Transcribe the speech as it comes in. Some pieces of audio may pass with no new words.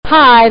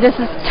Hi, this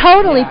is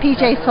totally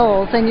PJ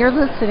Souls, and you're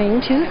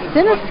listening to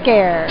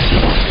Cinescare.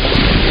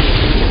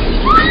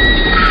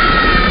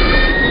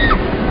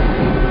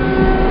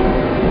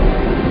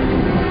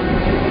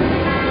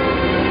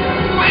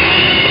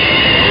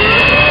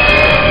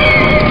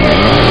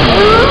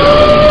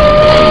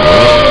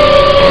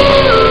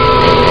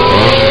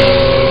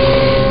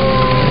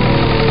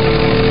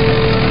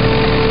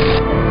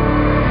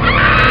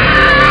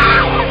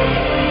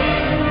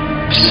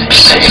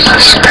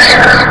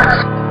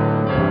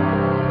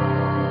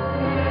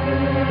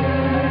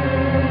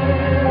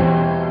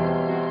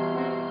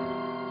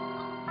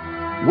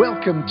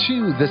 Welcome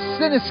to the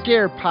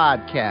Cinescare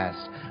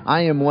podcast.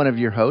 I am one of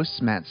your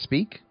hosts, Matt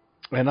Speak.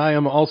 And I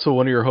am also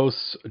one of your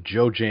hosts,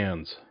 Joe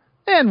Jans.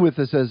 And with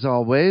us, as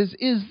always,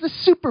 is the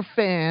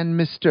superfan,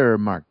 Mr.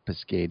 Mark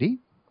Piscati.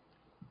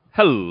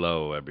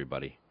 Hello,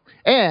 everybody.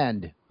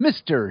 And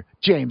Mr.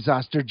 James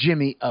Oster,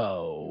 Jimmy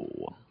O.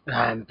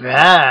 I'm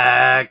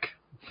back.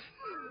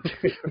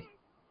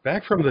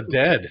 Back from the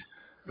dead.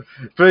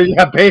 But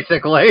yeah,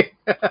 basically.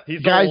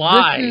 He's Guys,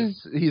 alive.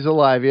 He's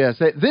alive, yes.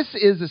 This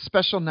is a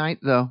special night,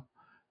 though.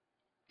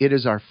 It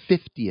is our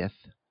 50th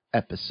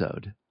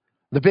episode.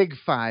 The big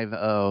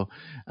 5-0.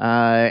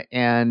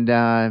 And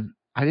I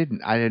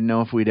didn't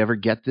know if we'd ever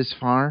get this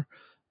far,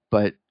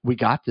 but we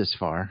got this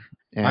far.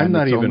 And I'm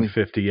not even only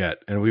 50 yet,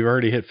 and we've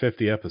already hit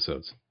 50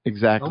 episodes.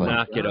 Exactly.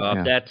 Knock it off.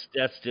 Yeah.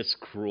 That's just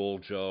cruel,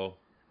 Joe.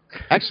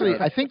 Actually,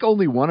 I think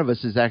only one of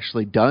us has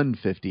actually done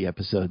 50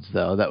 episodes,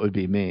 though. That would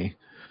be me.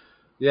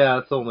 Yeah,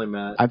 it's only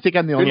Matt. I think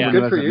I'm the only one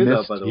who Good for hasn't you,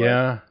 missed though, by the way.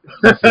 Yeah,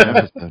 an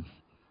episode.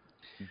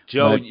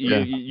 Joe, But,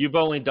 you've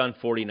only done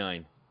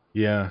 49.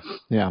 yeah.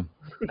 Yeah.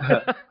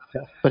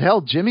 But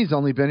hell, Jimmy's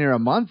only been here a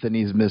month and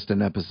he's missed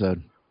an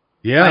episode.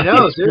 Yeah. I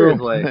know,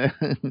 seriously.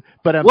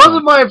 But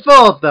Wasn't my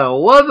fault, though.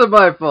 Wasn't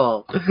my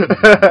fault.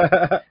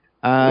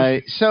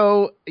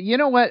 So, you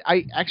know what?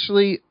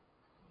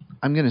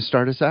 I'm going to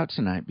start us out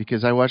tonight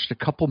because I watched a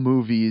couple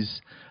movies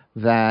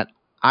that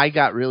I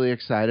got really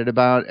excited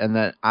about, and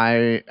that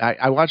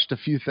I watched a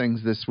few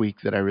things this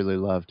week that I really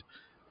loved.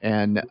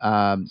 And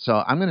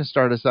so I'm going to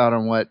start us out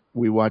on what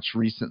we watched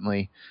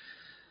recently.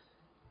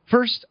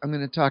 First, I'm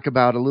going to talk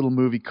about a little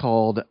movie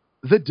called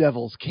The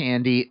Devil's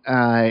Candy.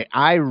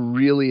 I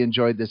really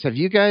enjoyed this. Have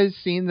you guys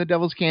seen The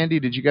Devil's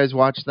Candy? Did you guys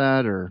watch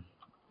that? Or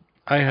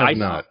I have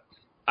not.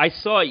 I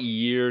saw it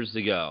years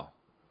ago,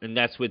 and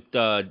that's with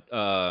Devin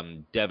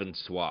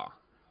Swa,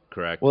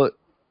 correct? Well,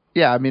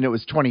 yeah, I mean, it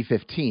was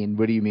 2015.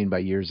 What do you mean by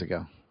years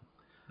ago?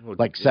 Well,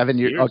 Like 7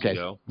 years? Okay.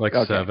 ago. Like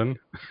Okay. 7?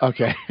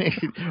 Okay.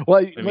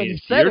 Well, when mean, you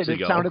it's said years it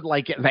ago. sounded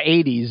like the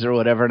 80s or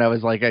whatever, and I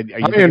was like, I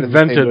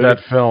invented that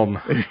film.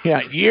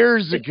 Yeah,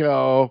 years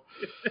ago,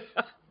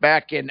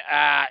 back in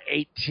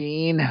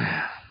 18.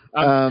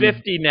 I'm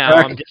 50 now.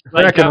 back- I'm just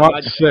back in my,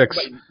 what,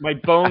 6? my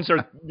bones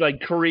are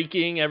like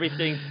creaking.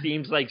 Everything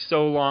seems like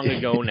so long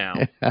ago now.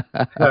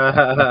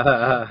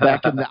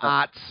 Back in the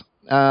aughts.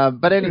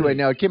 But anyway,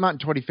 no, it came out in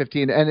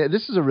 2015, and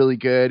this is a really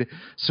good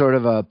sort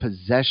of a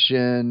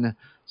possession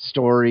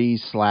story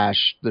 /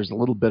 there's a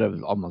little bit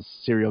of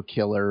almost serial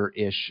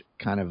killer-ish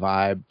kind of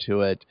vibe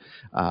to it.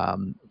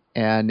 And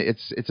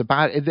it's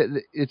about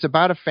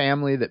a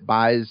family that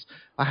buys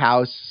a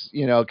house,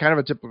 you know, kind of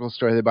a typical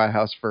story. They buy a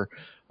house for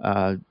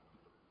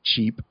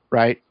cheap,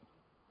 right?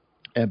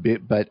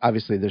 But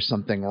obviously there's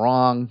something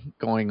wrong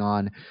going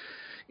on.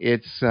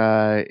 It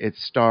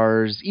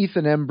stars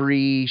Ethan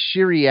Embry,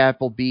 Shiri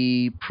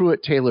Appleby,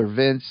 Pruitt Taylor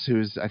Vince,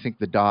 who's I think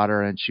the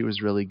daughter, and she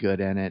was really good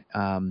in it.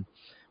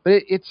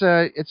 But it's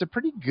a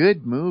pretty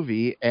good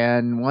movie,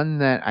 and one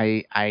that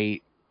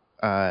I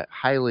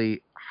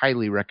highly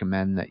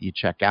recommend that you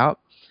check out.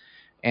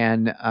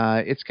 And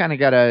it's kind of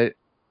got a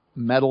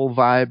metal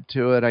vibe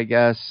to it, I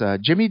guess.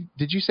 Jimmy,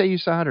 did you say you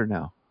saw it or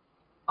no?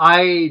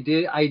 I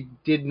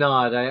did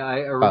not.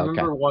 I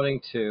remember okay.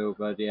 wanting to,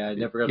 but yeah, I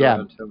never got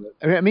around to it.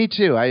 I mean, me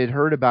too. I had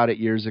heard about it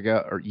years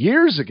ago.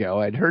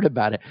 I'd heard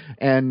about it,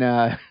 and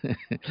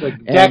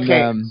Like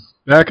decades.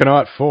 Back in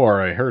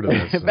 04, I heard of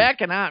this. back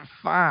in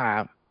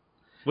 05.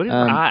 What is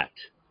OT? I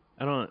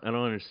don't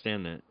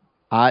understand that.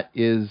 OT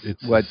is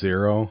It's what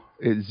 0.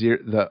 is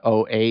the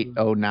 08,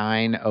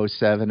 09,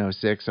 07,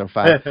 06,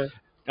 05.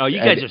 Oh, you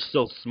guys are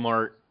so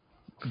smart.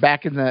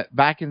 Back in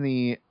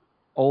the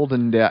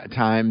olden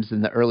times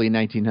in the early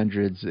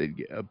 1900s,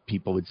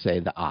 people would say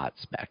the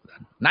aughts back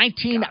then.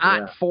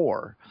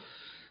 1904.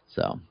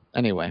 So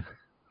anyway,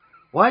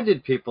 Why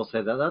did people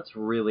say that? That's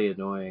really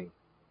annoying.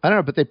 I don't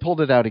know, but they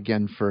pulled it out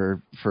again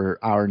for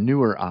our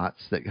newer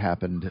aughts that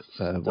happened.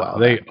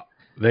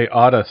 They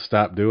ought to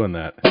stop doing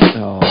that.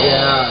 Oh.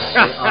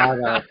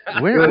 Yeah.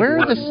 Where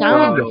are the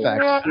sound Wow.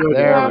 effects? Good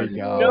There one. we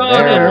go. No,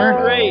 There that we was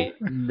go. great.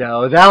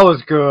 No, that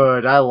was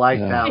good. I like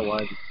that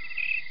one.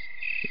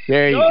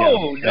 There you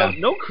go.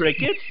 No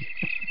crickets.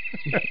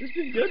 This is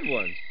a good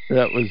one.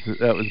 That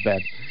was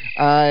bad.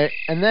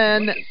 And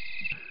then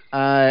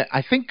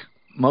I think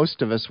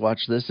most of us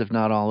watch this, if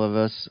not all of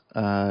us.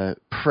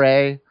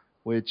 Prey,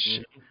 which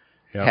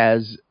Yep.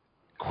 has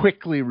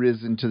quickly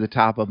risen to the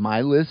top of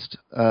my list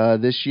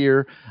this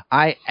year.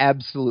 I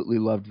absolutely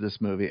loved this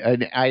movie,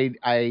 and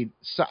I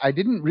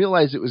didn't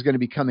realize it was going to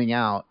be coming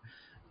out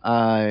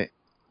that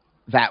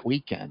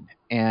weekend,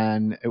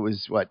 and it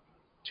was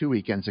 2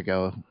 weekends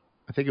ago.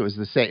 I think it was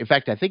the same. In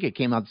fact, I think it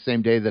came out the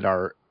same day that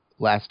our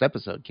last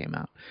episode came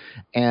out,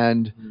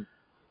 and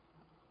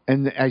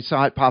I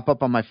saw it pop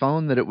up on my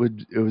phone that it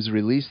was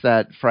released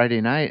that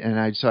Friday night,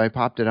 and so I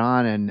popped it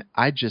on, and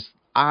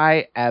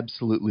I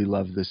absolutely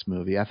loved this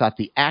movie. I thought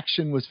the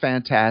action was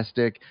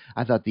fantastic.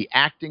 I thought the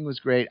acting was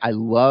great. I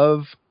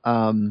love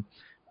Amber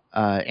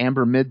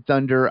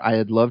Midthunder. I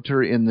had loved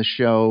her in the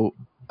show,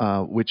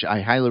 which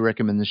I highly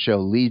recommend, the show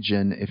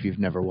Legion, if you've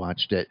never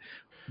watched it.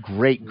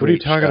 Great What are you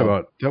talking show.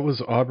 about? That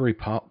was Aubrey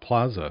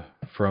Plaza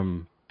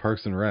from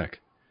Parks and Rec.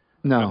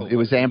 No, it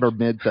was Amber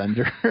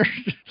Midthunder.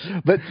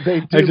 But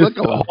they do look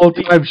alike. The whole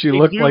time she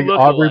looked like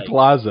Aubrey alike.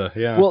 Plaza.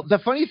 Yeah. Well, the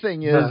funny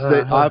thing is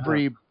that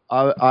Aubrey,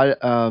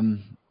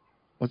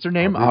 what's her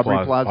name?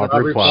 Aubrey Plaza.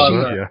 Aubrey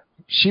Plaza. Yeah.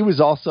 She was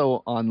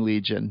also on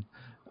Legion.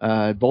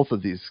 Both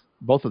of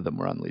them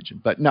were on Legion,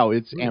 but no,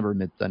 it's Amber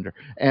Midthunder,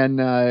 and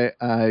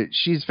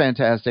she's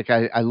fantastic.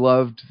 I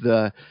loved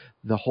the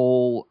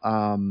whole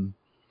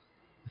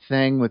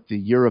thing with the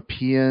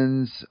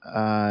Europeans.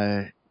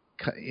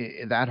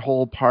 That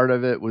whole part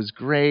of it was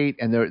great,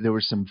 and there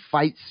were some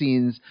fight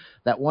scenes.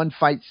 That one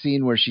fight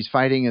scene where she's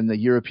fighting in the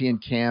European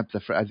camp,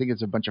 I think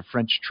it's a bunch of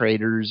French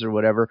traders or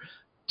whatever.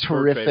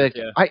 Terrific.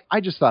 Yeah.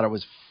 I just thought it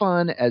was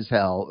fun as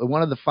hell.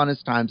 One of the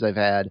funnest times I've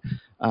had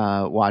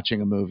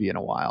watching a movie in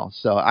a while.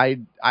 So I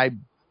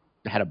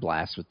had a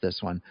blast with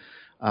this one.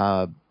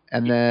 And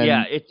then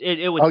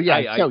it was. Oh yeah.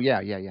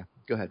 Yeah.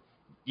 Go ahead.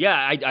 Yeah,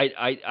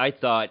 I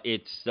thought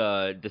it's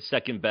the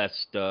second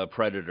best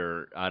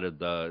Predator out of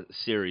the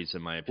series,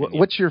 in my opinion.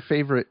 What's your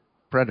favorite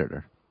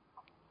Predator?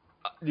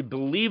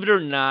 Believe it or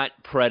not,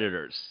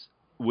 Predators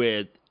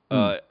with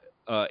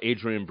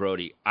Adrian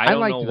Brody. I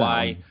don't know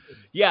why. One.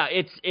 Yeah,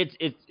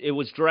 it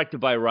was directed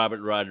by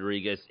Robert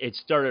Rodriguez. It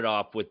started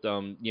off with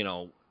them,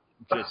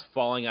 just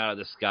falling out of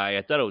the sky.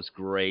 I thought it was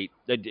great.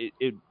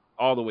 It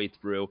all the way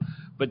through.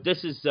 But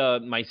this is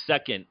my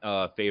second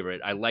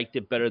favorite. I liked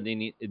it better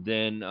than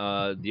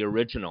the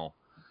original.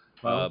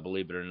 Wow.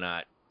 Believe it or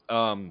not.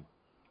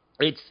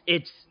 It's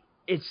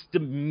the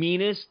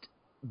meanest,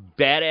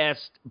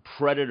 badass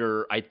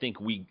Predator I think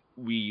we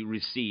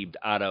received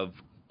out of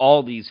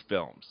all these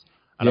films.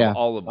 Out of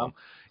all of them.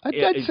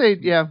 I'd say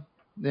yeah.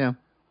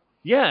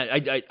 Yeah,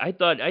 I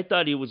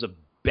thought he was a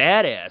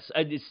badass.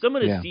 Some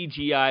of the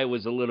CGI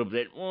was a little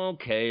bit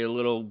a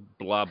little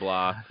blah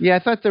blah. Yeah, I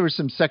thought there were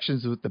some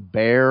sections with the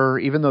bear,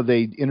 even though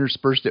they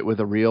interspersed it with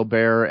a real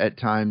bear at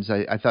times.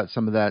 I thought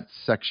some of that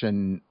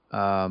section,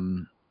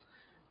 was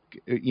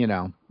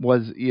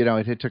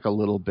it took a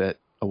little bit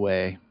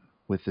away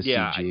with the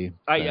CG.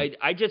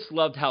 I just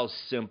loved how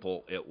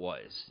simple it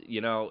was.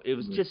 It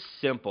was just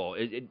simple.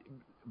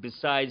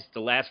 Besides the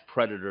last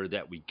Predator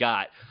that we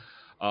got,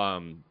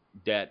 from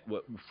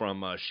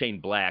Shane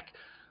Black.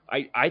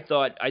 I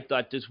thought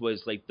this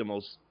was like the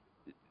most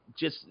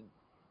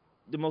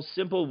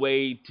simple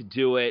way to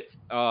do it.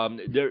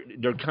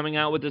 They're coming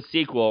out with a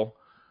sequel.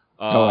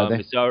 Are they?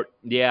 It's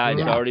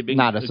already been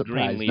not a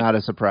surprise. Not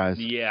a surprise.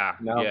 Yeah,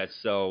 No. yeah.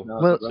 So,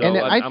 and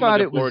I'm I thought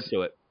looking forward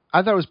to it.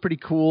 I thought it was pretty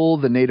cool,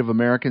 the Native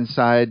American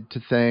side to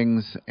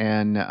things,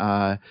 and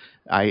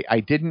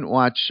I didn't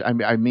watch.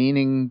 I'm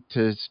meaning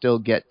to still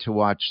get to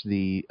watch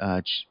the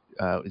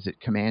is it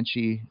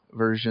Comanche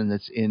version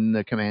that's in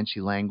the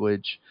Comanche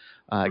language.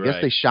 I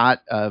guess they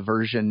shot a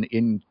version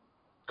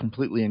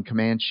completely in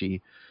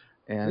Comanche,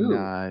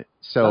 and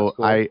so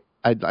cool.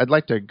 I'd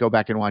like to go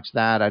back and watch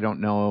that. I don't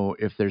know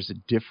if there's a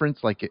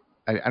difference. I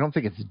don't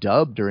think it's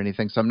dubbed or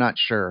anything, so I'm not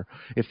sure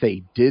if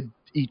they did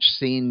each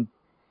scene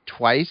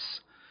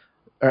twice,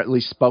 or at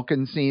least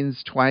spoken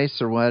scenes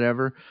twice or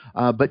whatever.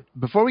 But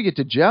before we get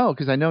to Joe,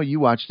 because I know you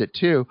watched it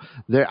too,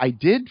 I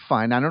did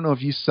find, I don't know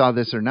if you saw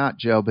this or not,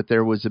 Joe, but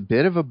there's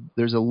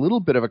a little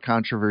bit of a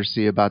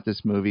controversy about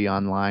this movie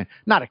online.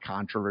 Not a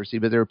controversy,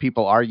 but there were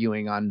people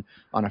arguing on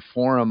a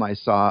forum I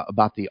saw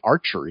about the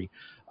archery.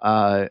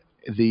 The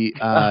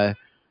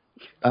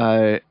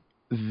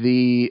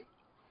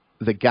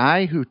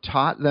guy who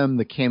taught them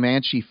the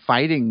Comanche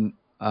fighting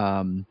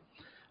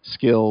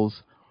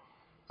skills,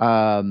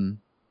 I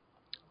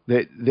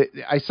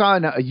saw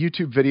in a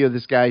YouTube video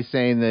this guy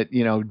saying that,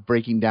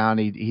 breaking down,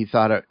 he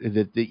thought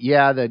that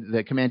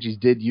the Comanches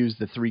did use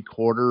the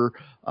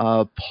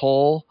 3/4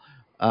 pull,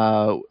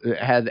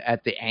 had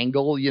at the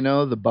angle,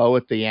 the bow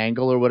at the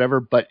angle or whatever,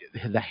 but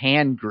the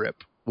hand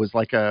grip was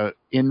like a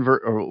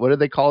invert, or what do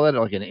they call it?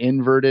 Like an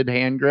inverted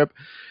hand grip.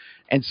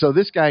 And so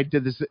this guy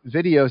did this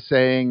video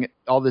saying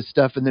all this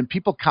stuff, and then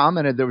people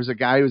commented. There was a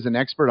guy who was an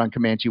expert on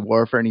Comanche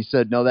warfare, and he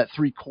said, no, that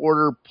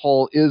 3/4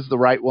 pull is the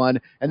right one.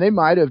 And they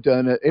might have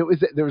done it.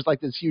 There was like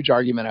this huge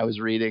argument I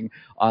was reading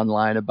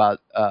online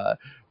about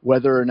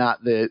whether or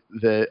not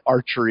the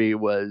archery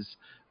was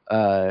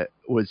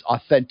was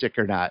authentic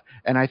or not.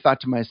 And I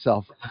thought to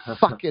myself,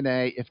 fucking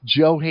A, if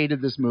Joe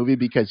hated this movie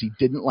because he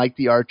didn't like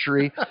the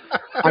archery,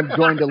 I'm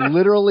going to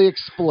literally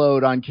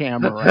explode on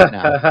camera right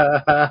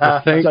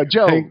now. So,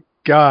 Joe, thank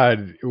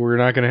God we're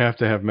not going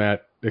to have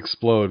Matt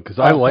explode, because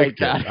I liked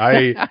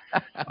it.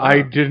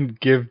 I didn't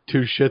give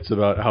two shits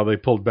about how they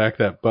pulled back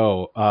that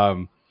bow.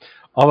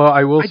 Although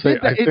I will say,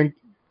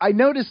 I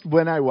noticed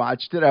when I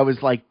watched it, I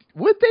was like,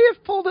 would they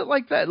have pulled it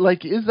like that?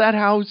 Like, is that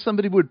how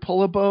somebody would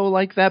pull a bow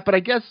like that? But I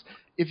guess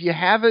if you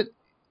have it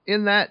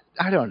in that,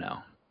 I don't know.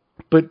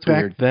 But It's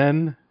back weird.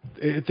 then,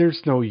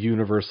 there's no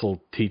universal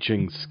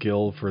teaching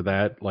skill for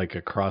that, like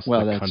across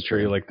the that's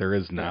country, true. like there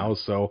is now.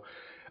 So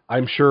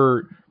I'm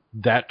sure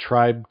that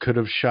tribe could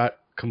have shot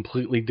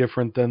completely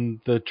different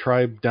than the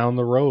tribe down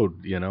the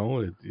road. You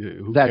know,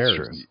 who That's cares?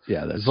 true.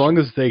 Yeah, that's as long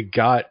true. as they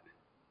got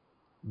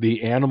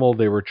the animal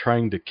they were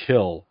trying to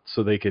kill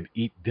so they could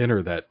eat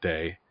dinner that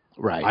day.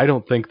 Right. I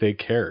don't think they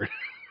cared.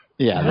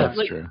 Yeah, Well, that's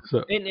like, true.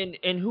 So,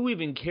 and who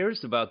even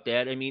cares about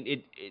that? I mean,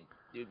 it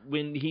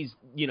when he's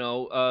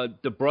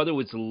the brother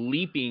was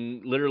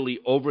leaping literally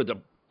over the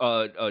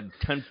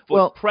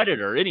 10-foot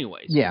predator,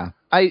 anyways. Yeah,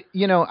 I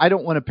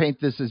don't want to paint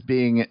this as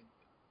being,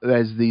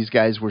 as these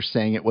guys were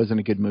saying, it wasn't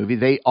a good movie.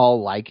 They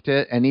all liked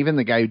it, and even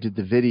the guy who did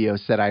the video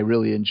said, I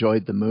really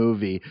enjoyed the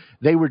movie.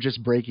 They were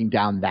just breaking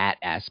down that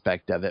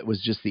aspect of it,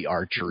 was just the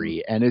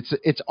archery, and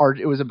it's art.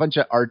 It was a bunch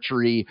of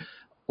archery,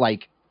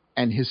 like,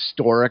 and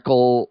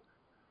historical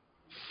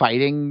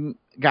fighting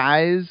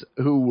guys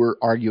who were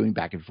arguing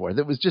back and forth.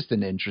 It was just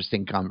an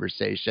interesting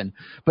conversation,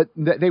 but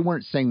they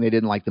weren't saying they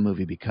didn't like the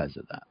movie because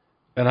of that.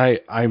 and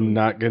I'm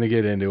not going to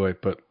get into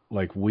it, but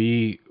like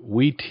we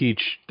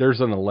teach, there's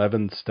an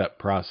 11-step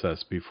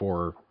process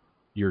before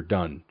you're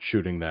done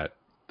shooting that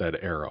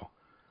arrow.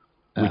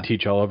 We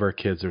teach all of our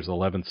kids there's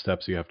 11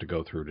 steps you have to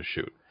go through to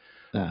shoot.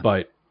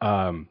 But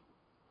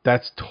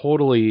that's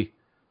totally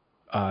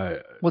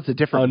what's a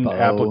different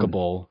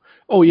unapplicable.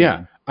 Oh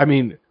yeah. I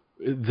mean,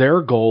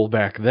 their goal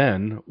back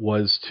then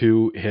was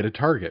to hit a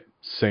target.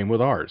 Same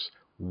with ours.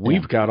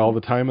 We've got all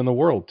the time in the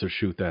world to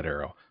shoot that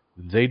arrow.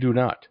 They do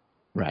not.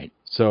 Right.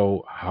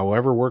 So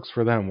however works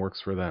for them,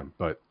 works for them.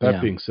 But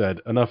that being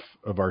said, enough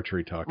of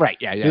archery talk. Right.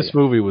 Yeah. This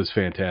movie was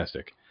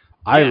fantastic.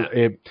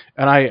 I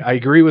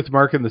agree with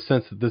Mark in the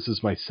sense that this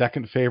is my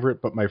second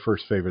favorite, but my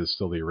first favorite is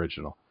still the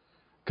original.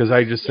 Because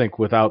I just think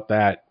without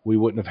that, we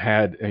wouldn't have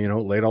had,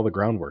 laid all the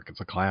groundwork. It's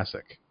a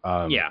classic.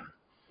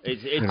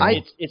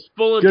 It's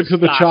full of Get to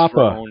the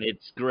chopper.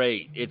 It's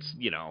great. It's,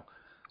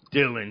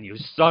 Dylan, you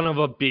son of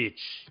a bitch.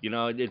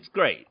 It's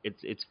great.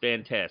 It's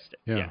fantastic.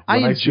 Yeah. I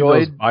When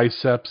enjoyed see those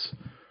biceps,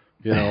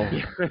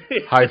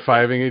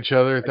 high-fiving each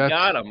other. I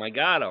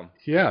got him.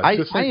 Yeah. I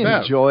just like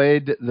that.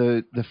 enjoyed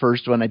the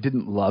first one. I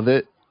didn't love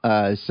it.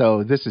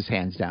 So this is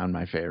hands down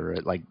my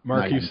favorite. Like,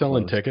 Mark, you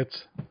selling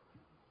tickets?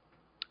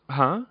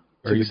 Huh?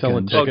 Are you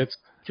selling tickets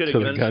to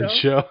the gun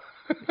show?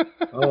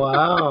 Oh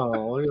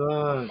wow! Look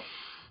at that.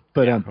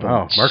 But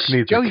Mark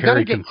needs Joe, a you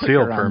carry gotta get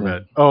conceal quicker on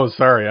permit. Oh,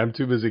 sorry, I'm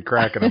too busy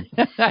cracking them.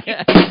 See,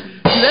 that's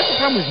the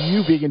problem with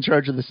you being in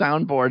charge of the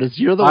soundboard. Is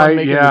you're the one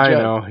making the joke. I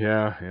know.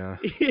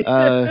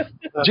 Yeah.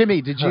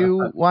 Jimmy, did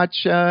you watch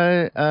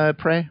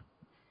Prey?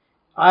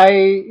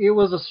 It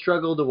was a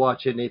struggle to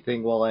watch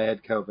anything while I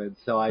had COVID,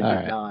 so I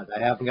did not.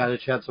 I haven't got a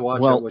chance to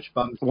watch it, which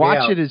bums me out.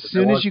 Watch it as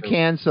soon as you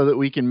can so that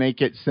we can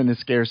make it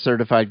Cinescare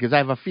certified, because I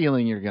have a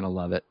feeling you're going to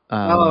love it.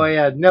 No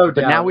doubt.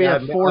 But now we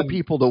have 4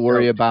 people to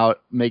worry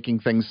about making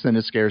things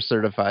Cinescare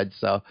certified.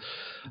 So,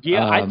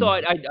 yeah,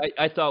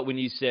 I thought when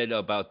you said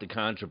about the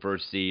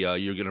controversy,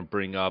 you're going to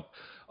bring up,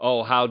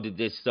 how did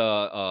this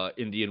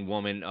Indian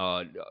woman,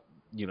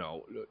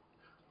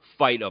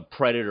 fight a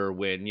predator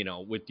when,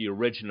 with the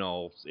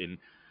originals, and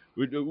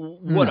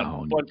what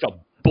a bunch of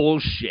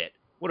bullshit.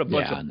 What a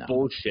bunch of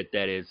bullshit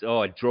that is.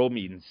 Oh, it drove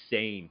me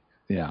insane.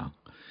 Yeah.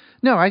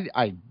 No,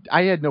 I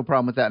had no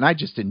problem with that, and I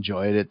just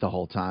enjoyed it the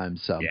whole time.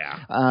 So,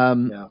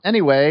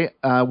 Anyway,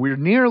 we're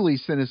nearly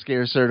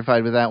Cinescare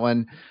certified with that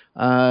one.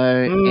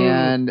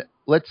 And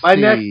let's see.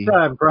 Next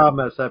time,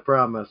 I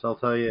promise. I'll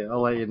tell you.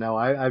 I'll let you know.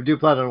 I do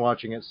plan on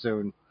watching it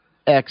soon.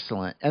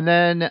 Excellent. And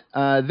then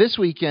this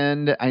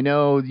weekend, I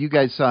know you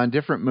guys saw a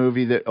different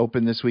movie that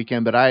opened this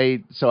weekend, but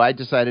I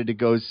decided to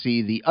go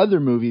see the other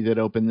movie that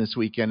opened this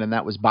weekend, and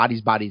that was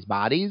Bodies, Bodies,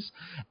 Bodies.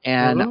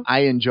 And I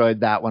enjoyed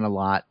that one a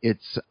lot.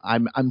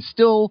 I'm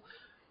still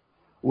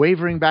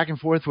wavering back and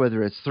forth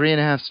whether it's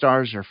 3.5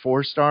 stars or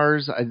 4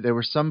 stars. There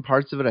were some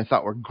parts of it I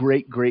thought were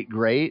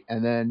great,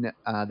 and then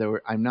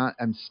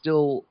I'm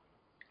still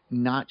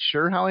not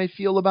sure how I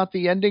feel about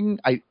the ending.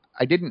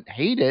 I didn't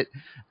hate it.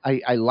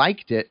 I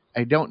liked it.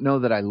 I don't know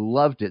that I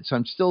loved it. So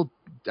I'm still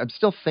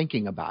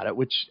thinking about it,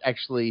 which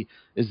actually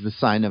is the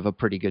sign of a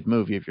pretty good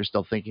movie if you're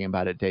still thinking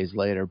about it days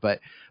later. But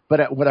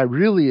what I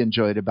really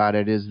enjoyed about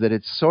it is that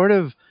it's sort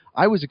of,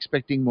 I was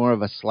expecting more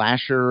of a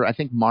slasher. I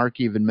think Mark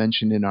even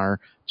mentioned in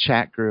our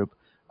chat group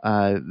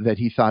that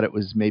he thought it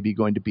was maybe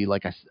going to be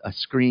like a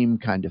Scream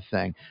kind of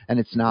thing, and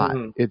it's not.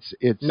 It's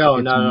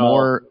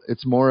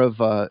more of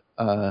a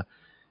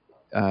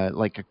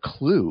like a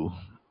Clue.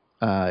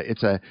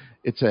 It's a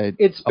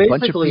bunch of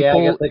basically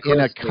people Agatha in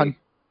a Christie.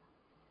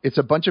 it's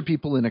a bunch of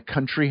people in a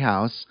country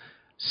house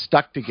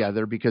stuck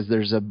together because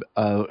there's a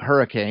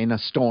hurricane, a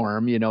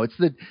storm. It's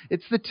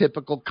the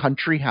typical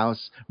country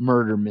house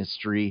murder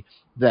mystery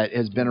that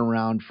has been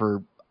around for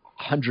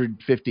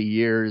 150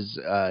 years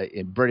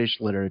in British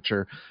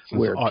literature, Since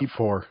where Ot people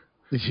 4.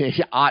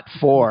 Ot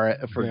 4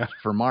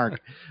 for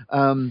Mark.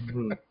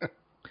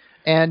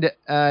 And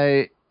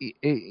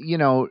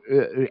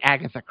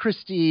Agatha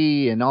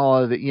Christie and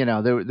all of the,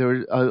 there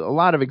were a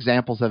lot of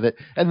examples of it.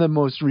 And the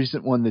most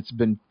recent one that's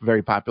been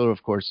very popular,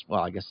 of course,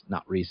 well, I guess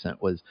not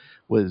recent, was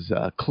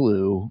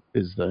Clue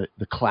is the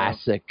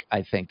classic,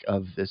 I think,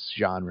 of this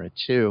genre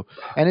too.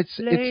 And it's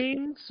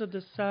Flames of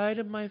the side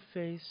of my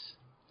face.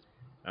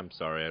 I'm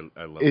sorry,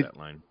 I love that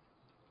line.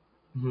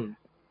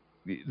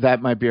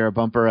 That might be our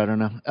bumper. I don't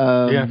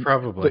know. Yeah,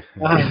 probably.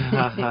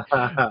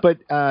 But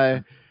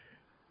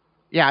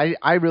yeah,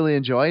 I really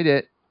enjoyed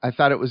it. I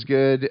thought it was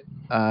good.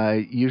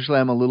 Usually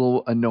I'm a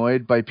little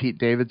annoyed by Pete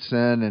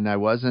Davidson, and I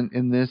wasn't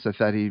in this. I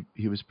thought he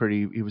was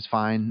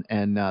fine,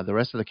 and the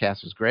rest of the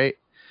cast was great.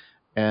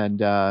 And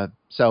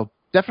so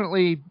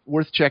definitely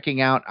worth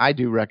checking out. I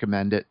do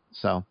recommend it.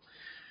 So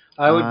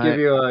I would give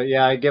you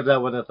I give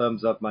that one a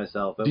thumbs up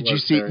myself. Did you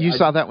see? You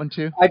saw that one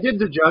too? I did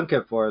the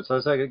junket for it, so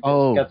I got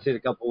to see it a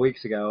couple of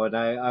weeks ago, and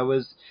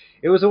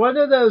it was one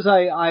of those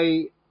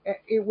I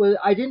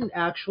didn't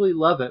actually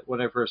love it when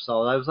I first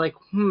saw it. I was like,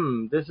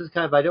 this is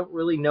I don't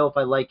really know if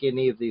I like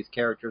any of these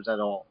characters at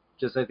all.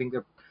 I think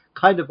they're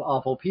kind of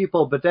awful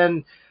people. But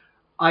then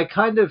I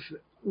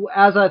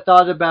as I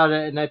thought about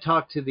it and I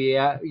talked to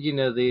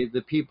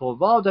the people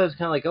involved, I was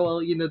kind of like, oh, well,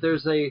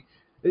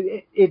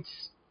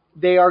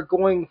 they are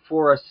going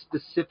for a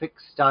specific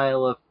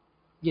style of,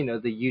 the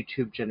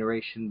YouTube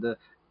generation, the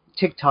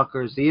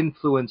TikTokers, the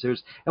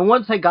influencers. And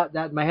once I got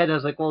that in my head, I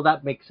was like, well,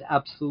 that makes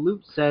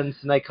absolute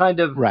sense. And I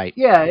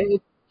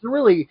it's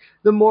really,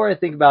 the more I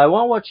think about it, I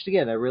want to watch it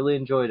again. I really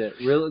enjoyed it.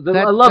 I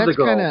love the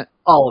girl,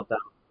 all of them.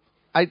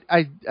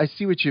 I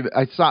see what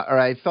I saw, or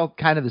I felt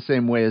kind of the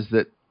same way, as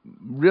that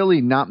really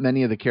not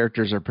many of the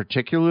characters are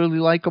particularly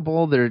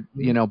likable. They're,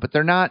 but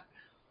they're not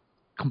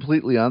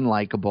completely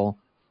unlikable.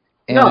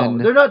 No,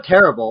 they're not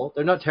terrible.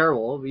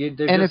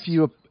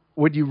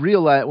 Would you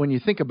realize, when you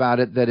think about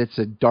it, that it's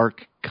a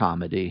dark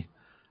comedy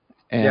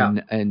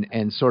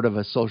and sort of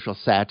a social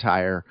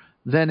satire,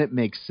 then it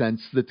makes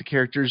sense that the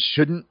characters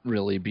shouldn't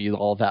really be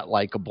all that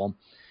likable.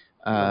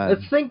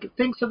 Let's think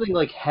something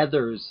like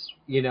Heathers,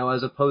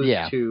 as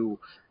opposed to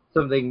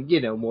something,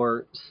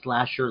 more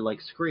slasher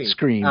like Scream.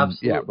 Scream,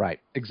 absolutely. Yeah, right,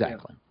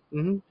 exactly.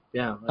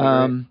 Yeah.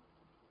 Yeah.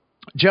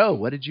 Joe,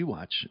 what did you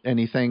watch?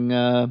 Anything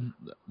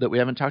that we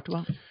haven't talked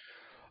about?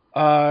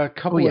 A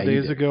couple of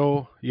days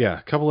ago,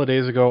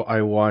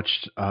 I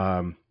watched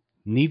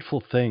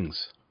Needful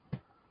Things,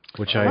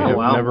 which I have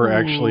never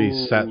actually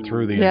sat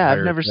through the entire thing. Yeah,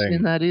 I've never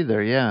seen that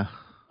either. Yeah.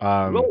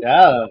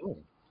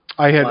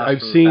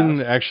 I've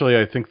seen actually,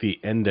 I think, the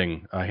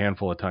ending a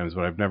handful of times,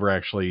 but I've never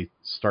actually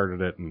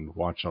started it and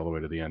watched all the way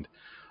to the end.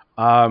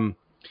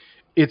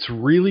 It's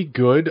really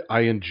good.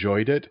 I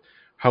enjoyed it.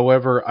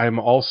 However, I'm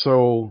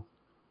also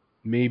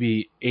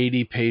maybe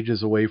 80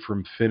 pages away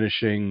from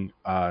finishing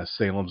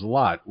Salem's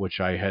Lot, which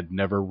I had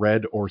never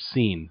read or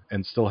seen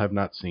and still have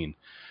not seen.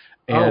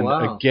 And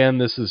again,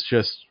 this is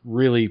just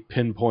really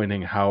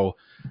pinpointing how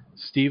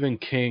Stephen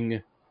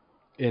King,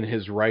 in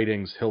his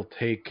writings, he'll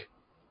take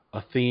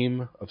a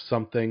theme of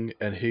something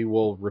and he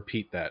will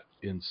repeat that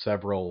in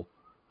several.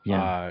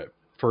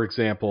 For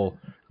example,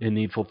 in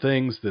Needful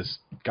Things, this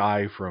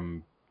guy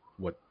from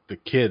what the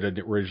kid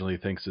originally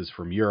thinks is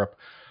from Europe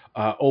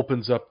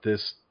opens up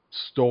this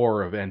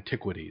store of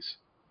antiquities.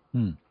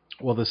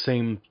 Well, the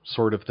same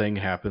sort of thing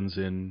happens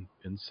in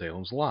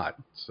Salem's Lot.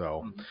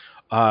 So,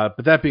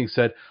 but that being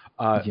said,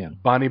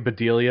 Bonnie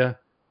Bedelia,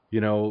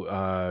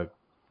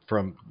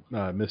 from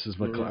Mrs.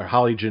 McClure,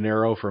 Holly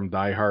Gennaro from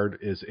Die Hard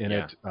is in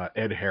it.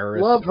 Ed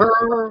Harris, love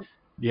her.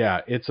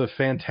 It's a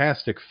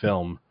fantastic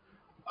film.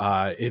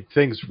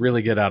 Things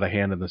really get out of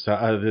hand in this.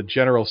 The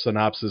general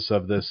synopsis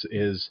of this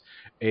is: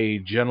 a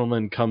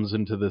gentleman comes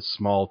into this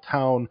small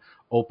town,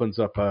 opens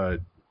up a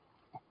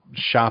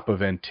shop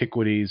of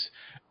antiquities,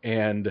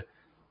 and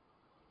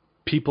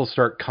people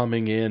start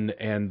coming in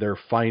and they're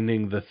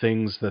finding the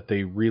things that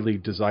they really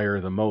desire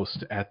the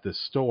most at this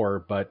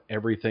store, but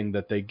everything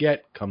that they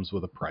get comes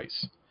with a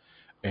price,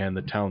 and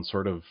the town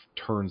sort of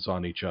turns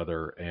on each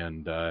other,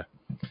 and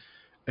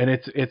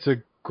it's a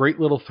great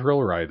little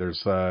thrill ride.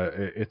 It's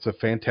a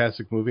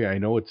fantastic movie. I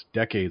know it's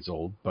decades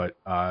old, but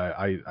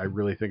I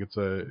really think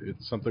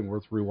it's something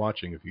worth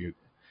rewatching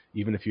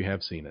even if you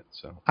have seen it.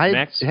 So, have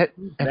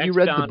you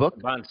read the book?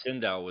 Von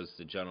Sydow was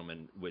the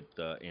gentleman with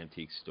the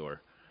antique store.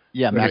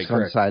 Yeah, Max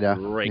von Sydow.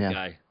 Great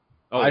guy.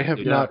 I have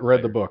not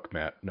read the book,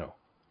 Matt. No.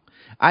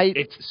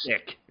 It's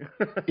thick.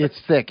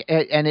 It's thick,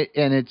 and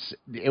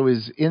it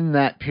was in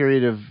that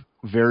period of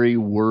very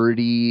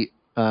wordy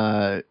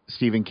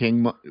Stephen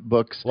King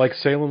books, like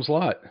Salem's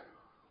Lot,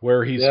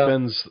 where he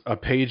spends a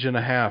page and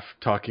a half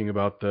talking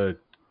about the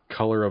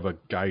color of a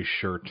guy's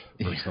shirt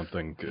or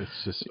something.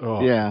 It's just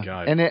my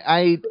God. And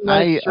I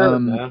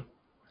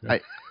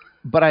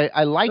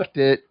liked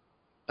it,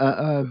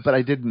 but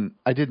I didn't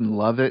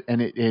love it,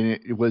 and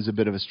it was a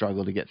bit of a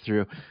struggle to get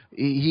through.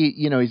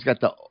 He's got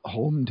the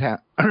hometown,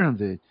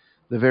 the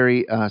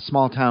very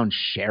small town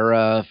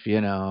sheriff,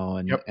 and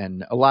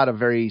a lot of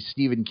very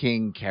Stephen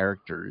King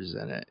characters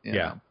in it. You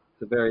know.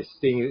 It's a very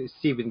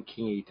Stephen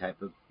King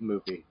type of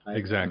movie.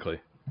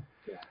 Exactly.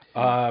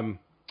 Yeah.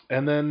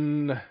 And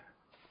then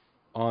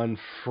on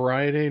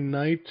Friday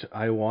night,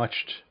 I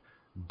watched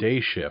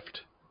Day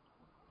Shift.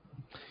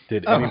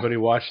 Did anybody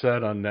watch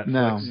that on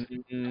Netflix?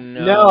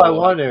 No, I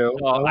want to.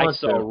 I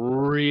saw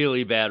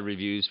really bad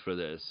reviews for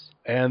this.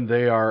 And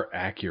they are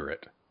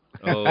accurate.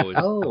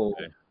 Oh.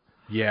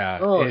 Yeah.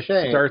 It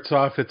shame. starts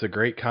off, it's a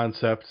great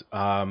concept.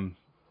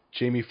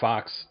 Jamie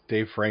Foxx,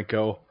 Dave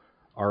Franco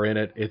are in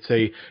it.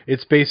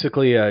 It's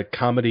basically a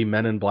comedy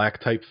Men in Black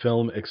type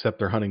film, except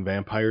they're hunting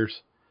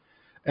vampires.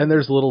 And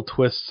there's little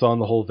twists on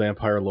the whole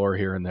vampire lore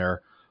here and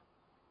there.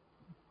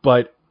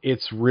 But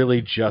it's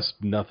really just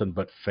nothing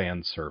but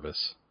fan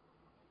service.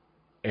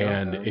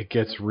 And it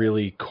gets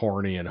really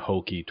corny and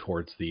hokey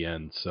towards the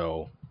end.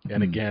 So,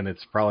 and again,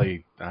 it's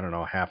probably, I don't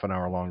know, half an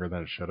hour longer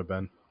than it should have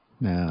been.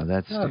 No,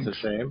 that's a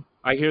shame.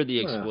 I hear the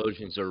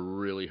explosions are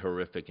really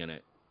horrific in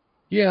it.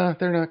 Yeah,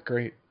 they're not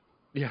great.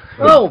 Yeah.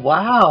 Oh,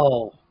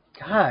 wow.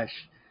 Gosh.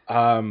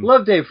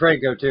 Love Dave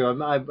Franco too.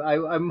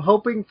 I'm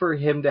hoping for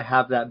him to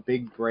have that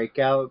big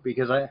breakout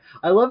because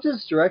I loved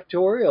his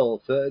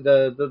directorial,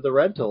 the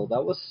rental.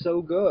 That was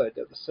so good.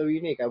 It was so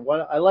unique.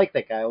 I like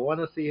that guy. I want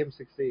to see him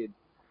succeed.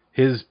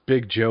 His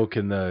big joke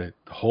in the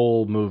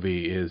whole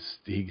movie is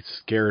he's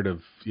scared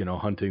of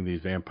hunting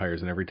these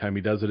vampires, and every time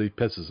he does it, he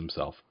pisses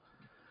himself.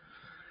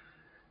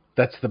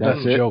 That's the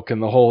best joke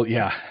in the whole.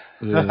 Yeah.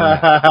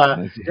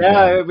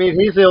 I mean,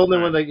 he's the only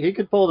one that he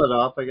could pull that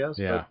off, I guess.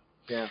 Yeah.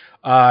 But,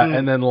 yeah.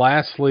 And then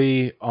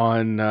lastly,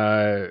 on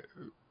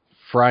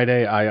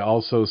Friday, I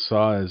also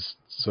saw, as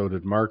so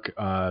did Mark,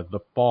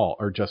 The Fall,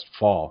 or just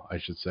Fall, I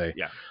should say.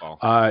 Yeah, Fall.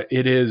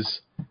 It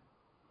is.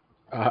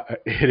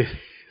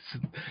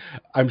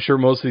 I'm sure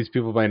most of these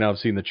people by now have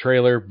seen the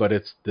trailer, but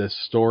it's the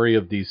story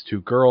of these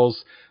two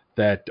girls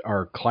that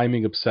are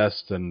climbing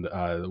obsessed, and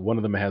one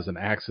of them has an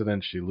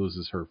accident. She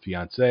loses her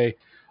fiancé,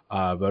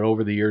 but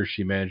over the years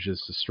she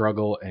manages to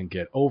struggle and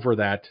get over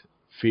that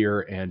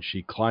fear, and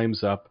she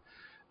climbs up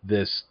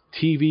this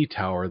TV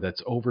tower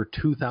that's over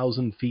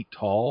 2,000 feet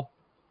tall,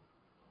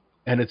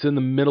 and it's in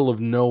the middle of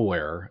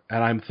nowhere.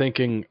 And I'm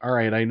thinking, all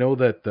right, I know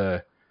that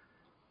the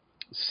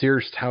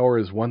Sears Tower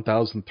is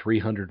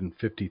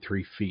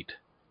 1,353 feet.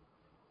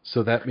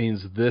 So that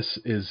means this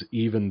is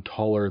even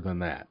taller than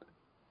that.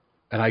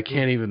 And I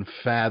can't even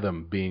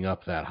fathom being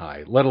up that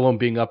high, let alone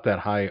being up that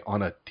high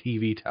on a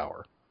TV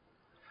tower.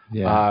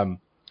 Yeah.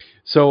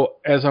 So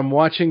as I'm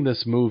watching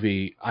this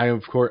movie, I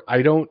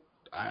don't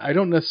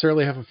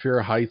necessarily have a fear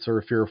of heights or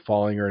a fear of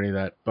falling or any of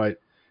that,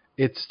 but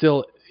it's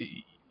still,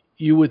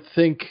 you would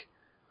think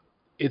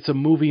it's a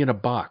movie in a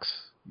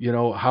box.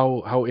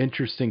 How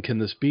interesting can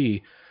this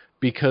be?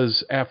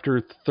 Because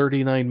after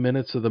 39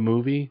 minutes of the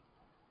movie,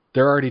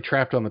 they're already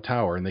trapped on the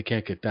tower and they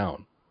can't get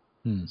down.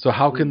 So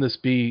how can this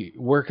be?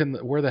 Where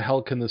the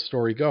hell can this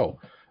story go?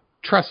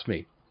 Trust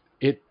me,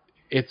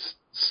 it's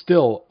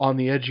still on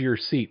the edge of your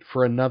seat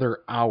for another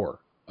hour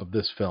of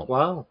this film.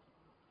 Wow.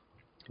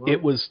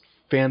 It was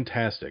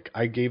fantastic.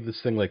 I gave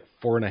this thing like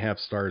 4.5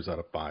 stars out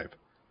of 5.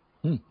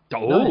 Oh,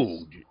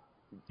 nice.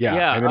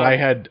 Yeah. I mean,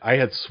 I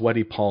had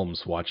sweaty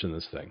palms watching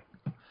this thing.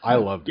 I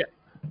loved it.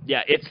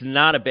 Yeah, it's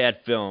not a bad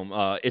film.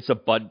 It's a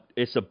butt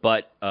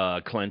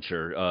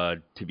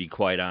clencher, to be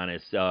quite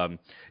honest.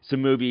 It's a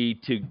movie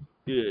to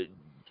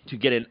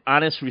get an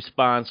honest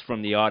response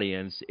from the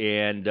audience,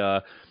 and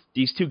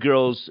these two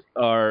girls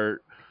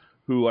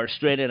who are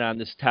stranded on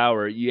this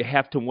tower. You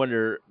have to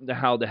wonder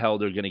how the hell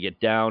they're going to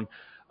get down.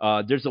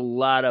 There's a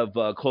lot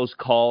of close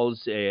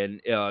calls, and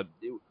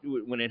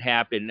when it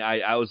happened,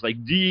 I was like,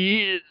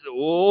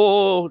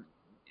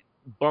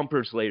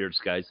 bumpers later,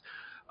 guys.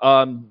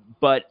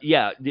 But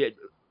yeah, the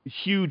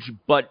huge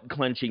butt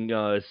clenching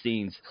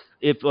scenes.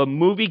 If a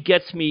movie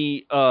gets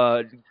me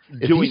if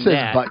doing he says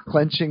that, butt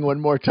clenching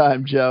one more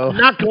time, Joe. I'm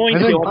not going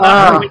to. I'm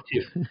not going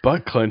to.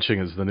 Butt clenching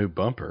is the new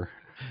bumper.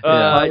 It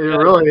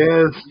really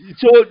is.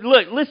 So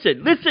look,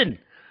 listen.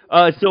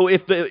 So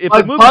if my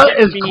a movie butt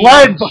gets is me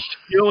clenched.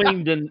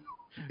 doing the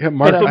Yeah,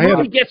 Mark, if a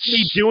movie gets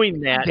me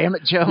doing that, Damn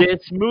it, Joe.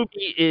 this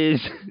movie is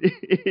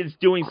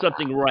doing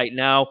something right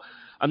now.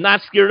 I'm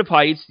not scared of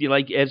heights,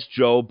 as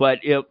Joe, but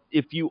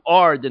if you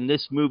are, then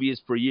this movie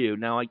is for you.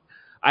 Now,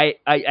 I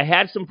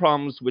had some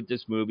problems with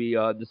this movie.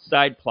 The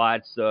side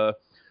plots, the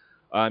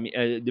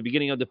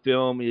beginning of the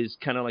film is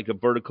kind of like a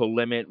vertical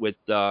limit with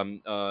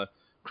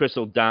Chris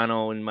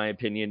O'Donnell, in my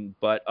opinion,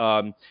 but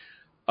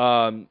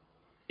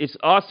it's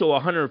also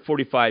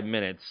 145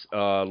 minutes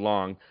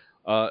long.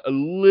 A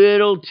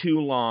little too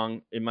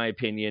long, in my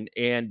opinion,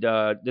 and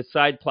the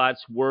side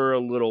plots were a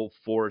little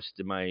forced,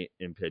 in my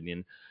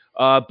opinion.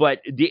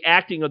 But the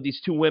acting of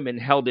these two women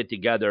held it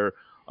together.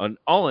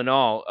 all in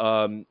all,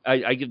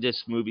 I give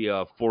this movie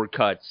 4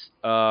 cuts.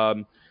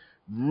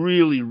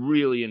 Really,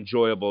 really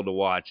enjoyable to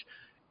watch,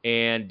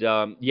 and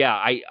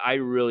I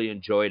really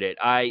enjoyed it.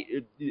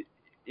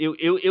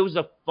 It was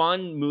a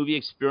fun movie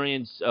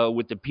experience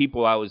with the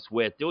people I was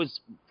with. There was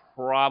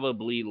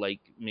probably like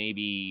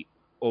maybe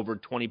over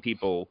 20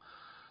 people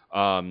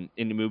in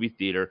the movie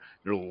theater.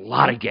 There were a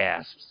lot of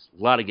gasps,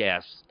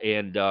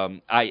 and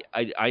I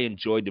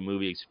enjoyed the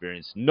movie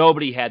experience.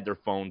 Nobody had their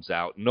phones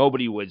out.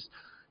 Nobody was,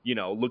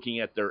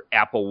 looking at their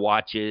Apple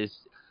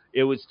Watches.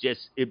 It was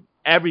just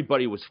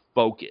everybody was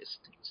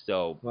focused.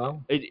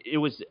 So it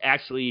was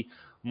actually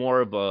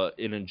more of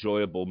an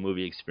enjoyable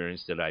movie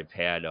experience that I've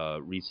had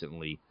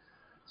recently.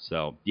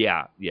 So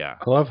yeah. I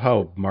love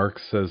how Mark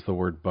says the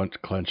word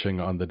butt clenching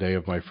on the day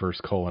of my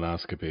first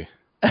colonoscopy.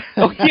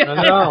 Oh, yeah.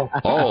 I know.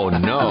 Oh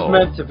no!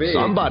 It's meant to be.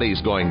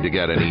 Somebody's going to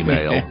get an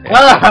email.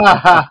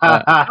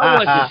 How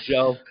was the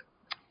show?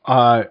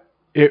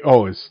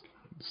 It's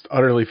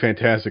utterly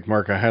fantastic,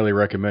 Mark. I highly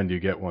recommend you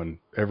get one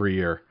every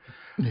year.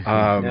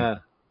 Yeah.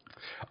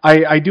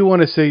 I do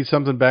want to say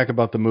something back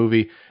about the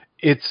movie.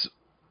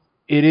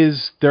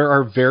 There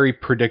are very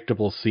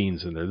predictable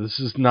scenes in there. This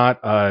is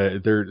not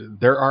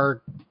there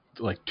are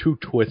like 2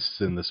 twists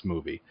in this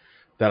movie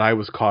that I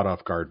was caught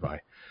off guard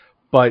by.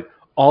 But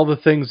all the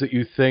things that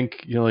you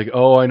think, like,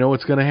 oh, I know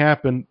what's going to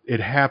happen, it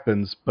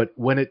happens, but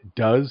when it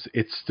does,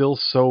 it's still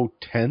so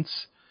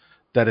tense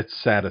that it's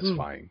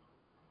satisfying.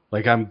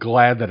 Like, I'm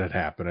glad that it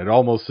happened. It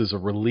almost is a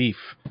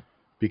relief,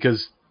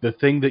 because the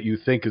thing that you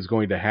think is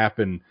going to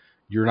happen,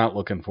 you're not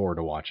looking forward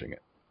to watching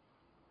it.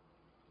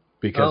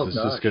 Because it's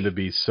just going to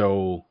be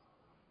so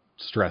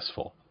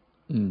stressful.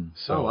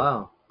 So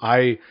wow.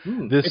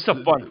 It's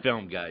a fun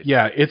film, guys.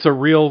 Yeah, it's a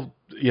real,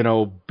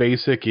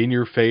 basic, in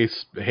your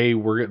face, hey,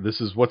 this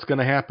is what's going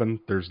to happen.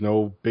 There's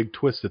no big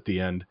twist at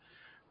the end.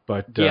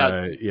 But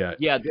the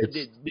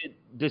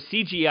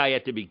CGI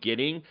at the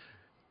beginning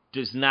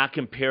does not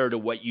compare to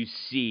what you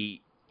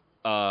see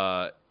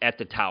at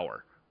the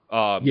tower.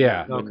 When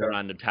they're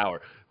on the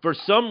tower. For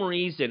some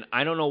reason,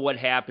 I don't know what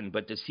happened,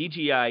 but the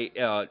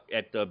CGI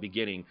at the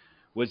beginning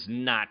was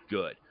not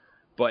good.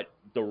 But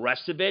the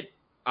rest of it,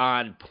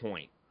 on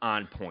point.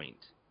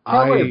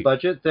 Probably a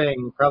budget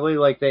thing. Probably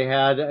like they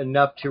had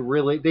enough to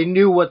really, they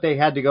knew what they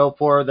had to go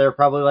for. They're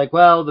probably like,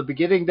 well, the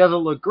beginning doesn't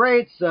look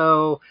great,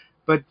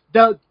 but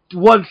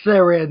once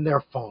they're in,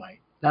 they're fine.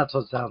 That's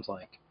what it sounds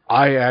like.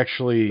 I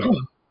actually,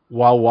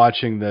 while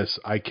watching this,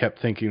 I kept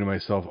thinking to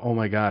myself, oh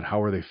my God,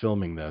 how are they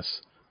filming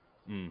this?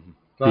 Mm-hmm.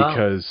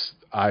 Because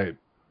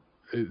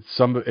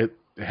it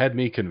had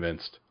me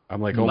convinced.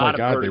 I'm like, oh my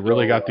God, they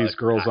really got these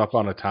girls up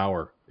on a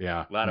tower.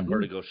 Yeah. A lot of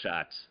vertigo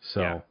shots.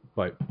 So,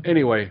 But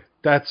anyway,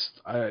 it's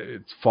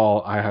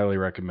fall. I highly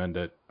recommend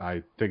it.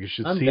 I think you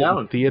should see it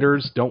in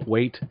theaters. Don't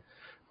wait.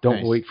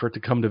 Don't wait for it to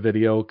come to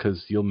video,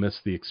 because you'll miss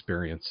the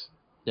experience.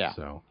 Yeah.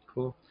 So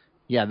cool.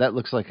 Yeah, that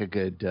looks like a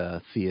good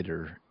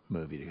theater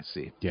movie to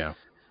see. Yeah.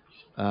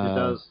 It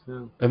does.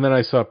 Yeah. And then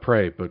I saw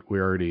Prey, but we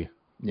already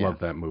loved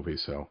that movie,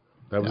 so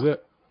that was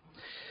it.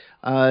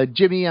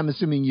 Jimmy, I'm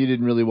assuming you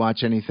didn't really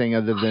watch anything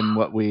other than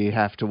what we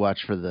have to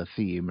watch for the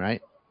theme,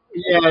 right?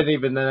 Yeah, and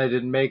even then I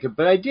didn't make it.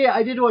 But I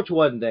did watch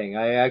one thing.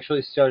 I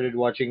actually started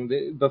watching,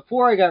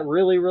 before I got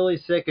really, really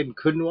sick and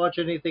couldn't watch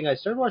anything, I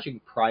started watching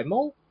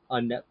Primal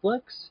on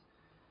Netflix.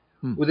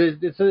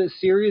 It's a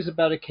series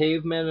about a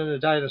caveman and a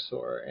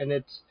dinosaur, and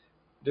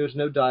there's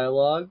no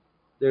dialogue.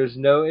 The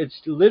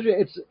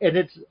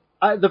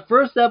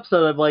first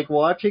episode, I'm like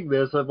watching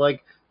this, I'm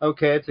like,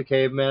 okay, it's a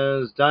caveman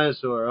and his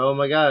dinosaur. Oh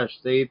my gosh,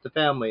 they eat the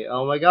family.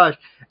 Oh my gosh.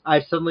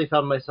 I suddenly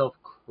found myself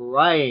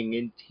crying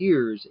in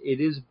tears. It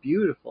is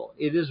beautiful.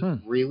 It is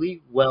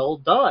really well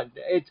done.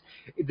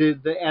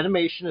 The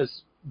animation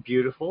is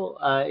beautiful.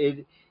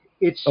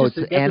 It's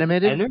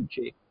animated?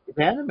 Energy. It's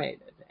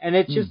animated. And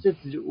it's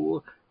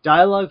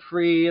dialogue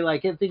free.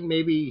 Like, I think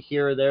maybe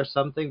here or there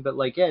something, but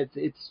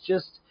it's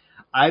just,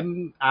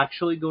 I'm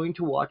actually going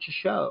to watch a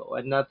show,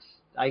 and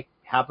I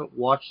haven't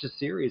watched a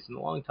series in a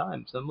long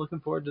time, so I'm looking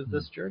forward to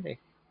this journey.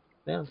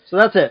 Yeah, so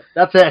that's it.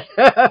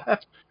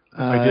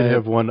 I did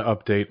have one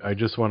update. I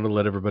just wanted to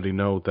let everybody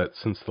know that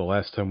since the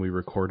last time we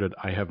recorded,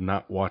 I have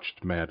not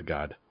watched Mad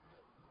God.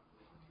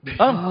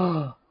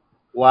 Oh,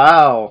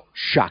 wow!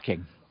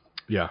 Shocking.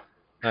 Yeah,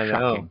 I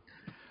know.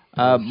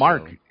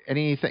 Mark,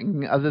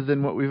 anything other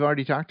than what we've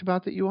already talked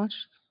about that you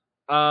watched?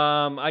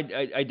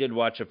 I did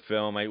watch a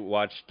film. I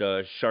watched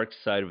Shark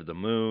Side of the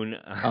Moon.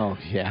 Oh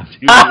yeah.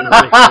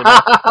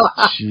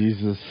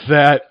 Jesus,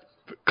 that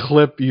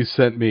clip you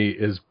sent me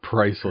is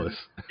priceless.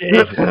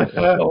 It's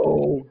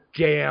so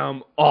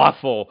damn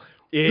awful.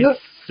 It's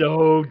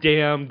so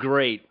damn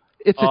great.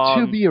 It's a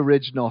Tubi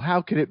original.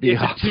 How can it be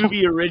awful? It's a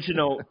Tubi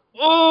original.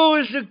 Oh,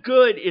 is it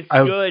good? It's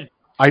good.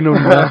 I know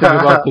nothing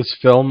about this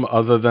film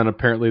other than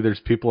apparently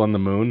there's people on the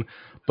moon.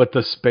 But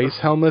the space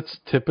helmets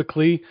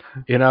typically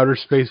in outer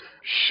space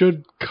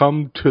should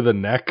come to the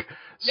neck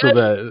so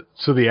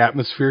the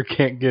atmosphere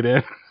can't get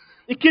in.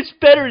 It gets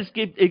better.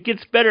 It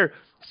gets better.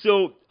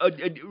 So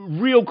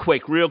real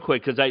quick,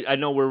 because I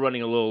know we're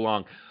running a little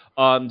long.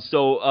 A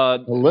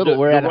little.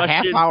 We're at a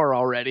half hour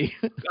already.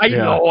 I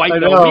know. I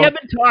know. We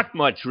haven't talked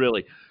much,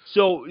 really.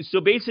 So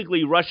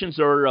basically, Russians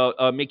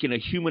are making a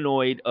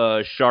humanoid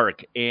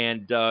shark,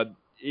 and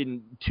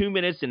in 2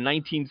 minutes and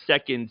 19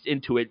 seconds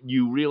into it,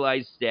 you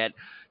realize that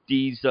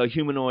these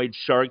humanoid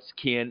sharks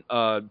can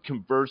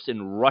converse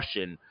in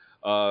Russian.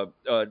 Well,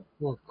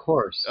 of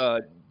course.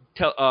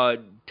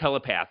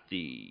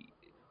 Telepathy.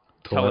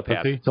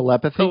 Telepathy?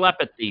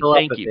 Telepathy.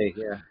 Thank you.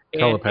 Yeah.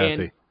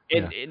 Telepathy.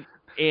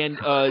 And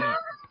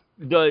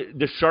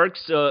the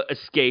sharks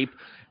escape,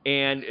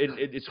 and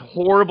it's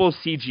horrible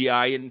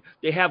CGI, and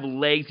they have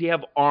legs, they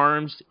have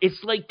arms.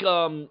 It's like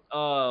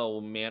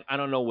oh man, I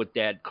don't know what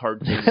that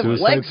cartoon was.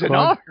 Legs and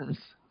arms.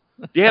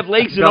 They have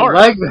legs and Got arms.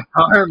 legs and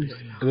arms.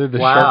 The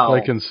Wow. shark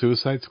like in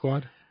Suicide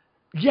Squad?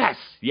 Yes,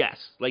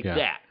 like Yeah.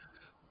 that,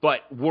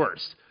 but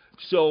worse.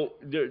 So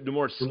they're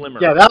more slimmer.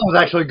 Yeah, that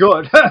was actually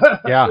good.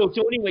 Yeah.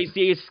 So anyways,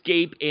 they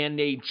escape and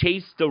they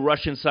chase the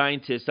Russian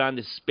scientists on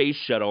the space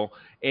shuttle,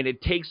 and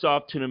it takes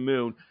off to the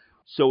moon.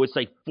 So it's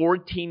like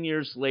 14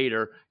 years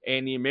later,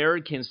 and the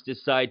Americans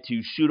decide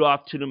to shoot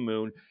off to the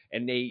moon,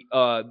 and they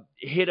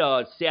hit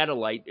a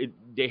satellite.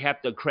 They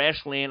have to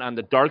crash land on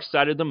the dark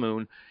side of the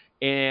moon,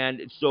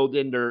 and so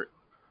then they're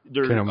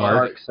Can I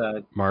Shark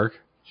said. Mark,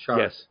 Shark.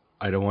 yes.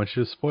 I don't want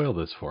you to spoil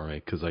this for me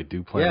because I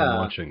do plan on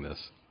watching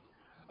this.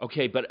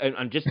 Okay, but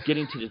I'm just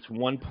getting to this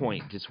one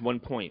point.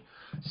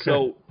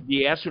 So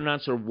the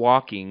astronauts are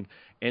walking,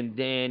 and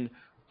then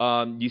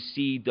you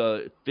see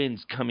the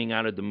fins coming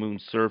out of the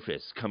moon's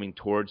surface, coming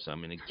towards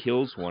them, and it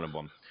kills one of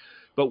them.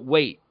 But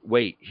wait,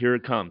 here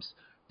it comes.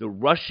 The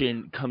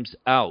Russian comes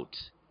out,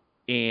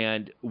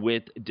 and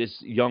with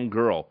this young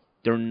girl,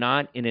 they're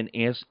not in an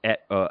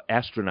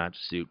astronaut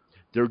suit.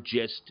 They're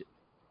just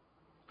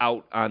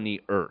out on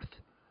the Earth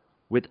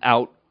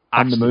without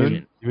oxygen. On the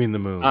moon? You mean the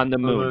moon? On the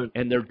moon,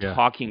 and they're Yeah.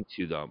 talking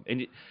to them,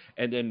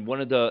 and then one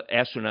of the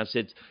astronauts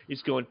says,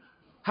 "He's going,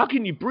 how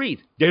can you breathe?"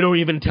 They don't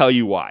even tell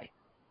you why.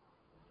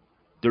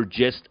 They're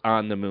just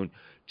on the moon.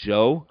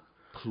 Joe,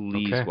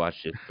 please Okay.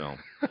 watch this film.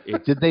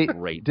 It's Did they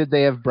great. Did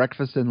they have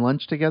breakfast and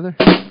lunch together?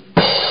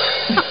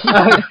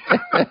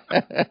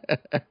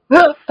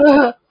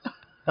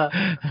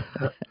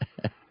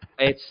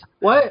 It's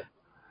What?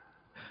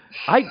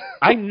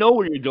 I know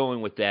where you're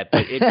going with that,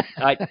 but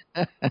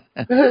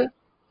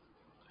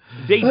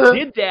they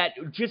did that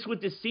just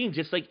with the scene,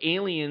 just like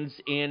Aliens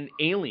and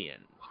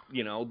Alien.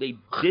 You know, they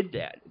did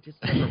that.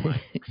 Just never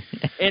mind.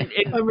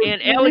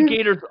 And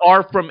alligators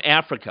are from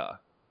Africa.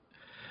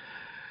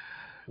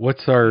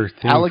 What's our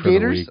theme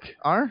Alligators for the week?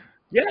 are?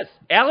 Yes,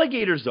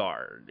 alligators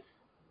are.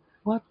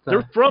 What the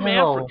They're from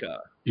hell? Africa.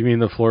 You mean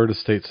the Florida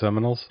State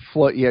Seminoles?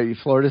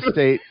 Florida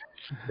State.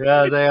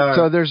 Yeah, they are.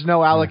 So there's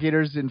no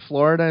alligators in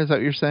Florida? Is that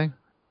what you're saying?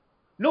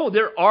 No,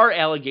 there are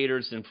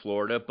alligators in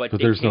Florida, but But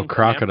they there's no came from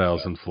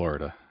crocodiles Africa. in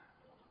Florida.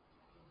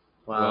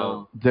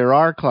 Wow. There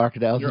are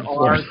crocodiles There in are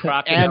Florida.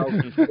 crocodiles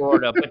in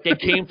Florida, but they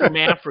came from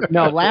Africa.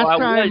 No, So last I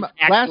time was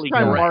actually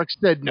correct. Mark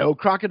said no,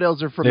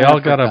 crocodiles are from They all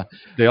Africa.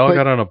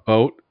 got on a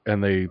boat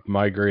and they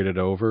migrated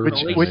over. Which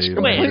and Which they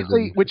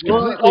completely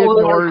Well,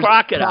 ignores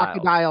crocodile.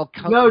 Crocodile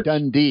No.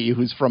 Dundee,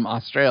 who's from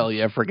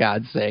Australia, for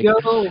God's sake.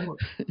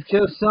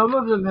 Joe, some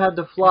of them had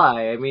to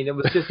fly. I mean, it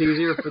was just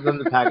easier for them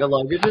to pack a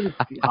luggage and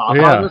hop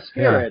Yeah, on the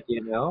Spirit,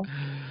 you know?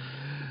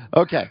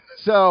 Okay,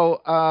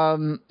 so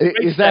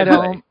is that segue.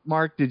 all,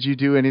 Mark? Did you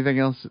do anything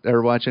else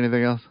or watch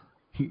anything else?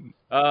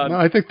 No,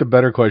 I think the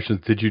better question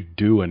is, did you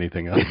do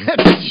anything else?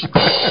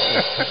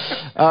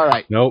 All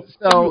right. Nope.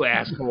 So You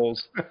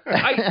assholes.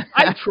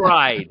 I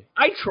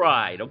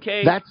tried,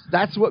 okay?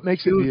 that's what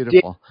makes it You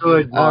beautiful. did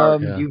good,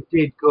 Mark. Yeah. You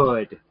did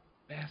good.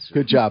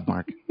 Good job,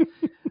 Mark.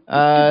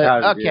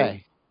 Proud of you.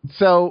 Okay,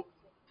 so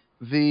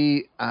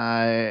the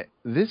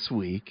this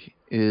week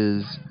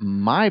is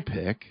my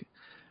pick,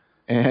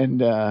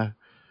 and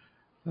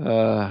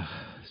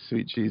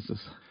sweet Jesus,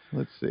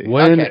 let's see.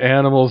 When Okay.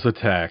 animals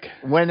attack.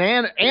 When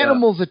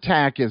animals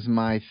attack is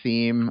my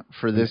theme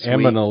for this week.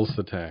 Aminals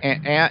attack.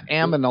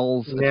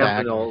 Aminals attack.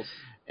 Nationals.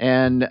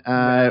 And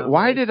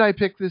why did I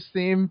pick this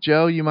theme,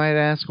 Joe? You might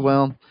ask.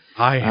 Well,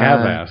 I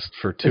have asked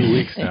for 2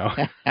 weeks now.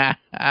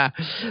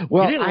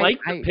 well, you didn't like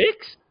the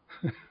picks?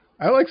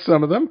 I like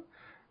some of them.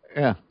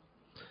 Yeah.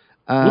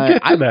 We'll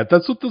get to that.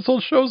 That's what this whole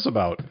show's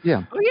about.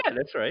 Yeah. Oh, yeah,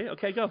 that's right.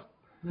 Okay, go.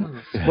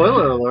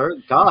 Spoiler alert.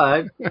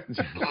 God. You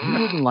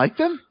didn't like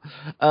them?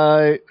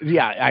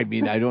 Yeah, I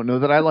mean, I don't know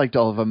that I liked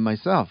all of them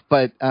myself,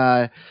 but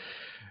I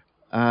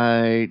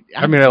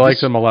like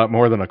them a lot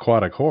more than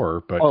aquatic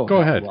horror, but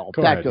go ahead. Well,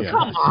 Go that ahead. goes Yeah.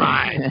 Come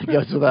on. That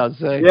goes without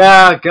saying.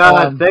 Yeah,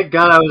 God. Thank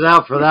God I was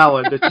out for that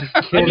one. Just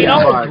kidding, You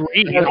all Mark.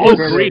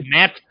 agree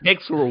Matt's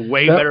picks were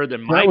way better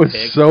than my That was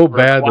picks. so for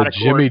bad that aquatic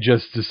Jimmy horror.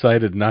 just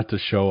decided not to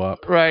show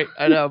up. Right,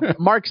 I know.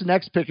 Mark's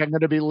next pick, I'm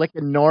going to be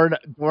licking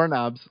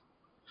doorknobs.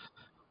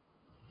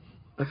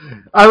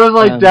 I was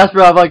like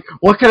desperate. I'm like,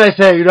 what can I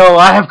say? You know,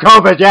 I have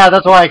COVID. Yeah,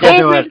 that's why I can't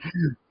do it.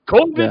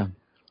 COVID. Yeah.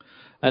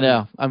 I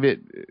know. I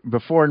mean,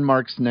 before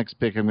Mark's next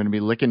pick, I'm going to be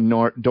licking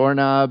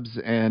doorknobs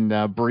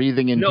and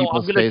breathing in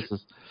people's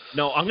faces.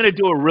 No, I'm going to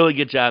do a really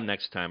good job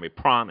next time. I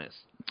promise.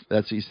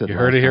 That's what you said. You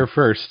heard it here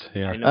first.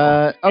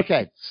 Yeah.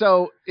 Okay,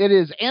 so it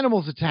is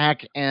Animals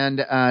Attack,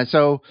 and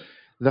so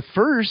the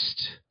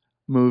first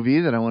movie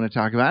that I want to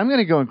talk about, I'm going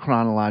to go in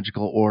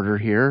chronological order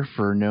here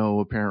for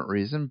no apparent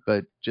reason,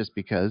 but just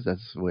because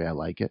that's the way I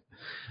like it.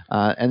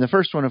 And the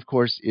first one, of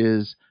course,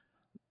 is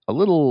a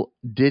little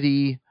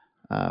ditty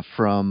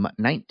from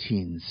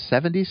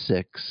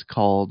 1976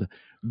 called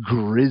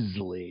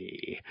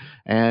Grizzly.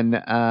 And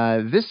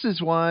this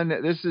is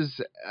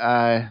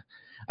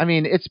I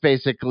mean, it's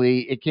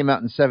basically, it came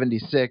out in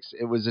 76.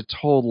 It was a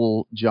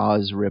total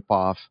Jaws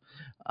ripoff.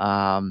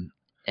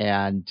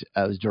 And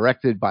it was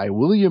directed by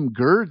William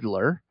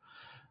Girdler.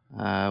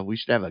 We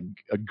should have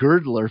a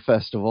Girdler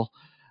festival.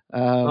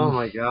 Oh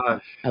my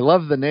gosh. I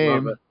love the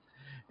name. Love it.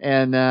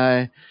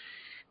 And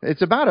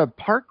it's about a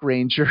park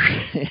ranger.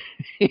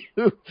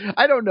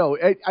 I don't know.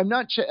 I'm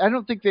not sure. I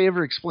don't think they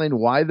ever explained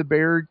why the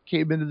bear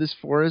came into this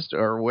forest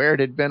or where it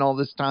had been all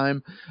this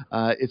time.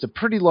 It's a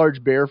pretty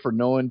large bear for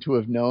no one to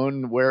have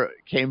known where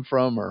it came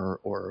from or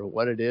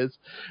what it is.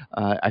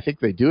 I think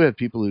they do have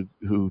people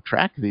who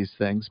track these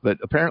things, but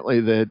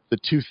apparently the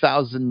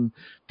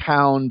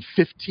 2,000-pound,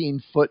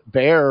 15-foot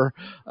bear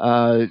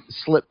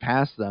slipped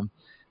past them.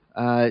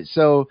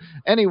 So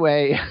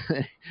anyway,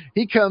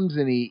 he comes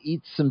and he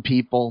eats some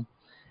people.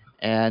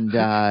 And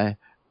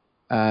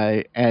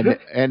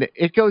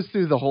it goes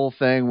through the whole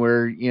thing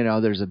where,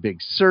 there's a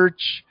big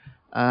search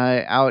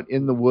out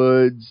in the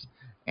woods,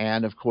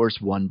 and of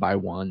course, one by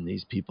one,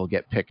 these people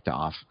get picked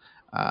off.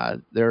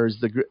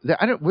 There's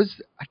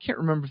I can't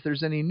remember if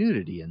there's any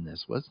nudity in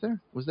this. Was there?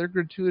 Was there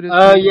gratuitous?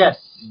 Yes,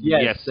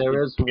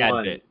 there is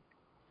one.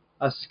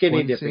 A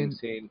skinny dipping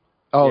scene.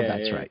 Oh,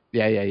 that's right.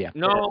 Yeah.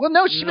 No, well,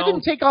 no, she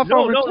didn't take off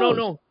all her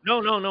clothes.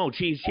 No.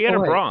 She had her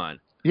bra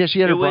on. Yeah, she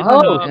had her bra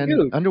on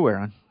and underwear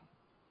on.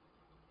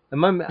 I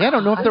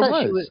don't know if there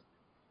was.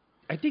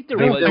 I think there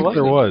was. I don't think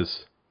there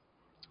was.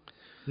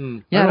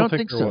 Yeah, I don't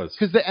think so.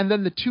 And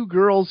then the two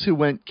girls who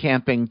went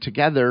camping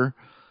together,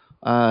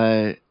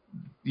 they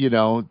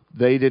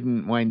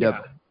didn't wind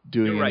up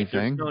doing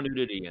anything. There's no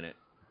nudity in it.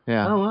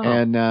 Yeah. Oh, wow.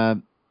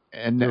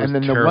 And then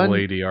the one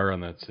ADR on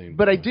that scene.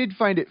 But I did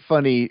find it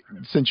funny,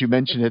 since you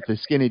mentioned it, the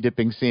skinny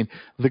dipping scene.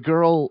 The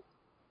girl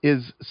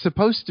is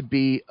supposed to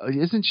be,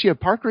 isn't she a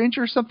park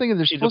ranger or something?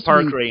 And she's a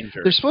park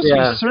ranger. They're supposed to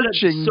be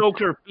searching. Soak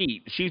her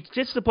feet. She's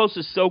just supposed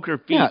to soak her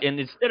feet, and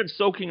instead of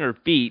soaking her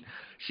feet,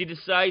 she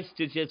decides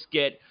to just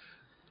get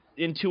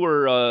into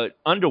her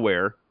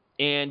underwear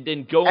and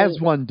then go,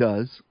 as one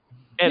does,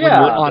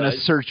 on a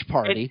search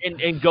party,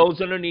 and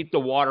goes underneath the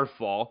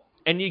waterfall,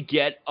 and you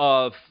get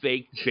a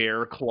fake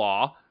bear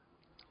claw.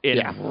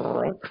 Yeah.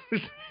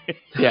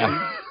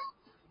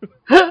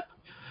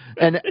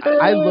 And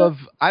I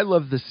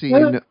love the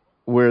scene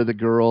where the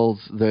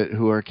girls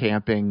who are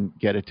camping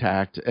get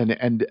attacked,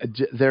 and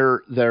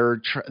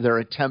their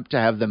attempt to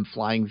have them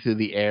flying through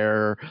the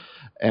air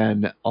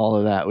and all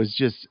of that was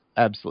just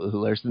absolutely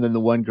hilarious. And then the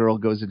one girl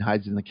goes and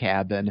hides in the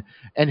cabin,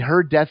 and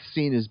her death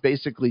scene is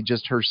basically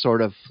just her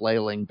sort of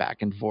flailing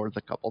back and forth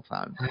a couple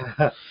times.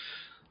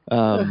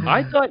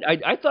 I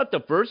thought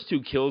the first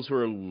two kills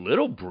were a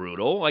little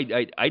brutal. I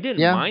didn't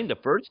mind the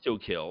first two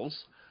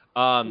kills.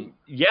 But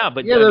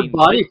they're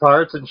body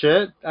parts and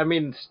shit. I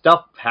mean,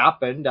 stuff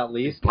happened at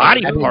least.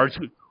 Body parts.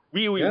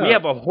 We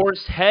have a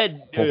horse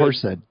head.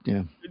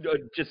 Yeah.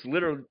 Just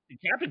literally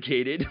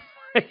decapitated,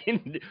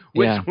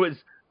 which was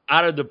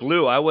out of the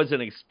blue. I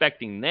wasn't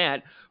expecting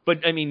that.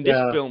 But I mean, this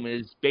film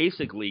is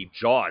basically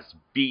Jaws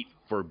beat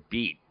for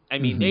beat. I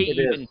mean, they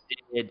even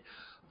did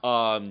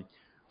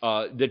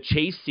the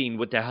chase scene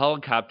with the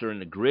helicopter and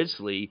the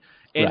grizzly.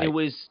 And it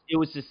was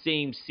the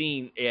same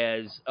scene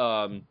as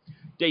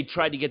they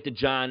tried to get the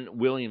John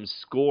Williams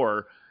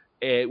score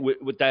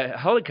with the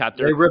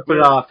helicopter. They rip it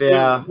off,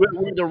 yeah.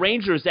 Where the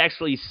ranger is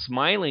actually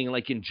smiling,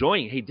 like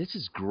enjoying. Hey, this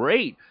is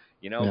great,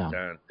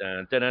 Dun,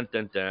 dun, dun,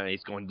 dun, dun.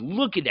 He's going,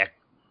 look at that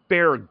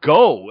bear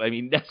go. I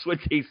mean, that's what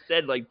they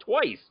said like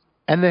twice.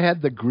 And they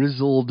had the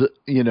grizzled,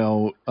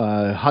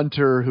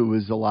 hunter who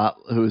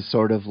was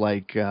sort of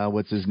like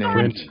what's his name?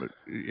 Quint.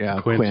 Yeah,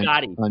 Quint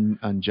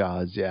on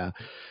Jaws. Yeah,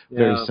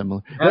 very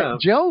similar. Yeah. But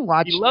Joe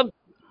watched.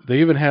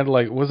 They even had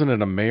wasn't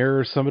it a mayor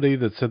or somebody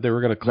that said they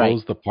were going to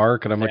close the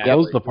park? And I'm like,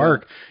 close the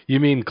park? You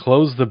mean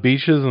close the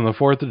beaches on the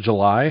 4th of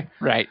July?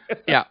 Right.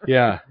 Yeah.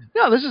 Yeah.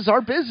 No, this is our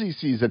busy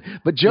season.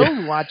 But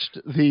Joe watched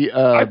the.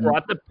 I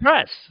brought the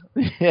press.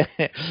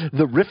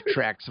 The Riff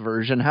Tracks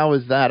version. How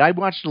was that? I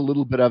watched a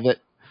little bit of it.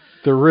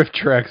 The Riff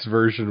Tracks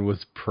version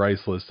was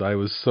priceless. I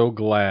was so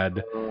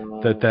glad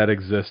that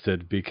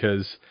existed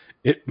because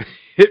it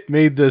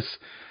made this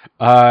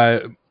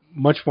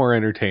much more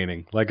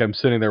entertaining. Like I'm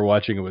sitting there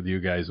watching it with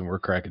you guys and we're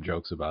cracking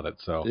jokes about it.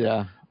 So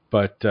yeah.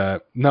 But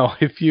no,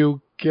 if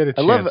you get a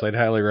chance, I'd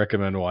highly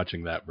recommend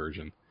watching that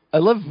version. I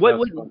love what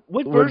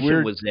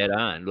version was that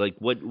on? Like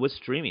what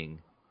streaming?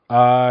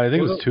 I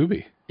think it was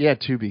Tubi. Yeah,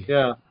 Tubi.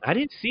 Yeah, I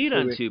didn't see it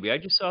on Tubi. I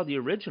just saw the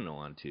original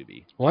on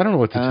Tubi. Well, I don't know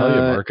what to tell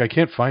you, Mark. I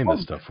can't find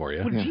this stuff for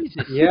you. Oh,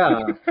 Jesus.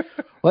 Yeah.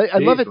 Well, I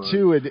love it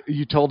too. And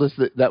you told us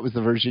that was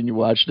the version you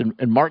watched,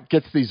 and Mark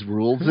gets these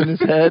rules in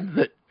his head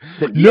that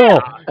No,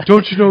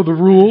 don't you know the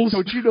rules?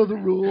 Don't you know the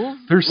rules?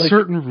 There's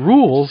certain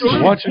rules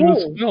to watching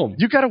this film.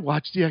 You got to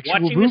watch the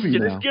actual movie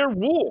now. Watching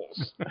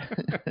rules.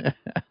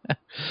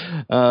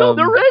 No,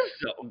 there is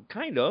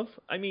kind of.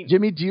 I mean,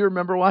 Jimmy, do you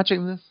remember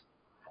watching this?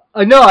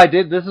 No, I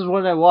did. This is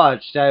one I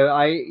watched.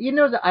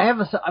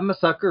 I'm a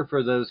sucker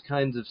for those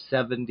kinds of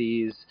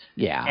 70s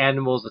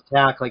animals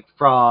attack, like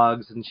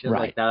frogs and shit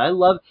like that. I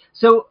love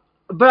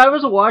but I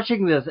was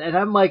watching this and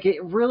I'm like,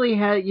 it really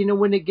had,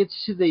 when it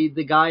gets to the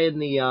guy in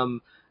the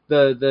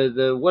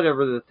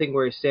whatever, the thing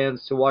where he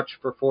stands to watch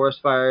for forest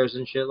fires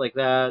and shit like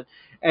that,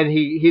 and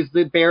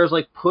the bear's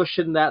like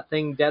pushing that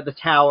thing down the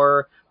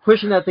tower,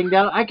 pushing that thing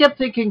down. I kept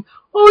thinking,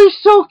 oh, he's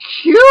so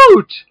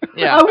cute.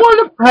 Yeah. I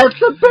want to pet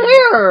the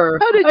bear.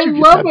 How did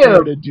you love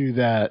him to do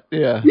that?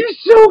 Yeah. He's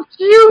so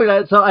cute.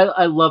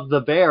 I love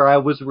the bear. I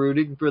was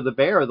rooting for the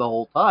bear the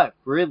whole time,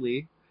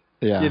 really.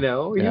 Yeah.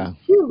 He's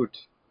cute.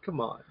 Come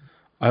on.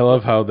 I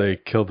love how they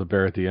killed the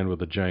bear at the end with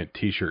a giant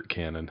T-shirt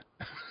cannon.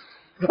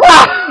 It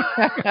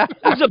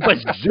was a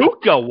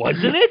bazooka,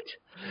 wasn't it?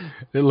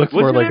 It looked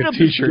more like a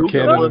T-shirt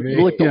cannon to me. It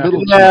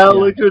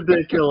looked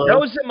ridiculous. That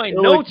was in my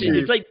notes.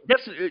 It's like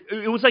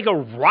it was like a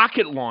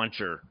rocket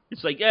launcher.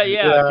 It's like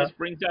it just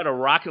brings out a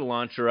rocket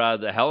launcher out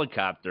of the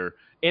helicopter,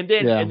 and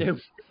then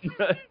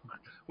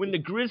when the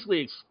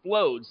grizzly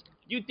explodes,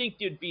 you'd think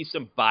there'd be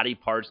some body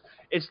parts.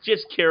 It's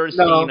just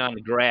kerosene on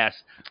the grass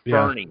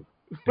burning.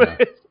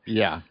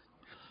 Yeah.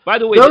 By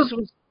the way,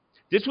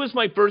 this was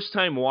my first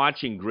time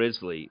watching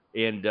Grizzly,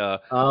 and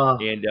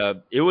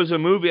it was a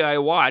movie I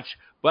watched,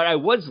 but I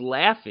was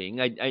laughing.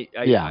 I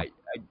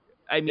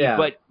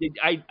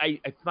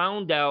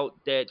found out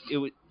that it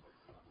was.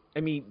 I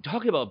mean,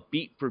 talking about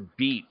beat for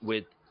beat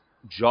with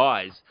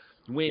Jaws,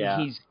 when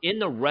he's in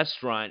the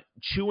restaurant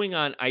chewing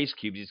on ice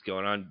cubes, he's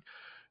going on.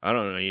 I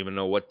don't even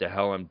know what the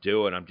hell I'm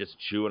doing. I'm just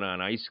chewing on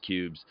ice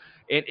cubes,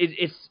 and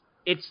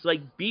it's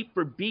like beat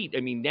for beat.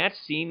 I mean, that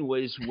scene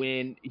was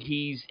when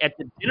he's at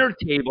the dinner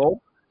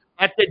table.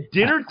 With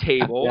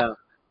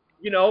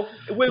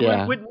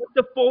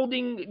the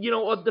folding,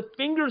 of the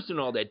fingers and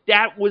all that.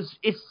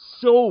 It's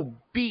so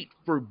beat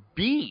for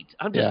beat.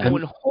 I'm just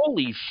going,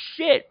 holy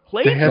shit.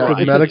 They have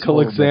a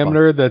medical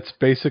examiner that's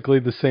basically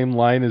the same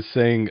line as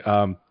saying,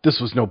 this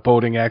was no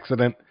boating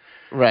accident.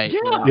 Right.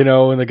 Yeah.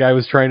 And the guy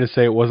was trying to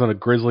say it wasn't a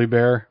grizzly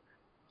bear.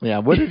 Yeah,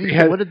 what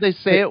did they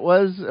say it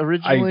was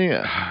originally?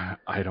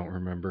 I don't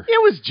remember. It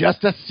was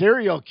just a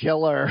serial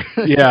killer.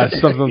 Yeah,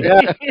 something.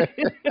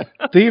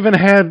 They even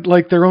had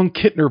like their own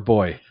Kittner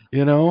boy,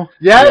 Yeah,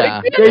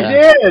 they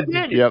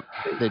did. Yep,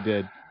 they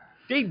did.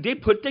 They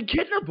put the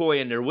Kittner boy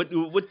in there with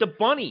the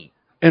bunny.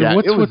 And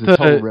what's it was with a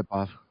total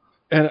ripoff.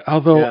 And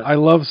although I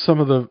love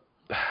some of the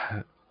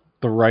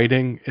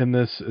writing in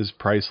this is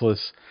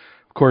priceless.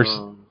 Of course,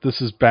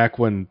 this is back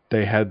when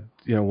they had,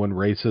 when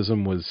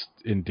racism was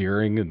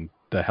endearing and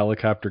the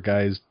helicopter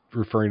guys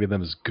referring to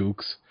them as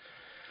gooks.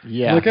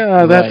 Yeah. Like,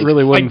 that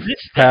really wouldn't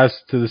pass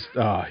to this.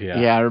 Oh, yeah.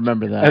 Yeah, I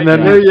remember that. And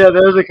then,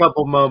 there's a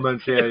couple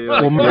moments. Yeah.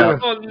 Oh,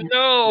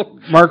 no.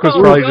 Mark was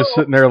probably just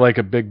sitting there like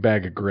a big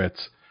bag of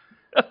grits.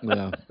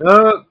 Yeah.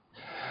 I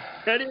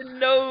didn't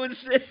know it was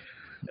it.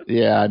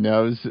 Yeah,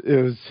 no,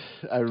 it was,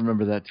 I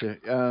remember that too.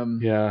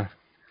 Yeah.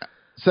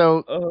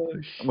 So,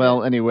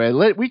 well, anyway,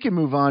 we can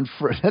move on.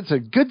 That's a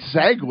good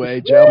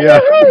segue, Joe. Yeah.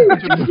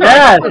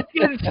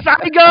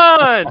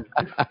 Saigon!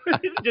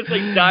 Just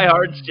like Die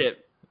Hard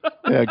shit.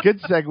 Yeah,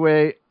 good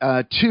segue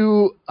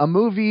to a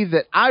movie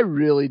that I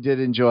really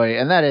did enjoy,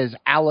 and that is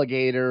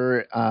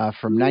Alligator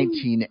from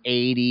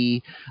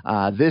 1980.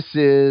 This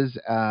is,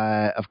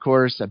 of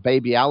course, a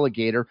baby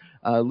alligator.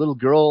 A little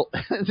girl.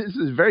 This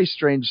is a very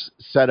strange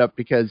setup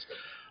because...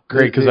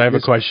 Great, because I have a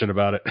question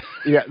about it.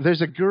 Yeah,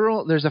 there's a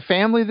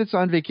family that's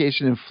on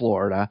vacation in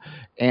Florida,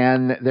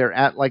 and they're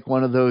at like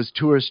one of those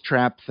tourist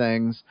trap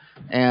things,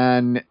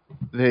 and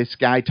this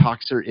guy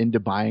talks her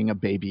into buying a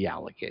baby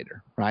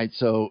alligator, right?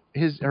 So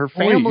her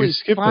family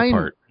skipped the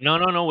part. No,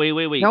 wait.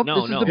 Nope, no.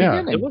 This is the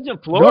beginning. It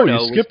wasn't Florida.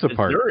 No, you skipped the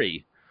part.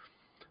 Missouri.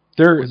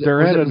 They're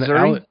at an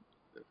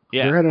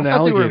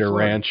alligator Florida.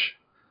 ranch,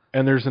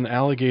 and there's an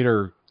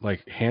alligator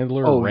like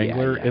handler or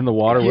wrangler in the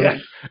water with him,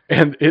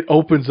 and it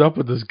opens up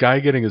with this guy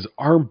getting his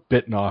arm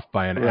bitten off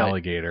by an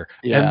alligator,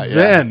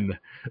 then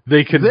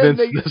they convince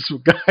this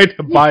guy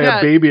to buy a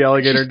baby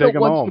alligator and take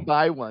him home. To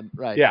buy one,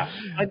 right? Yeah.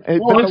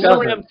 I'm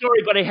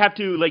sorry, but I have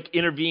to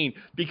intervene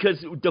because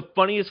the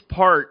funniest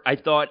part I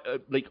thought,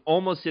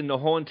 almost in the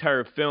whole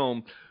entire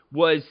film,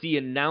 was the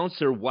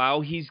announcer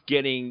while he's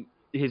getting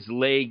his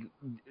leg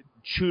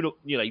chewed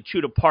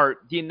apart.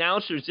 The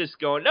announcer's just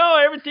going, "No,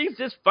 everything's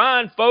just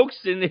fine, folks,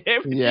 and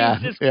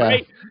everything's just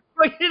great."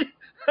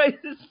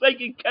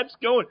 It kept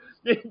going.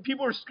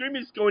 People were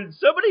screaming, going,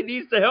 "Somebody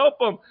needs to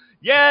help him!"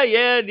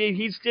 Yeah,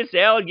 he's just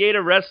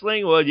alligator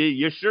wrestling. Well,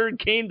 you sure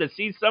came to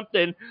see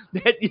something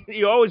that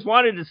you always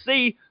wanted to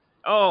see.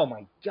 Oh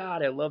my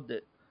God, I loved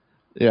it.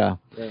 Yeah.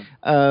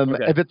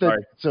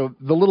 So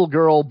the little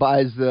girl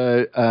buys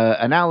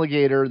an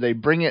alligator. They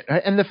bring it,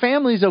 and the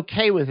family's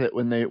okay with it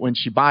when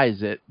she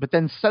buys it. But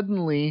then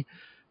suddenly,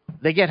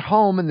 they get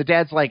home and the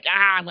dad's like,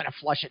 I'm going to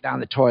flush it down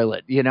the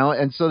toilet,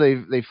 and so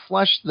they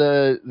flush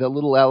the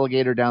little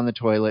alligator down the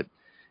toilet.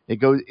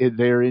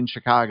 They're in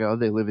Chicago.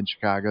 They live in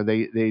Chicago.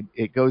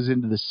 It goes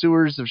into the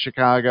sewers of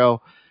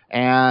Chicago,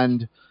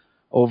 and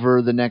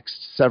over the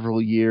next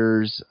several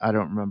years, I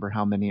don't remember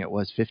how many it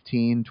was,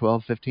 15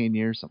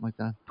 years, something like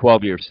that.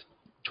 12 years.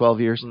 12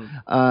 years.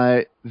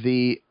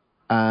 The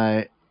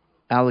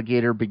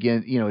alligator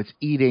it's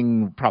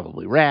eating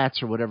probably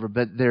rats or whatever,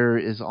 but there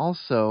is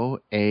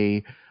also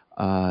an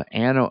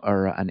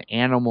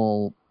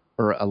animal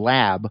or a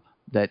lab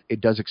that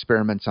it does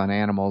experiments on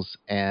animals,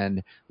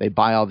 and they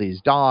buy all these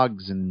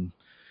dogs and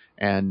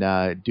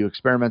do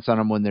experiments on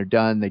them. When they're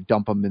done, they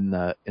dump them in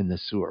the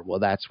sewer. Well,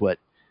 that's what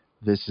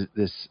this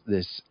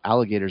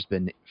alligator's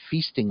been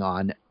feasting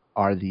on,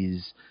 are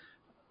these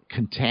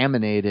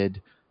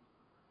contaminated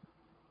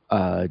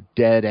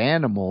dead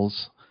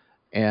animals.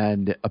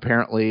 And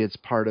apparently it's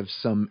part of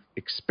some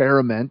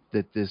experiment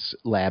that this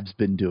lab's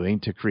been doing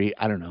to create,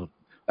 I don't know,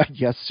 I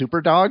guess super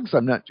dogs.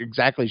 I'm not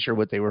exactly sure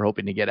what they were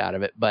hoping to get out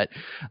of it, but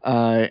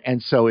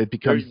and so it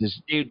becomes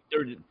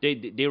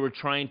They were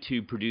trying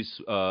to produce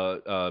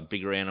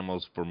bigger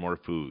animals for more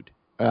food.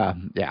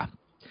 Yeah,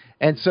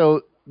 and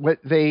so what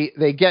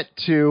they get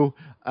to.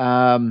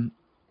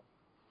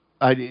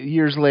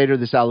 Years later,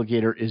 this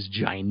alligator is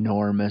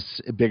ginormous,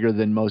 bigger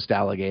than most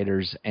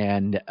alligators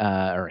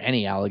or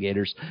any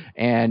alligators,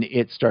 and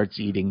it starts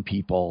eating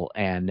people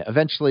and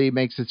eventually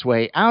makes its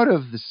way out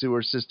of the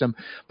sewer system.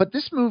 But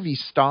this movie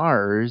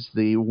stars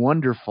the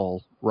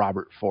wonderful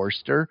Robert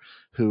Forster,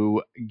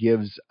 who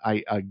gives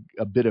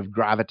a bit of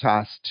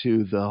gravitas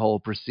to the whole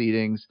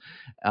proceedings,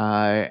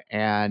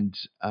 and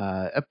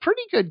a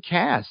pretty good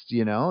cast.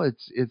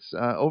 It's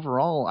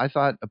overall, I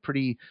thought, a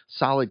pretty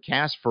solid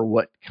cast for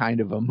what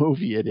kind of a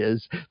movie it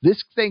is.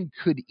 This thing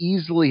could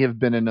easily have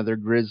been another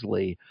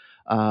Grizzly,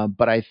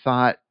 but I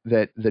thought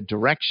that the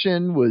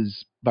direction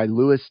was by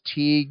Louis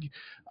Teague,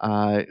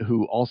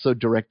 who also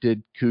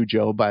directed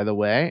Cujo, by the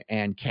way,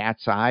 and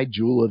Cat's Eye,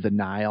 Jewel of the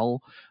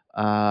Nile.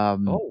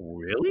 Oh,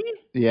 really?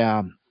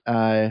 Yeah.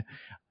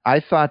 I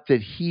thought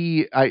that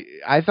he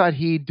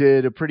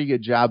did a pretty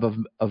good job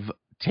of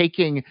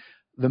taking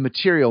the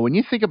material. When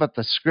you think about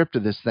the script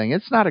of this thing,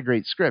 it's not a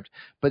great script,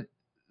 but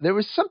there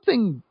was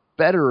something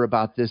better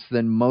about this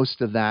than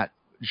most of that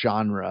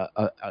genre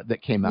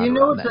that came out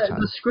around that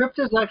time. The script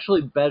is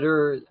actually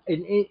better.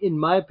 In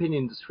my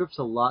opinion, the script's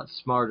a lot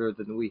smarter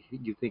than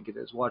you think it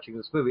is watching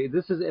this movie.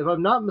 This is, if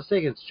I'm not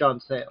mistaken, it's John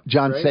Sayles.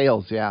 John right?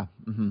 Sayles, yeah.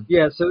 Mm-hmm.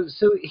 Yeah, so it's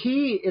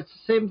the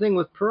same thing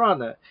with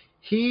Piranha.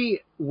 He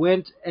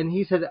went and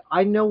he said,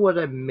 I know what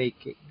I'm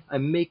making.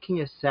 I'm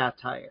making a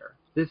satire.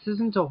 This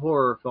isn't a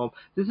horror film.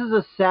 This is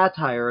a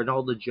satire and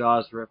all the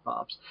Jaws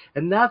ripoffs.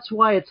 And that's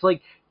why it's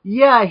like,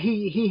 yeah,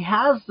 he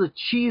has the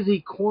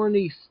cheesy,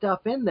 corny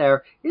stuff in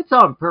there. It's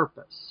on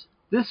purpose.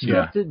 This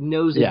script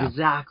knows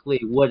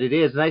exactly what it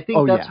is, and I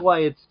think that's why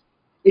it's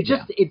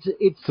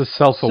a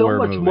self-aware so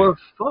much movie. more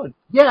fun.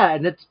 Yeah,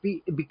 and it's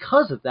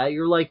because of that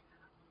you're like,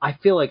 I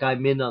feel like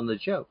I'm in on the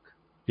joke.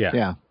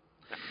 Yeah.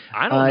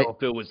 I don't know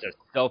if it was a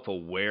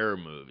self-aware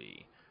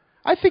movie.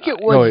 I think it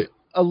was.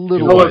 A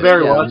little bit.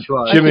 Very much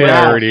was. Jimmy and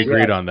I already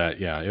agreed on that.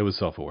 Yeah, it was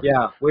self-aware.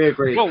 Yeah, we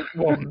agreed.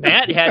 Well,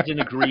 Matt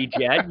hasn't agreed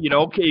yet.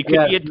 Can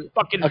get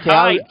fucking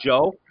tied,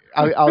 Joe.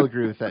 I'll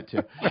agree with that too.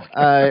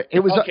 It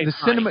was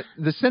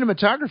the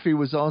cinematography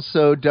was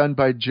also done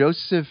by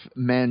Joseph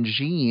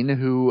Mangine,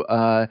 who,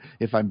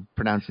 if I'm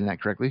pronouncing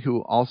that correctly,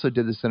 who also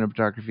did the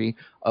cinematography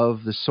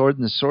of The Sword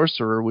and the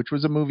Sorcerer, which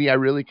was a movie I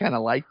really kind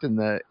of liked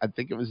I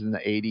think it was in the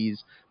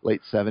 80s,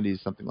 late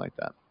 70s, something like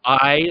that.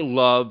 I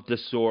love The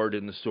Sword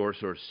and the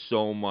Sorcerer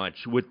so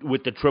much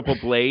with the triple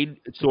blade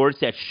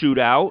swords that shoot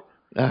out.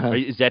 Uh-huh.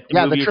 Is that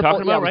the movie you're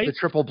talking about, right? The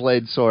triple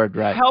blade sword,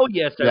 right? Hell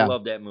yes, I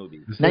love that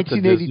movie. Is that the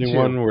Disney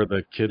one where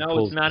the kid No,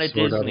 pulls it's not the a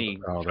sword Disney.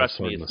 out of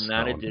Trust me, it's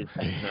not a Disney.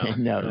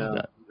 No, it's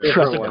not. It's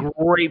a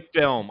great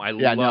film. I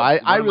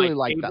really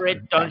like that.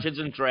 Favorite Dungeons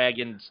and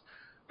Dragons.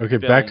 Okay,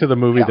 back to the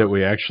movie that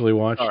we actually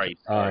watched. Sorry.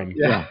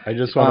 I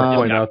just want to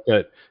point out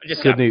that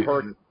Sidney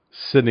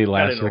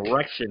Lassick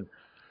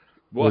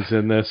was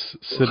in this.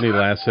 Sidney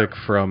Lassick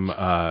from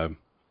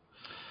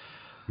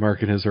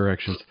Mark and His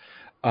Erections.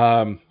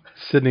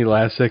 Sidney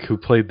Lassick, who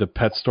played the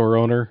pet store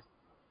owner,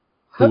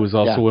 who was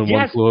also in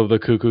One Flew Over the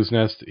Cuckoo's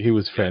Nest. He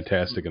was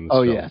fantastic in this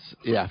film. Yes.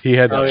 Yeah. He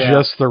had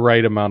just the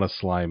right amount of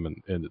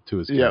slime to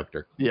his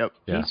character. Yep.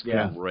 Yeah. He's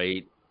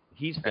great.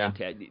 He's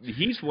fantastic.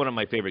 He's one of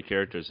my favorite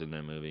characters in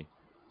that movie.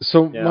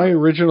 So my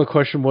original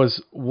question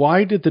was,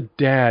 why did the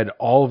dad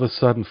all of a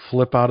sudden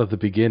flip out at the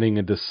beginning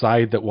and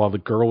decide that while the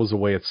girl was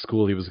away at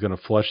school, he was going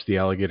to flush the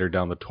alligator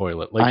down the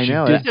toilet? Like she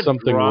did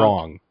something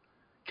wrong.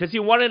 Because he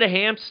wanted a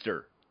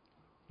hamster.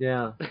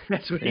 Yeah,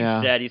 that's what he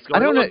said. He's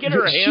going, I don't know. Get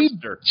her a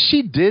hamster.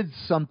 She did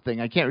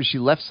something. She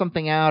left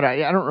something out.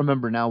 I don't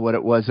remember now what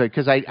it was,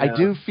 because I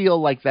do feel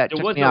like that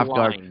took me off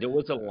guard. There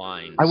was a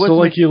line. So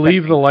like you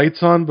leave the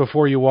lights on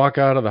before you walk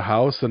out of the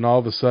house, and all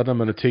of a sudden I'm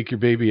going to take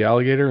your baby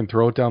alligator and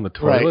throw it down the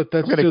toilet. Right.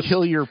 That's I'm going to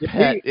kill your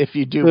pet if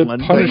you do. The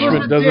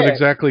punishment doesn't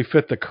exactly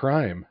fit the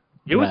crime.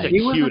 It was Right. a He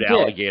was a cute dick.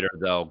 alligator,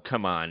 though.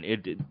 Come on,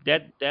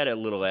 that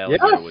little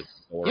alligator was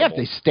adorable. Yeah, if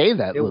they stay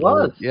that It little.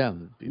 was. Yeah.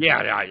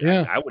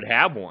 I would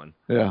have one.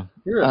 Yeah.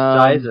 You're a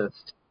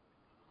sizist.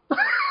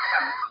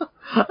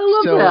 I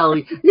love So-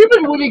 Allie.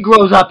 Even when he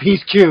grows up,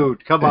 he's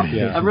cute. Come on.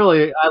 Yeah.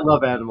 I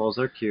love animals.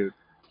 They're cute.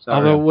 Sorry.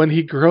 Although when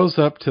he grows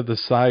up to the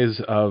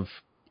size of,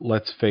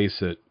 let's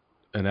face it,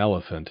 an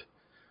elephant,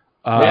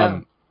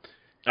 Yeah.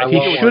 I he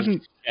think it was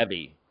shouldn't.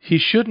 heavy. He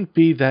shouldn't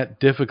be that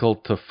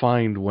difficult to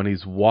find when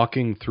he's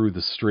walking through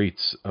the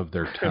streets of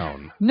their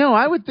town. No,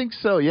 I would think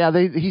so. Yeah,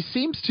 he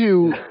seems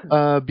to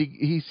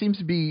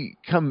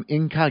become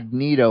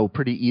incognito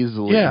pretty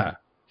easily. Yeah.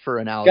 For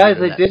an alligator.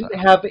 Guys, they that didn't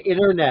size. have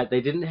internet.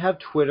 They didn't have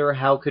Twitter.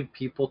 How could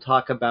people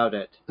talk about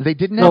it? They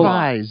didn't No. have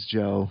eyes,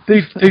 Joe.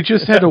 They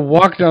just had to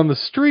walk down the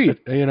street.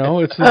 You know,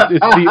 it's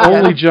the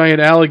only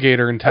giant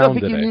alligator in I don't town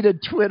think today. you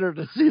needed Twitter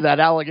to see that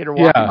alligator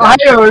walking. Yeah. I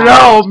don't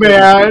know,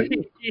 man.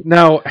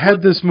 Now,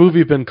 had this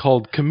movie been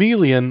called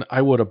Chameleon,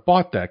 I would have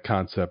bought that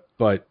concept.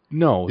 But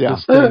no, Yeah.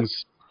 this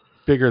thing's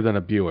bigger than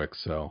a Buick.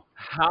 So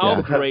How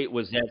Yeah. great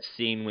was that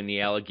scene when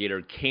the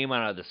alligator came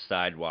out of the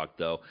sidewalk,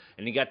 though,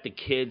 and you got the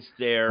kids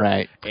there,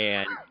 Right.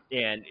 and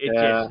it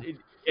Yeah.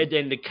 and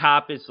then the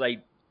cop is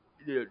like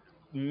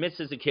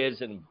misses the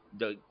kids, and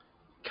the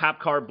cop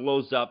car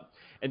blows up,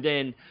 and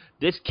then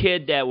this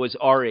kid that was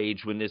our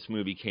age when this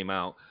movie came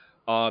out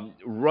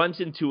runs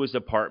into his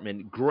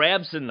apartment,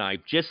 grabs a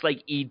knife, just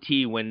like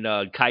E.T. when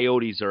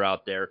coyotes are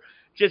out there,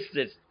 just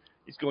this.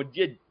 He's going,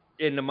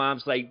 and the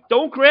mom's like,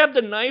 "Don't grab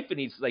the knife," and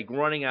he's like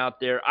running out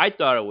there. I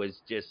thought it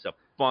was just a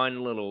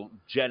fun little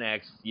Gen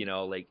X,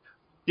 like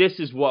this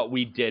is what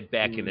we did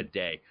back in the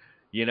day,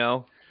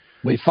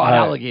 We fought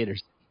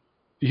alligators.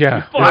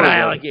 yeah, fought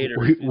alligators.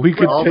 we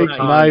could All the take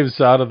time. knives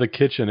out of the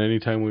kitchen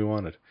anytime we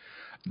wanted.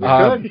 We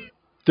could.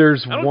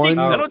 There's I one.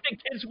 don't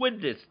think kids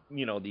would this,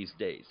 these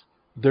days.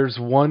 There's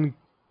one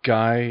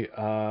guy.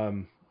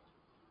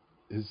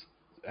 His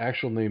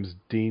actual name's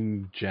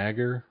Dean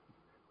Jagger.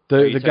 Are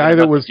The you guy talking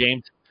that about was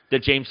the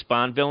James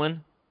Bond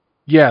villain.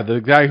 yeah, the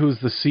guy who's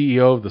the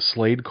CEO of the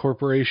Slade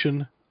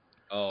Corporation,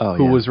 Oh,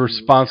 who yeah. was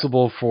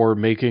responsible for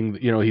making.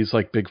 He's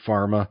like Big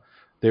Pharma.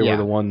 They Yeah. were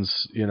the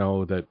ones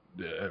that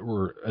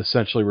were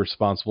essentially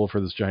responsible for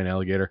this giant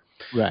alligator.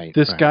 Right.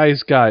 This right.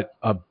 guy's got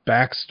a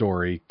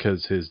backstory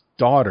because his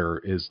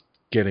daughter is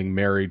getting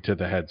married to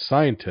the head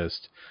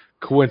scientist,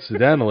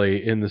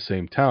 coincidentally in the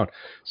same town.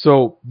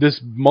 So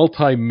this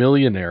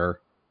multi-millionaire,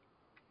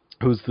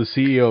 who's the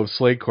CEO of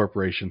Slade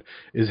Corporation,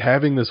 is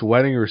having this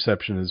wedding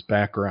reception in his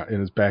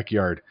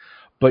backyard,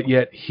 but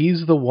yet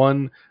he's the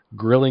one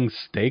grilling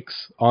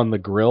steaks on the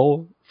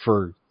grill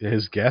for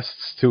his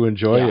guests to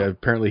enjoy. Yeah.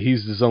 Apparently,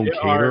 he's his own There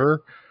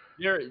caterer.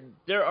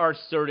 There are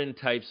certain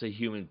types of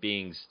human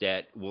beings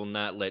that will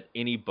not let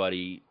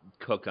anybody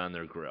cook on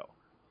their grill.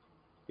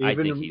 I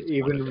think he's one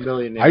Even of them.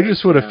 millionaires. I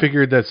just would have yeah.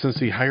 figured that since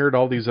he hired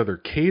all these other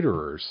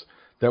caterers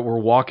that were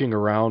walking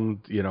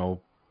around,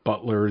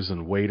 butlers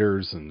and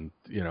waiters, and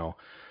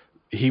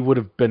he would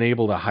have been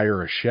able to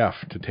hire a chef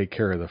to take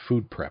care of the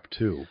food prep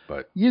too.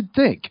 But You'd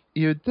think.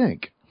 he got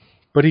He's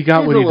what a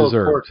he little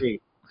deserved.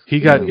 quirky. He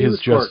got He his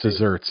was just quirky.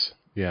 desserts.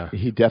 Yeah.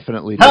 He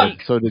definitely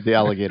did. So did the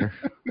alligator.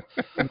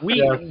 We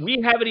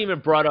haven't even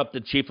brought up the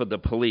chief of the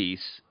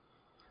police.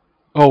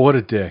 Oh, what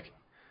a dick.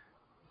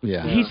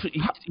 Yeah.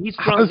 He's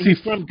How from does he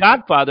from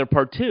Godfather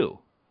Part 2.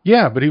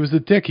 Yeah, but he was a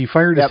dick. He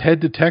fired Yep. his head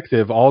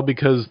detective all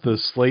because the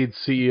Slade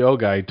CEO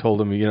guy told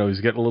him,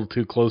 he's getting a little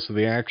too close to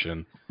the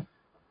action.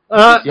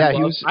 Yeah,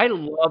 he was I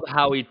love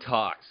how he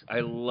talks.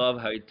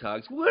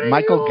 What are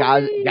Michael you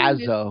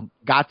Gazzo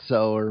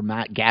or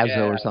Matt Gazzo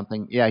Yeah. or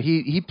something. Yeah,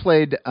 he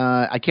played.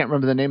 I can't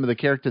remember the name of the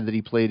character that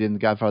he played in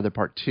Godfather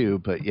Part 2,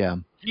 but yeah.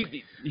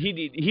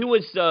 He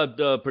was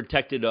the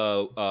protected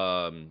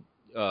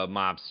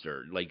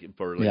mobster,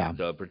 Yeah.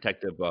 the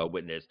protective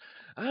witness.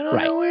 I don't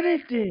Right. know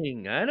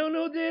anything. I don't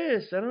know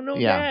this. I don't know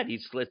Yeah. that. He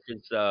slits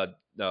his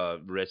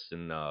wrists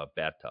in the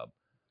bathtub.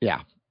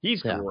 Yeah.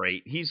 He's Yeah.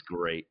 great. He's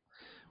great.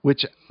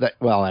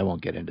 I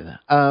won't get into that.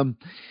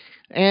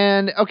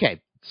 And okay,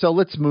 so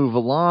let's move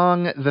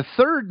along. The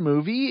third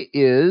movie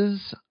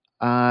is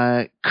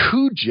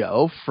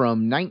Cujo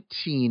from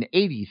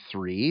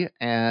 1983,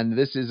 and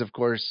this is, of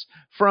course,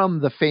 from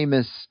the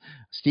famous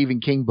Stephen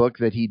King book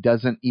that he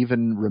doesn't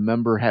even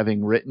remember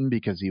having written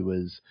because he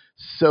was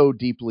so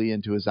deeply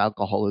into his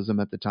alcoholism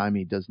at the time.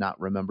 He does not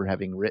remember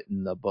having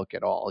written the book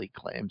at all, he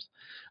claims.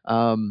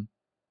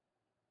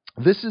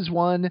 This is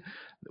one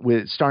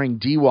starring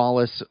Dee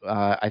Wallace.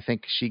 I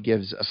think she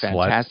gives a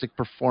fantastic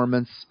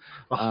performance.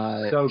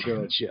 So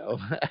good. Joe.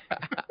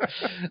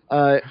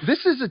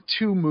 This is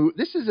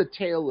a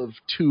tale of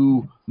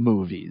two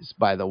movies,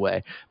 by the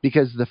way,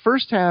 because the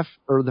first half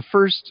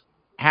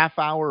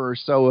hour or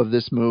so of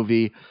this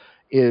movie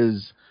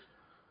is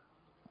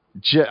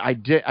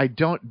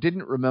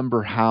didn't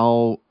remember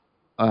how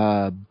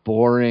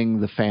boring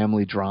the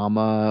family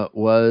drama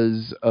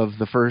was of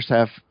the first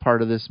half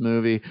part of this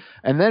movie.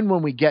 And then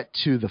when we get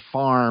to the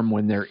farm,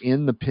 when they're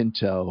in the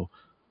Pinto,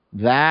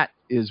 that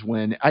is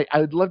when I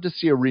would love to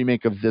see a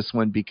remake of this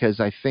one, because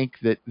I think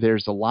that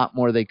there's a lot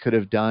more they could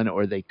have done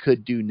or they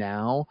could do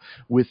now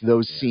with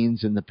those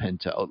scenes in the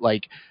Pinto.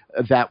 Like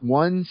that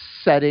one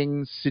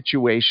setting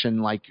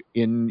situation, like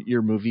in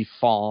your movie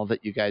Fall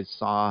that you guys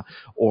saw,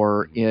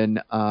 or in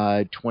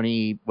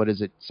 20, what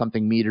is it,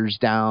 something meters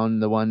down,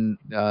 the one,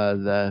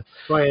 the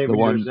 28 the meters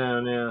one,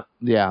 down,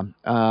 yeah. yeah.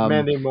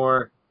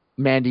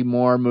 Mandy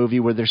Moore movie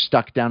where they're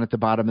stuck down at the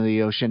bottom of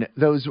the ocean.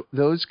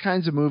 Those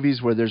kinds of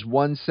movies where there's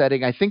one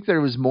setting. I think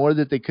there was more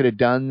that they could have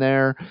done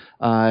there,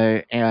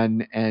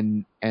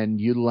 and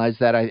utilize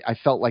that. I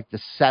felt like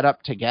the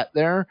setup to get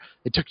there,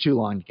 it took too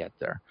long to get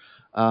there,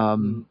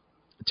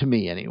 to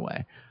me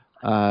anyway.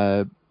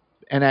 And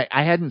I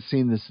hadn't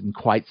seen this in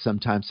quite some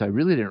time, so I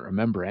really didn't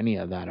remember any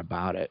of that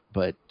about it.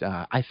 But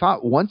I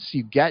thought once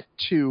they get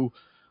to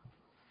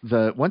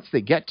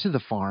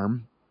the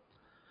farm,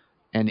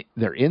 and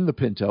they're in the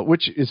Pinto,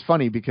 which is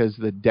funny because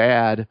the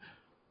dad,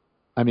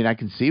 I mean, I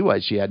can see why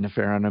she had an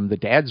affair on him. The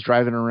dad's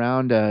driving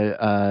around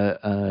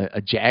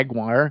a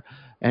Jaguar,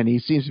 and he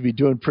seems to be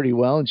doing pretty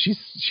well, and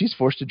she's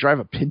forced to drive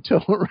a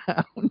Pinto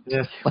around.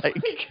 Yeah.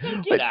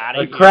 Get out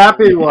of here. A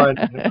crappy one.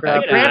 Get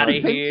out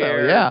of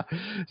here. Yeah.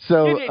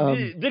 So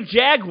the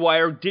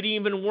Jaguar didn't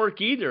even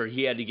work either.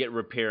 He had to get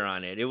repair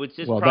on it. It was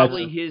just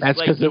that's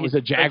because it was a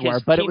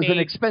Jaguar, but it was an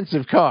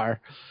expensive car.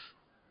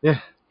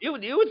 Yeah. It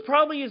was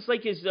probably his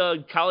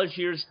college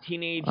years,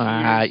 teenage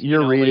years.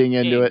 You're reading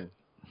into it.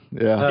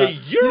 Yeah.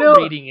 You're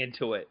reading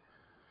into it.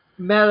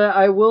 Matt,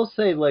 I will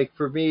say, like,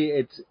 for me,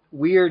 it's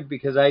weird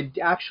because I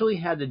actually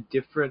had a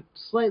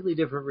slightly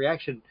different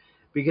reaction,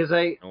 because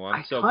I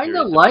kind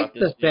of liked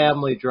the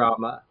family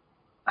drama.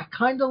 I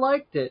kind of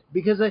liked it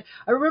because I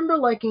remember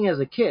liking it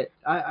as a kid.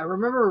 I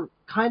remember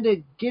kind of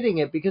getting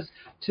it because,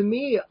 to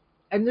me,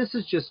 and this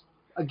is just,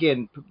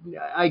 again,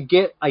 I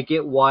get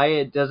why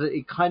it does it.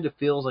 It kind of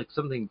feels like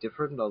something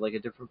different, or like a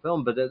different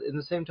film. But at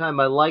the same time,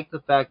 I like the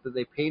fact that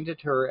they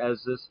painted her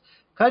as this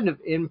kind of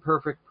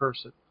imperfect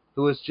person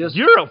who was just.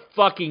 You're a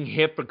fucking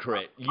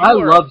hypocrite. I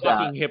love that.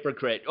 Fucking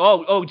hypocrite.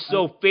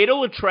 So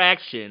Fatal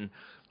Attraction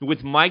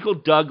with Michael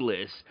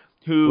Douglas,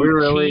 who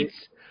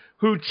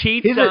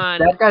cheats on.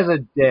 That guy's a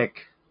dick.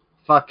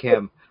 Fuck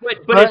him. But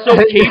it's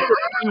okay for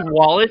Phoebe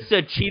Wallace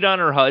to cheat on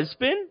her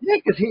husband? Yeah,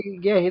 because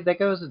that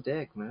guy was a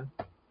dick, man.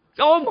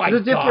 Oh my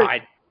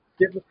God!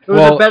 It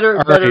was a better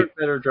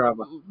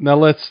drama. Now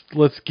let's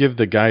give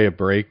the guy a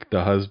break,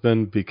 the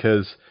husband,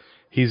 because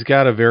he's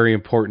got a very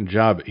important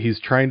job. He's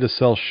trying to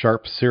sell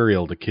Sharp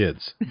cereal to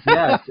kids.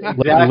 Yes,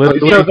 exactly.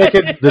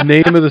 Literally, the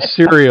name of the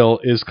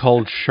cereal is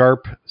called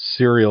Sharp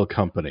Cereal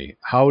Company.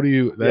 How do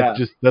you? That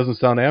just doesn't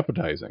sound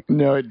appetizing.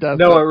 No, it doesn't.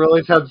 No, it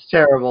really sounds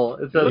terrible.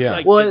 It sounds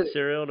like good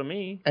cereal to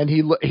me. And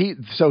he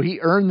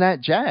earned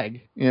that Jag,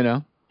 you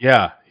know.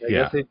 Yeah.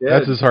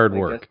 That's his hard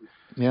work.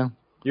 Yeah.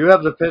 You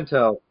have the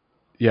Pinto.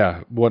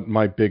 Yeah, what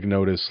my big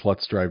note is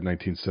sluts drive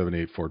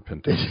 1978 Ford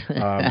Pinto.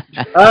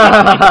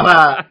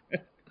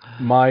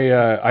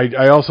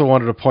 I also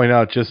wanted to point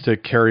out, just to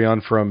carry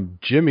on from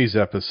Jimmy's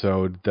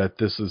episode, that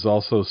this is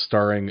also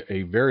starring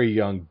a very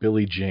young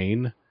Billy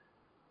Jane.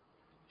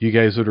 You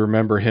guys would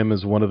remember him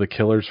as one of the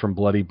killers from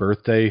Bloody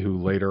Birthday,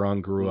 who later on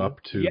grew up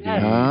to be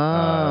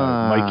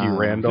Mikey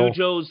Randall.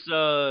 Cujo's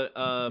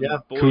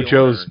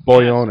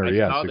boy owner.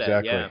 Yes,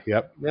 exactly. That,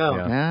 Yep.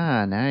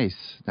 Yeah. Nice.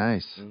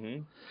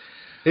 Mm-hmm.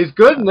 He's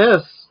good in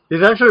this.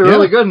 He's actually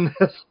really good in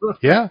this.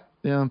 Yeah.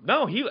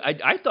 No,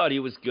 I thought he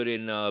was good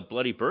in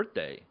Bloody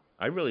Birthday.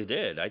 I really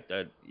did. I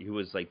thought he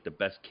was like the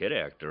best kid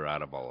actor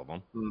out of all of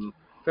them.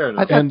 Fair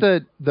enough. I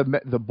thought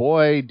the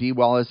boy, Dee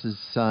Wallace's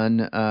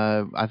son,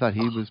 I thought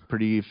he was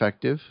pretty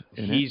effective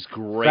in it. He's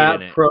great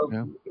in it.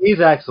 He's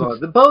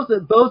excellent.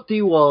 Both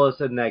Dee Wallace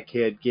and that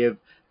kid give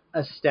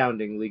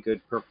astoundingly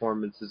good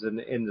performances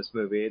in this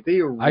movie.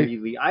 They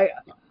really.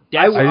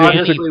 That's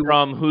honestly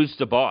from Who's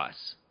the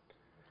Boss?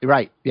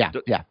 Right. Yeah.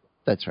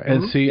 That's right.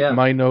 And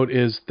my note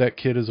is that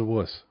kid is a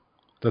wuss.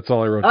 That's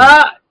all I wrote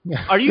down.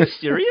 Are you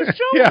serious,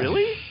 Joe? Yeah.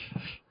 Really?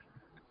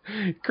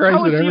 Cries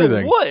How at is everything.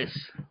 He a wuss?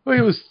 Well,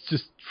 he was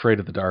just afraid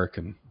of the dark,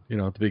 and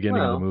at the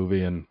beginning of the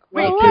movie, and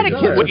wait.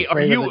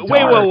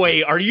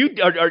 Are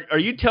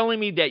you telling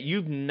me that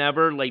you've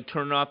never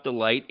turned off the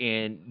light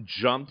and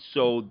jumped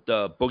so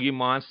the boogie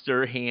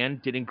monster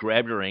hand didn't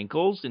grab your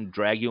ankles and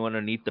drag you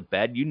underneath the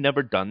bed? You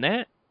never done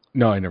that?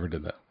 No, I never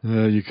did that.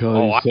 You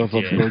call yourself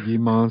a boogie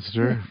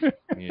monster?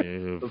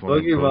 The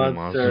boogie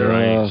monster.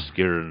 I ain't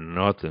scared of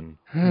nothing.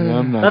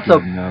 I'm not. That's a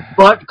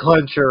butt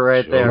clencher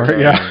right there.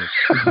 Yeah.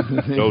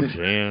 Joe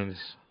Jans.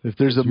 If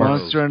there's a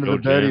monster under the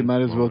bed, he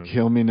might as well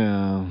kill me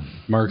now.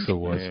 Mark's a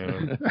wuss.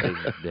 Yeah,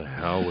 the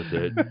hell with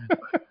it.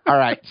 All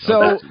right,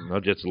 so I'll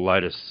just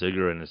light a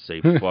cigarette and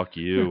say "fuck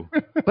you."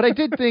 But I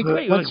did think.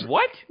 Wait,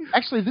 what?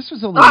 Actually, this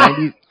was only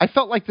 90. I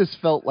felt like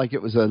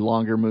it was a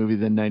longer movie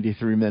than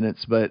 93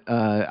 minutes. But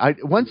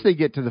once they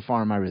get to the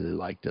farm, I really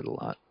liked it a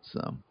lot.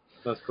 So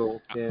that's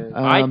cool. Yeah.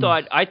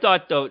 I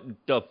thought the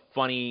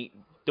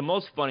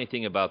most funny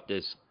thing about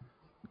this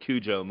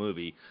Cujo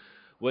movie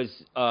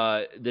was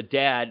the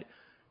dad,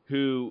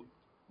 who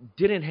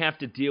didn't have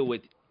to deal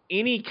with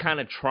any kind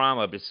of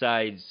trauma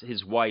besides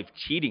his wife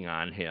cheating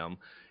on him.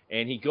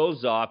 And he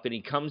goes off and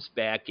he comes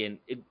back and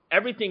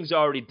everything's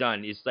already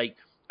done. It's like,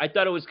 I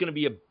thought it was going to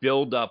be a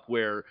build up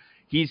where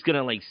he's going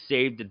to like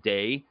save the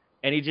day.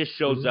 And he just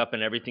shows up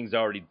and everything's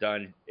already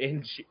done.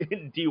 And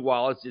Dee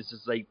Wallace is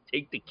just like,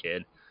 take the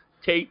kid.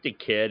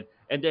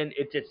 And then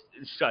it just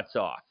shuts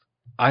off.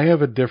 I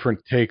have a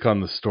different take on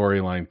the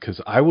storyline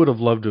because I would have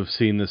loved to have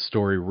seen this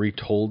story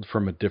retold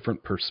from a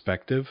different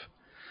perspective.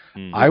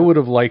 Mm-hmm. I would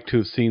have liked to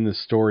have seen this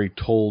story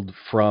told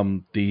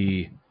from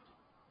the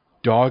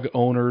dog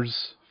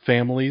owners'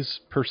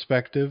 family's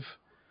perspective,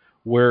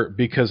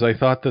 because I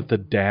thought that the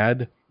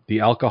dad,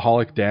 the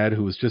alcoholic dad,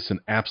 who was just an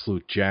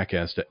absolute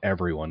jackass to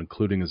everyone,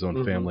 including his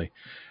own family,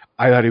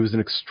 I thought he was an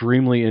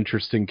extremely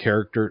interesting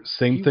character.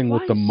 Same thing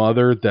with the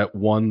mother that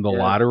won the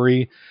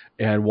lottery,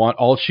 and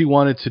all she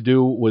wanted to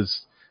do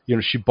was,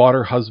 she bought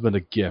her husband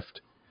a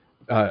gift,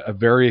 a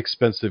very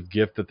expensive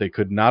gift that they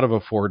could not have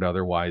afforded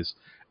otherwise.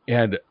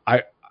 And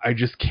I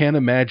just can't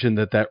imagine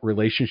that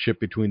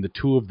relationship between the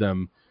two of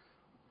them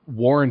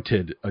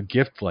warranted a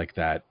gift like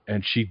that.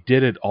 And she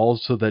did it all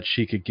so that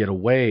she could get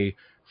away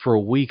for a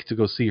week to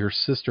go see her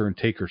sister and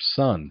take her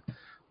son.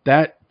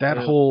 That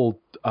whole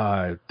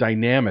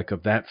dynamic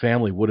of that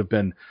family would have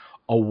been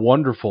a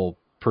wonderful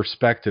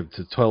perspective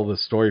to tell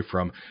this story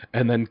from.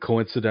 And then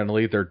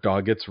coincidentally, their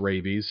dog gets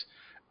rabies.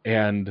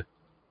 And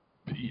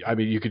I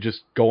mean, you could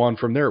just go on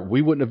from there.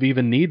 We wouldn't have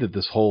even needed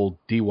this whole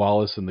Dee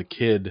Wallace and the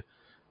kid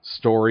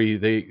story.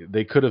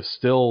 They could have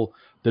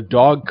the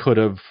dog could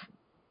have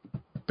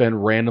been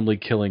randomly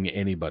killing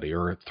anybody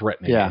or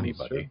threatening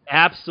anybody. Sure.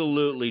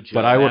 Absolutely, Joe.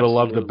 But I would have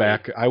loved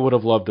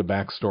the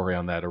backstory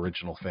on that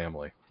original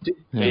family.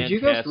 Did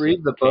you guys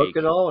read the book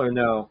at all, or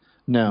no?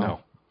 No.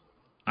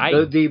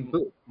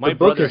 My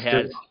brother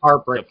has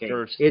heartbreaking. The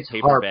first it's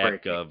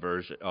paperback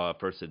version,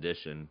 first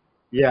edition.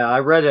 Yeah, I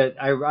read it.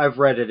 I've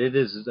read it. It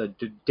is a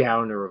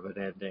downer of an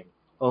ending.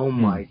 Oh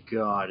my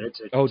God, it's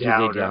a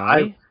downer. Did they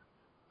die?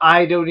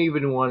 I don't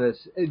even want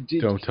to.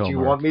 Do you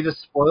want me to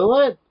spoil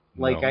it?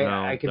 Like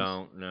I can.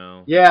 Don't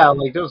no. Yeah,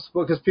 like don't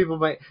spoil because people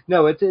might.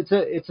 No, it's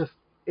a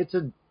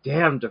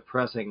damn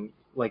depressing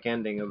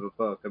ending of a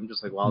book. I'm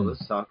just like, wow, this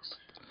sucks.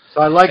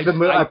 So I like the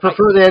movie. I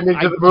prefer the ending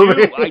to the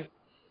movie.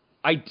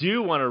 I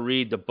do want to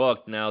read the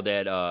book now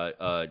that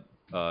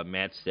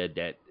Matt said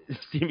that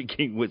Stephen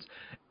King was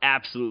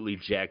absolutely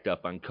jacked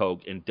up on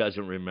coke and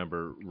doesn't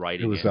remember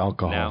writing it. It was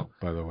alcohol,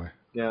 by the way.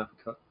 Yeah,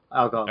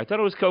 alcohol. I thought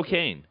it was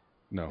cocaine.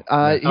 No.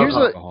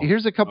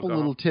 Here's a couple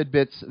little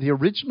tidbits. The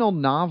original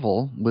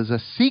novel was a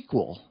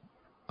sequel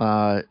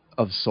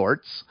of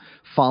sorts,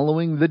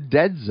 following The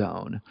Dead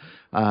Zone.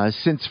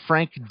 Since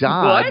Frank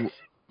Dodd. What?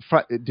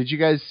 Did you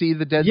guys see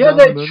the Dead Zone? Yeah,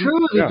 that's movie?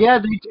 true. Yeah,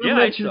 they do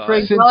mention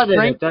Frank Dodd in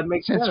it. That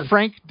makes sense.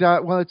 Frank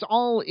Dodd, well, it's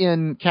all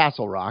in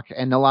Castle Rock,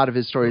 and a lot of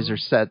his stories are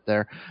set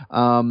there.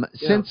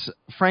 Since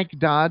Frank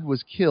Dodd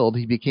was killed,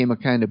 he became a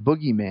kind of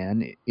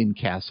boogeyman in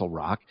Castle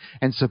Rock,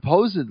 and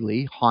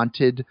supposedly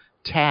haunted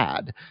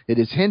Tad. It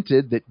is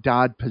hinted that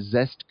Dodd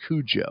possessed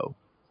Cujo.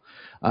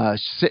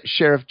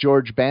 Sheriff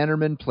George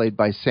Bannerman, played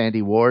by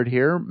Sandy Ward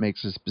here,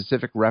 makes a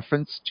specific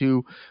reference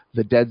to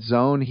the Dead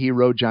Zone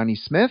hero Johnny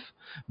Smith.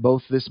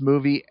 Both this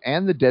movie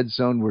and the Dead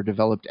Zone were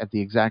developed at the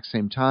exact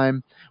same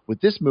time,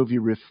 with this movie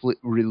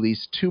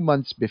released 2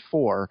 months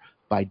before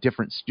by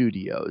different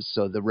studios.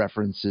 So the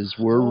references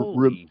were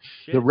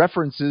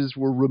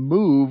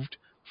removed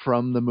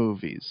from the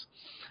movies.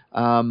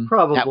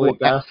 Probably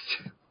best.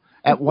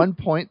 At one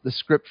point, the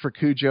script for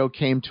Cujo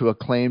came to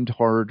acclaimed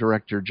horror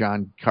director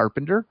John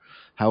Carpenter.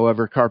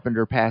 However,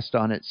 Carpenter passed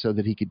on it so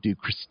that he could do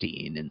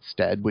Christine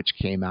instead, which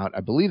came out,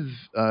 I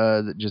believe,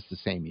 just the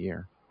same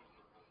year.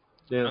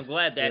 Yeah. I'm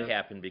glad that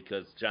happened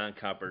because John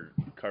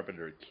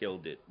Carpenter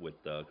killed it with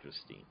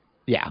Christine.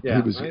 Yeah,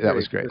 that was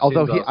great.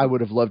 Although I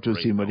would have loved to have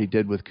seen what he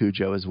did with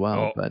Cujo as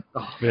well. That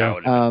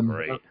would have been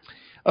great.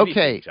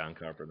 Okay. John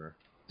Carpenter.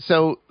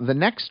 So the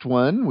next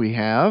one we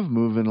have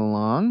moving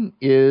along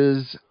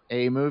is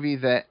a movie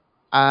that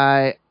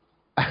I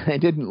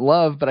didn't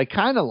love, but I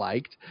kind of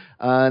liked,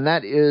 and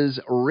that is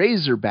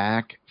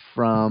Razorback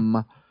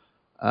from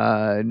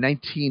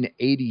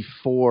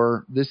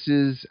 1984. This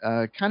is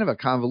kind of a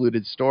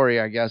convoluted story,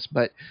 I guess,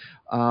 but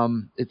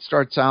it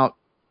starts out,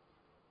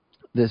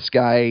 this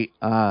guy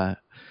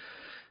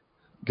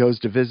goes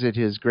to visit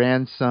his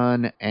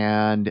grandson,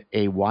 and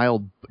a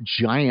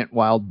giant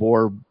wild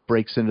boar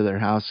breaks into their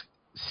house,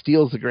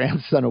 steals the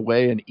grandson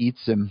away, and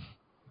eats him.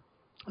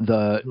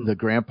 The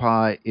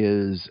grandpa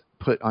is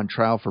put on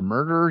trial for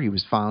murder. He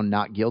was found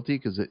not guilty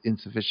because of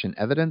insufficient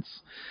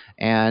evidence,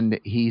 and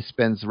he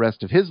spends the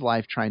rest of his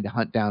life trying to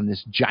hunt down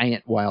this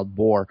giant wild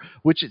boar,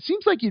 which it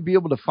seems like you'd be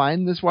able to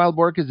find this wild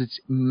boar because it's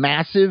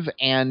massive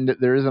and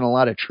there isn't a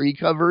lot of tree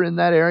cover in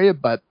that area,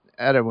 but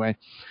anyway.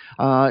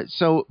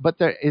 But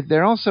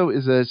there also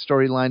is a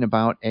storyline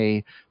about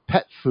a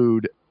pet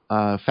food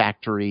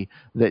factory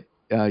that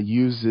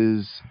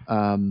uses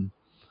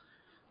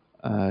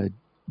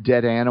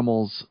dead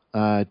animals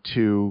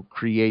to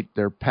create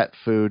their pet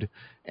food,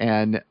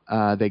 and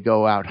they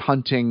go out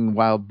hunting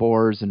wild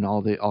boars and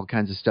all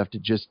kinds of stuff to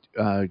just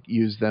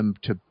use them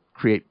to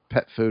create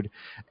pet food.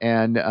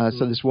 And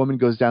so this woman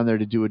goes down there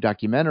to do a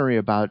documentary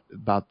about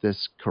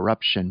this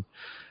corruption,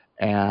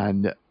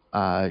 and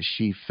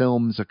she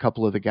films a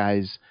couple of the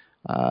guys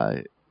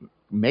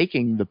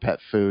making the pet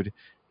food,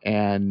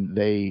 and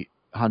they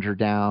hunt her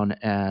down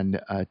and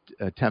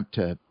attempt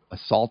to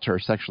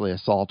sexually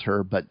assault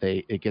her, but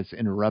it gets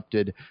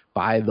interrupted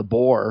by the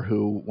boar,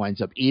 who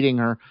winds up eating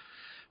her.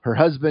 Her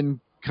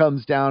husband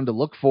comes down to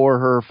look for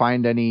her,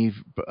 find any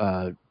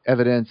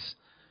evidence,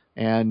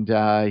 and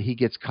he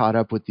gets caught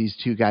up with these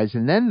two guys.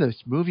 And then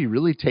this movie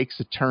really takes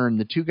a turn.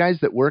 The two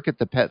guys that work at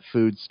the pet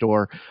food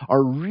store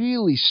are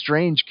really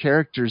strange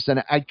characters,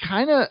 and I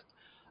kind of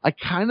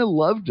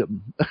loved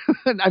them.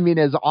 I mean,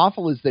 as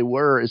awful as they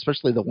were,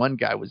 especially the one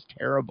guy was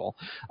terrible.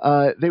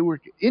 They were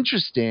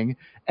interesting,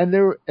 and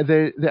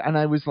and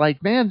I was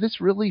like, man,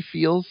 this really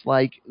feels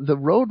like The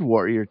Road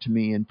Warrior to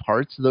me in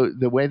parts.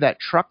 The way that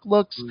truck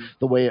looks,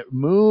 the way it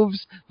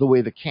moves, the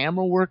way the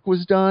camera work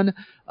was done,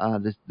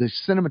 the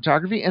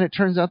cinematography. And it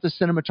turns out the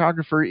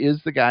cinematographer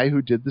is the guy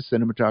who did the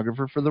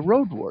cinematographer for The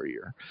Road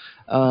Warrior.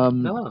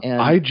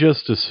 And I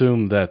just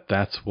assume that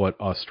that's what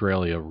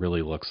Australia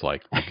really looks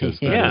like, because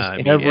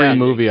every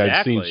movie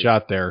I've seen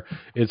shot there,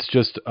 it's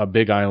just a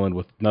big island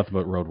with nothing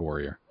but Road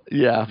Warrior.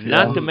 Yeah.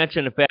 Not to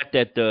mention the fact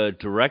that the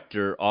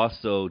director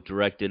also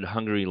directed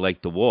Hungry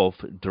Like the Wolf,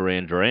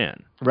 Duran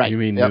Duran. Right. You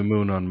mean New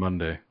Moon on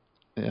Monday?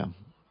 Yeah.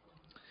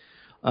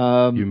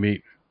 You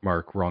meet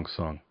Mark, wrong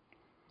song.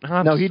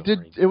 He did.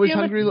 It was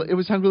Hungry. It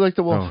was Hungry Like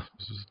the Wolf. No,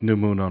 this is New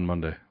Moon on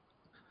Monday.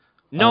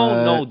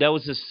 No, that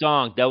was a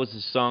song. That was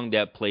a song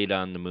that played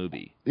on the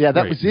movie. Yeah,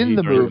 that was in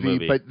the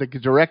movie, but the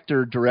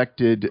director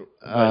directed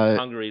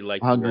Hungry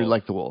Like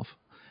the Wolf.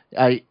 He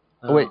did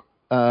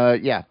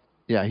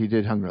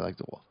Hungry Like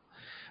the Wolf.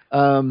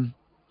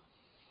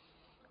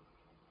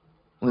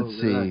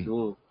 Let's see.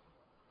 Cool.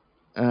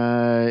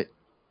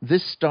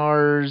 This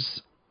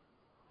stars.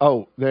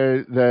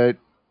 The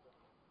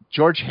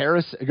George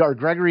Harrison or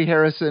Gregory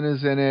Harrison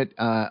is in it.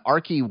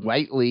 Archie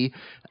Whiteley,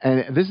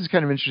 and this is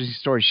kind of an interesting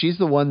story. She's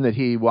the one that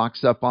he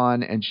walks up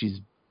on, and she's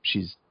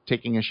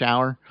taking a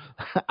shower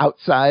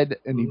outside,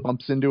 and he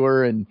bumps into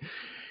her. And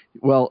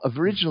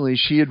originally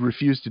she had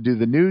refused to do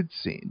the nude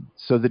scene,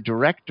 so the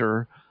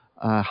director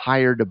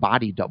hired a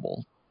body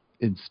double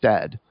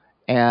instead,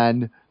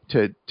 and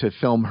to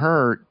film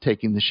her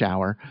taking the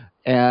shower.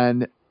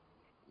 And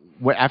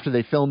after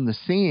they filmed the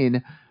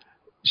scene,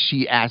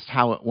 she asked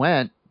how it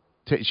went.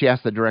 She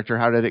asked the director,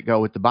 how did it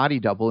go with the body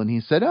double? And he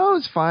said, oh,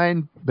 it's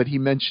fine. But he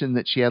mentioned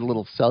that she had a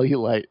little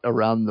cellulite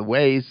around the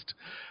waist.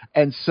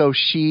 And so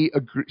she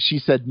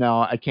said,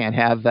 no, I can't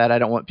have that. I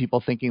don't want people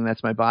thinking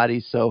that's my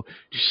body. So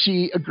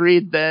she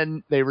agreed.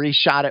 Then they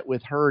reshot it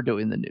with her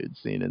doing the nude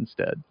scene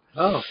instead.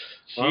 Oh,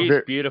 she's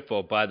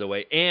beautiful, by the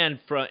way. And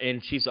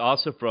she's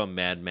also from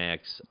Mad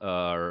Max,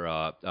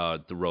 or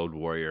The Road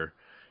Warrior.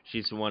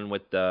 She's the one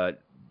with the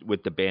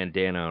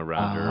bandana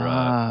around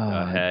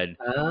her head.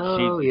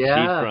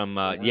 She's from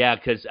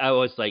because I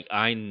was like,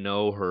 I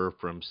know her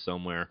from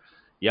somewhere.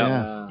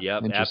 Yep,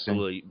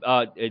 absolutely.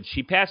 And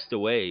she passed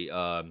away.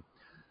 I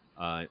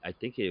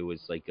think it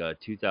was like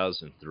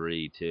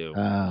 2003 too.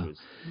 I was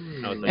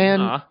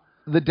like,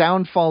 the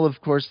downfall,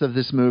 of course, of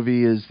this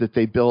movie is that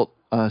they built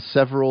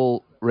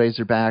several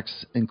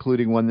Razorbacks,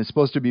 including one that's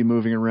supposed to be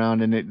moving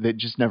around, and it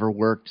just never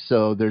worked.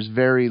 So there's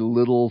very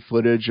little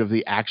footage of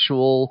the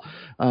actual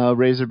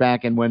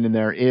Razorback, and when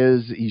there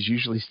is, he's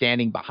usually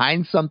standing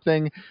behind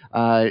something.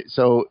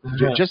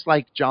 Just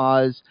like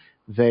Jaws,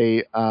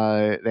 they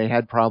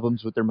had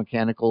problems with their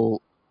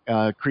mechanical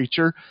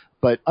creature.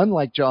 But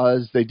unlike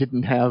Jaws, they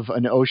didn't have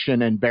an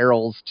ocean and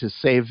barrels to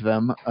save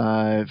them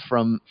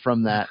from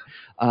that.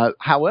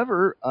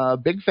 However, a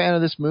big fan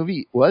of this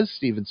movie was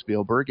Steven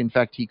Spielberg. In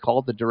fact, he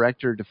called the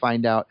director to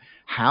find out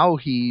how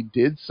he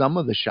did some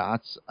of the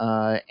shots,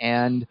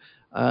 and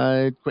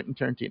Quentin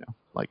Tarantino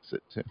likes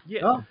it too.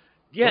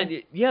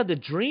 The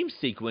dream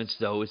sequence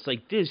though, it's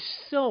like this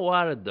so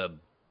out of the.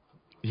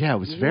 Yeah, it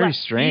was very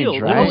strange,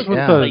 field.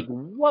 Right?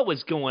 What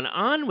was going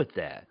on with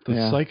that? The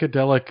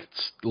psychedelic,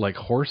 like,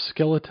 horse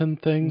skeleton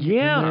thing.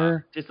 Yeah, in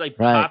there? Just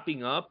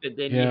popping up, and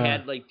then you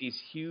had like these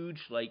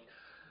huge, like,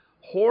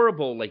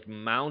 horrible, like,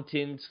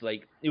 mountains.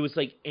 Like, it was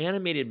like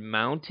animated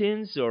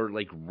mountains or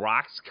like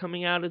rocks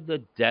coming out of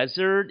the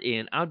desert,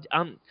 and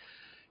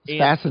it's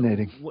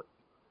fascinating.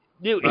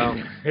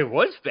 It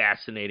was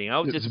fascinating. I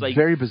was just like,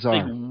 very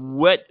bizarre.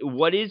 Like,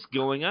 what is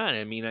going on?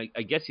 I mean,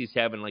 I guess he's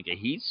having like a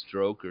heat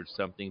stroke or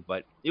something,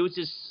 but it was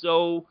just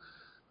so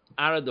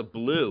out of the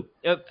blue.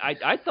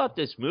 I thought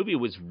this movie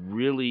was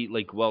really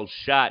like well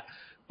shot,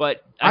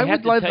 but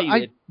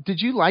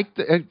did you like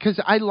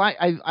because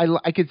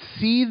I could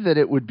see that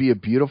it would be a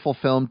beautiful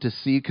film to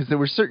see, because there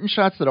were certain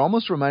shots that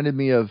almost reminded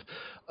me of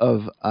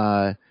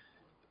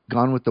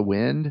Gone with the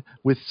Wind,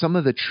 with some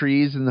of the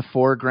trees in the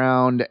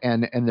foreground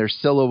and their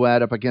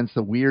silhouette up against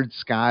the weird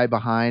sky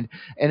behind.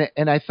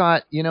 And I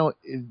thought,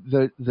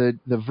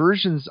 the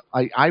versions,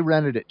 I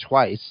rented it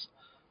twice,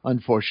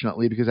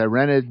 unfortunately, because I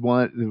rented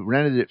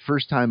it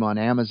first time on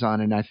Amazon,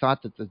 and I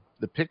thought that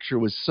the picture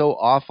was so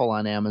awful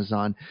on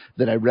Amazon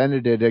that I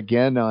rented it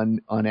again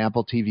on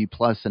Apple TV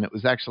Plus, and it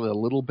was actually a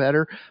little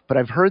better. But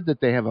I've heard that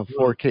they have a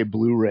 4K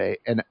Blu-ray,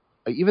 and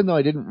even though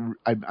I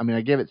mean,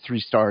 I gave it 3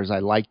 stars. I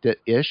liked it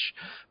ish,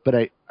 but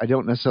I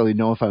don't necessarily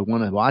know if I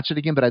want to watch it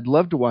again. But I'd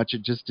love to watch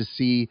it just to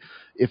see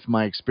if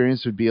my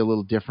experience would be a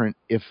little different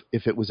if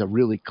it was a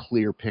really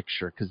clear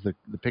picture, because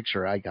the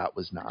picture I got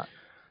was not.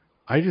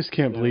 I just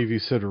can't believe you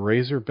said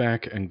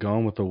Razorback and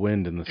Gone with the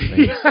Wind in the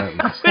same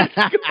sentence.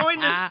 I was going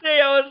to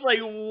say, I was like,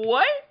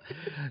 what?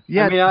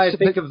 Yeah, I mean, I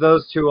think of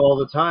those two all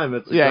the time.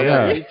 It's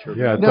yeah,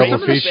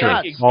 double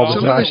feature all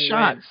the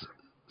time.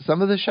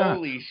 Some of the shots.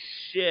 Holy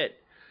shit!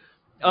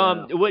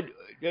 What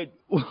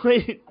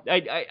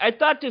I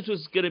thought this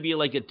was going to be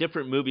like a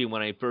different movie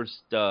when I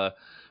first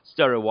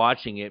started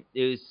watching it.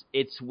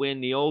 It's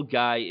when the old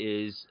guy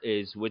is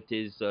with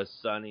his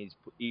son.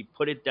 He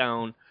put it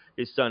down,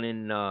 his son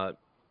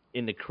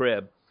in the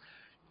crib,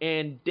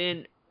 and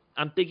then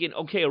I'm thinking,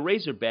 okay, a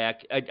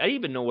razorback. I didn't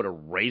even know what a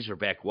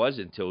razorback was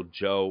until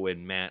Joe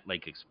and Matt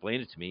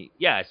explained it to me.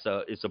 Yeah,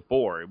 it's a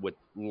boar with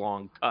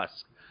long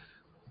tusks.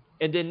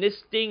 And then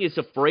this thing is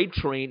a freight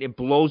train. It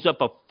blows up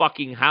a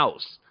fucking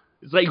house.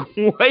 It's like,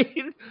 what?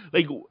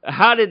 Like,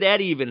 how did that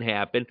even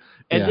happen?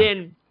 And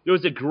then there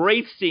was a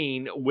great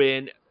scene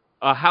when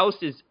a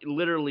house is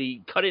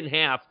literally cut in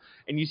half,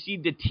 and you see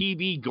the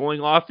TV going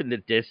off in the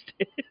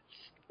distance.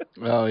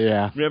 Oh,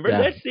 yeah. Remember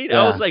that scene?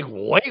 Yeah. I was like,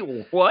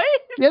 wait, what?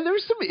 Yeah, there were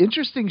some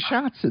interesting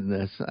shots in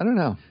this. I don't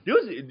know.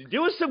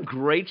 There was some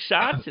great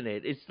shots in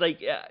it. It's like,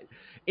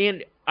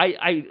 and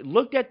I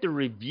looked at the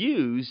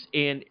reviews,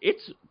 and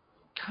it's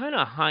kind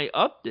of high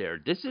up there.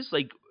 This is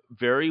like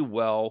very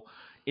well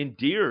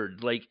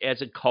endeared, like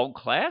as a cult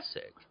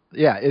classic.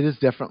 Yeah, it is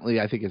definitely.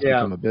 I think it's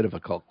become a bit of a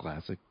cult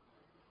classic.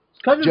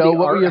 It's kind of Joe, the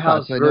what were your art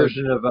house thoughts?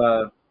 version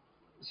of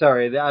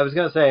Sorry, I was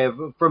gonna say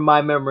from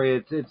my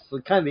memory, it's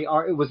kind of the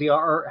art. It was the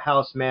art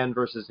house man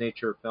versus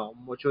nature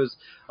film, which was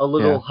a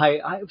little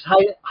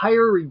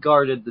higher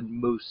regarded than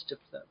most of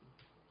them.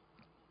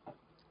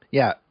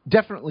 Yeah,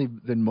 definitely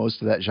than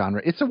most of that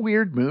genre. It's a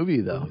weird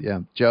movie, though. Yeah,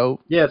 Joe.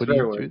 Yeah, it's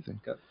very weird.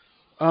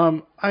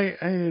 I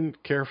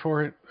didn't care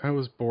for it. I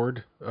was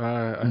bored.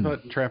 I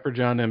thought Trapper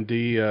John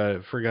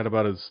MD forgot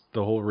about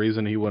the whole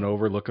reason he went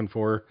over looking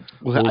for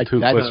that's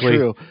quickly.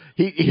 True.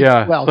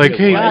 Well, like,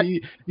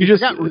 hey, you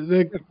just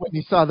when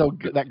he saw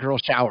that girl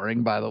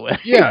showering, by the way.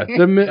 Yeah,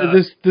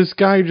 this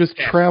guy just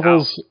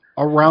travels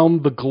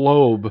around the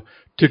globe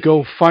to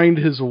go find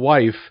his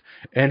wife,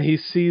 and he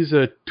sees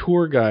a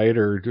tour guide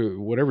or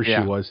whatever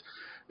she was,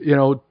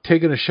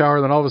 taking a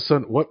shower. Then all of a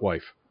sudden, what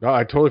wife? Oh,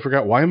 I totally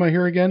forgot. Why am I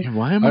here again?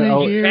 Why am I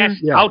here?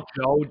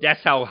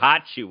 That's how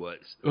hot she was.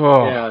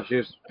 Oh, yeah, she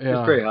was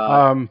pretty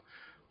hot.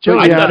 Joe,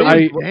 I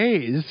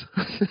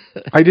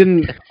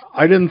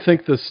didn't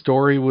think the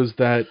story was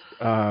that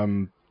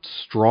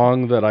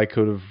strong that I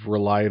could have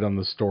relied on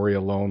the story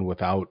alone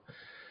without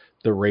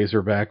the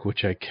Razorback,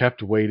 which I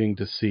kept waiting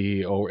to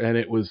see. And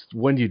it was,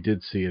 when you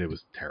did see it, it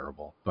was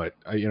terrible. But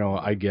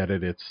I get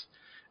it.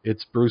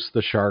 It's Bruce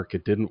the Shark.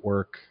 It didn't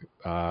work.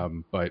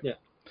 But. Yeah.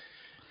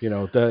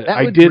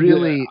 That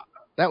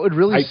would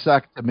really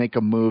suck to make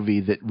a movie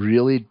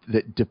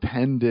that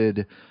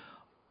depended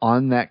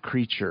on that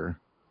creature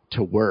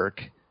to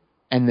work,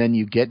 and then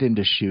you get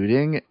into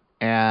shooting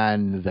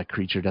and the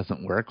creature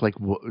doesn't work. Like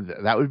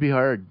that would be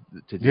hard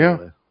to deal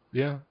with.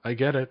 Yeah, I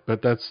get it,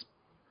 but that's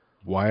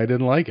why I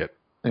didn't like it.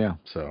 Yeah.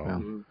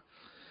 So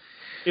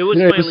it was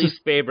my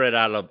least favorite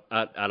out of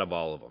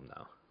all of them,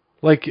 though.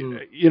 Like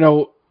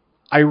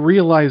I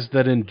realize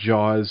that in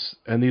Jaws,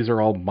 and these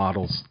are all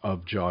models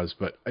of Jaws,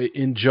 but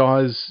in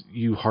Jaws,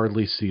 you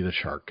hardly see the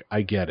shark.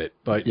 I get it.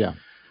 But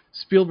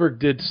Spielberg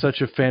did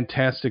such a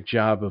fantastic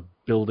job of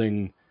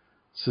building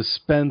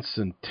suspense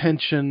and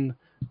tension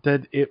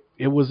that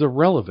it was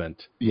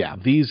irrelevant. Yeah.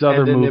 These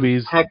other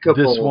movies,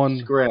 this one...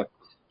 script.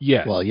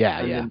 Yes. Well,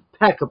 yeah.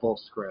 Impeccable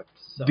script.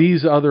 So.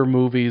 These other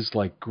movies,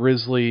 like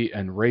Grizzly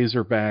and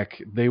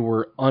Razorback, they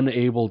were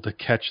unable to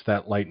catch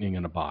that lightning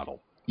in a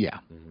bottle. Yeah.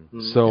 Mm-hmm.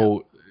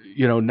 So...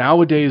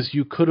 nowadays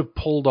you could have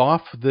pulled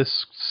off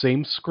this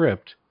same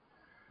script,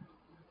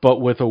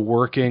 but with a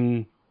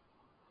working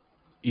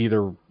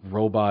either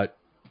robot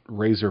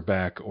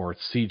Razorback or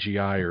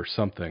CGI or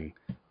something,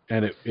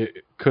 and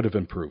it could have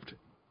improved.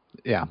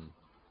 Yeah.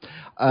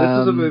 This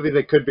is a movie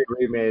that could be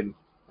remade,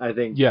 I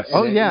think. Yes.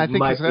 Oh, yeah, I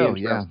think so.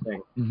 Yeah.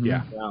 Mm-hmm.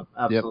 Yeah,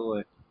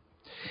 absolutely.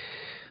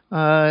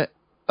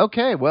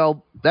 Okay,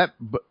 well,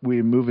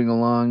 we're moving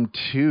along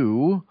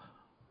to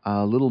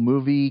a little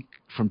movie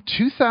from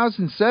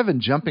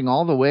 2007, jumping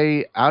all the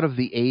way out of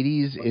the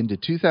 80s into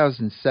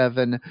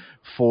 2007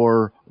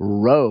 for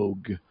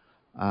Rogue.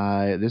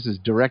 This is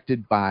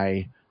directed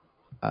by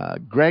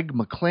Greg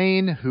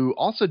McLean, who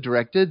also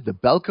directed The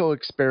Belko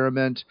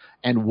Experiment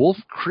and Wolf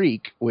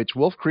Creek, which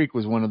Wolf Creek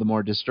was one of the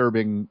more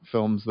disturbing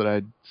films that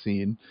I'd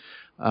seen.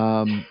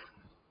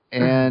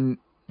 And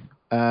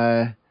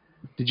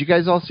did you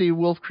guys all see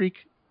Wolf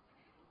Creek?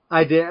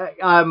 I did.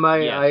 I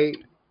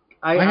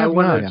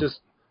want to just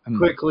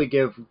quickly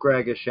give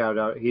Greg a shout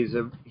out. He's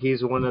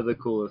one of the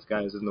coolest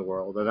guys in the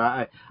world, and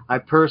I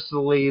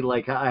personally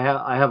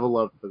I have a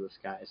love for this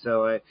guy.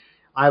 So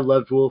I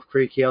loved Wolf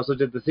Creek. He also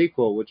did the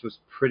sequel, which was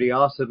pretty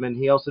awesome, and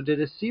he also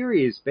did a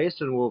series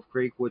based on Wolf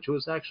Creek, which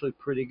was actually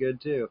pretty good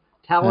too.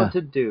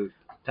 Talented dude.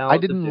 I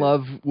didn't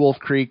love Wolf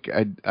Creek.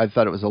 I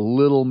thought it was a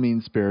little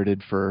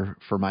mean-spirited for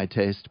my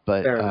taste,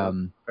 but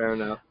fair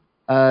enough.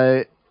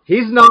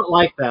 He's not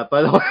like that,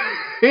 by the way.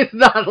 He's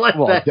not like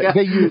that guy.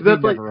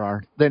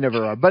 They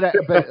never are. But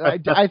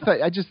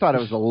I just thought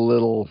it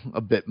was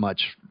a bit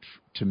much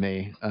to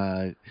me.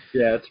 Yeah,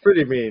 it's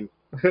pretty mean.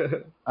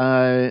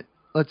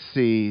 Let's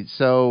see.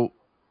 So,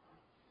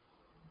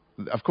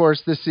 of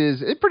course, this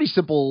is a pretty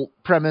simple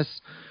premise.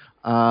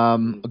 A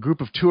group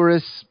of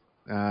tourists.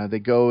 They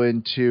go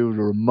into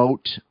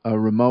a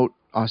remote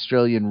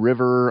Australian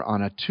river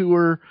on a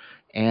tour,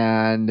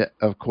 and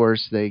of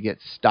course they get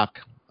stuck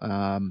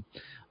on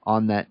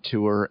that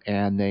tour,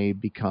 and they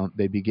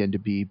begin to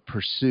be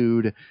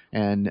pursued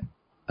and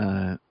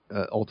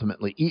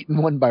ultimately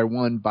eaten one by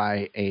one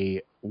by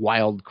a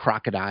wild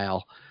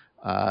crocodile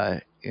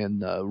in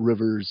the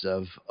rivers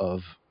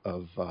of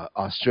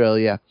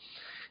Australia.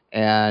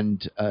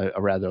 And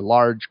a rather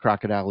large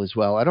crocodile as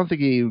well. I don't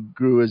think he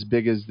grew as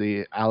big as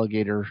the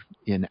alligator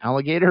in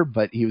Alligator,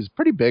 but he was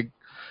pretty big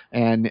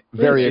and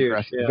very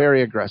aggressive. Yeah.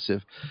 Very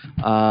aggressive.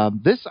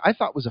 This I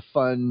thought was a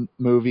fun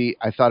movie.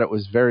 I thought it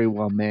was very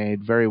well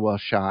made, very well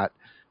shot.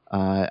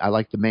 I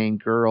liked the main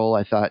girl.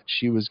 I thought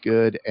she was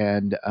good,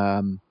 and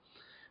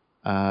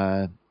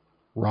Radha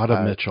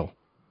Mitchell.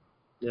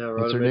 Yeah,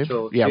 Radha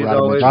Mitchell. Yeah,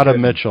 Radha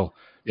Mitchell.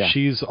 Yeah.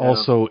 She's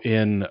also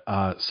in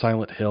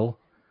Silent Hill,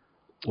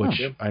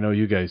 which I know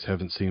you guys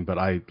haven't seen, but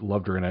I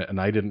loved her in it,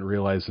 and I didn't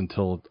realize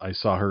until I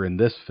saw her in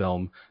this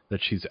film that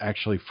she's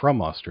actually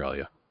from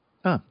Australia.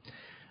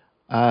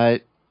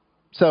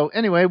 So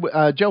anyway,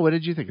 Joe, what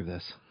did you think of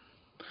this?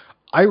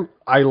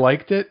 I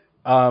liked it.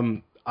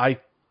 I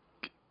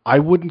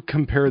wouldn't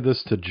compare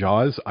this to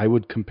Jaws. I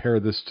would compare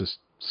this to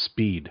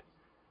Speed.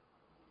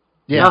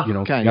 Yeah,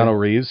 Keanu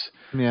Reeves.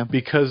 Yeah,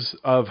 because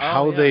of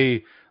how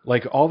they.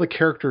 Like, all the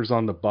characters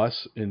on the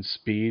bus in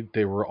Speed,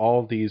 they were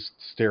all these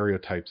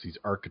stereotypes, these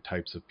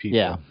archetypes of people.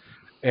 Yeah.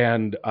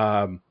 And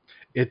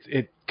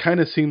it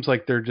kind of seems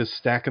like they're just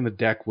stacking the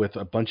deck with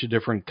a bunch of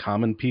different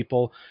common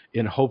people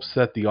in hopes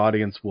that the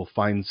audience will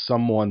find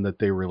someone that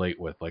they relate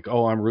with. Like,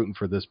 oh, I'm rooting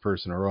for this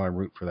person, or oh, I'm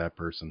rooting for that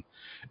person.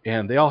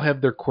 And they all have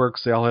their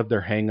quirks. They all have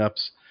their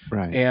hang-ups.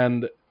 Right.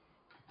 And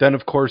then,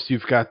 of course,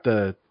 you've got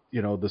the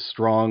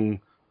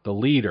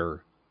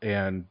leader.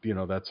 And,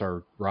 that's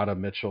our Radha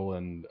Mitchell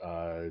and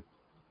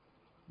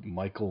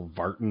Michael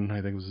Vartan,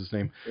 I think was his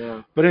name.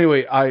 Yeah. But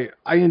anyway,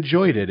 I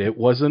enjoyed it. It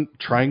wasn't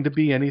trying to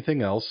be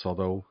anything else,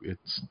 although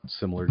it's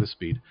similar to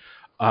Speed.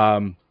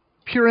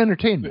 Pure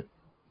entertainment.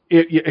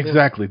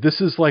 Exactly. This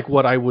is like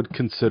what I would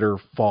consider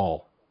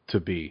Fall to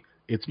be.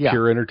 It's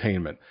pure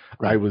entertainment.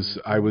 Right.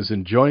 I was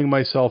enjoying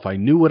myself. I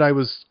knew what I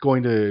was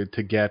going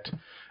to get.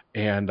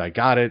 And I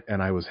got it,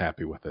 and I was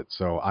happy with it.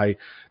 So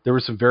there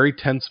were some very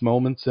tense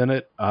moments in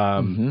it.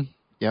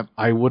 Yep.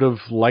 I would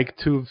have liked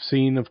to have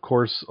seen, of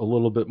course, a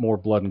little bit more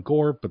blood and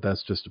gore, but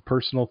that's just a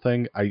personal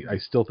thing. I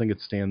still think it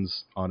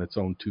stands on its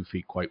own 2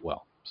 feet quite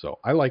well. So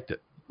I liked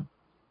it.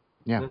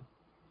 Yeah.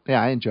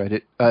 Yeah, I enjoyed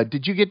it.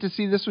 Did you get to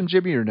see this one,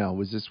 Jimmy, or no?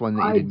 Was this one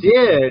that you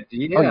didn't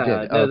did. Yeah. Oh, you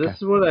did? No, this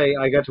is what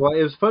I got to watch.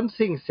 It was fun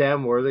seeing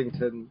Sam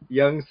Worthington,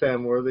 young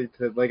Sam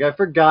Worthington. Like, I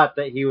forgot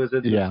that he was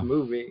in this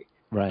movie.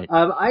 Right.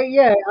 I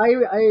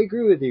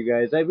agree with you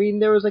guys. I mean,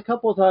 there was a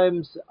couple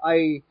times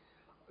I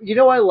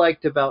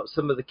liked about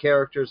some of the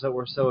characters that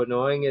were so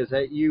annoying is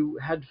that you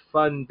had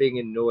fun being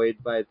annoyed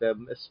by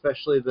them,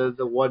 especially the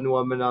one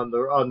woman on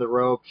the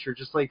ropes. You're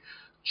just like,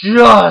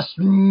 just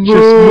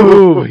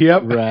move.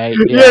 Yep. Right.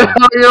 Yeah.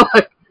 You're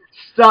like,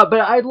 stop.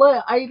 But I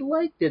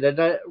liked it,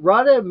 and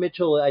Radha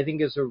Mitchell I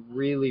think is a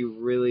really,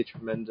 really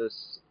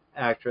tremendous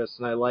actress,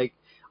 and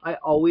I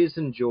always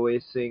enjoy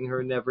seeing her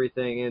and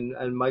everything,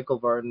 and Michael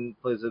Vartan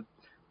plays a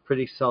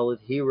pretty solid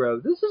hero.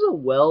 This is a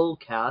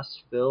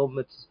well-cast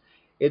film.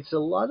 It's a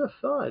lot of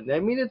fun. I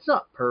mean, it's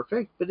not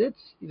perfect, but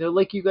it's,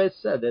 like you guys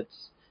said,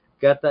 it's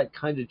got that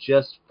kind of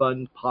just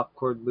fun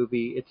popcorn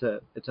movie. It's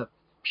a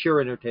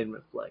pure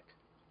entertainment flick.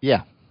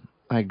 Yeah,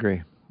 I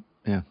agree.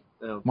 Yeah.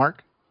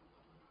 Mark?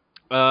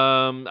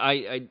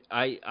 I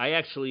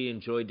actually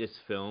enjoyed this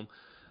film.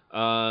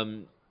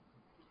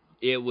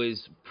 It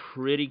was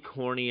pretty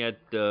corny at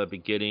the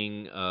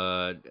beginning.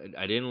 I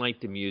didn't like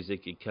the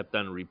music. It kept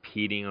on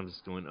repeating. I'm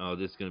just going, oh,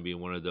 this is going to be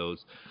one of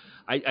those.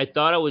 I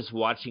thought I was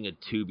watching a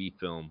Tubi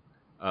film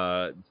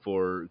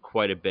for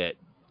quite a bit.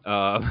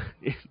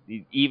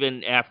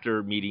 Even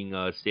after meeting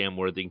Sam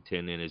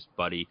Worthington and his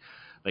buddy,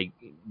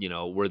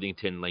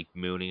 Worthington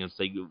mooning. It's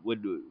like,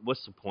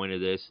 what's the point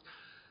of this?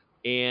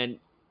 And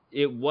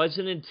it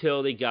wasn't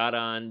until they got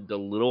on the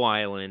little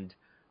island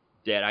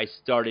that I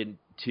started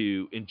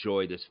to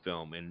enjoy this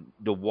film, and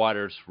the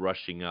water's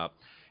rushing up,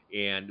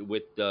 and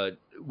with the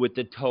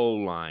tow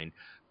line.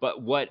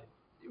 But what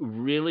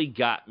really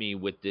got me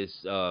with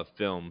this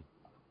film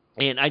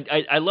And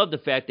I love the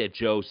fact that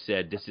Joe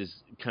said this is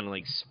kind of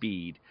like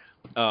Speed.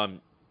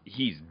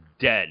 He's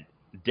dead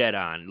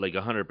on, like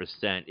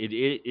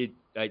 100%.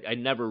 I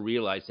never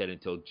realized that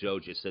until Joe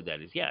just said that.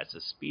 It's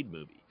a Speed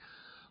movie.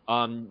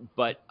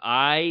 But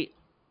I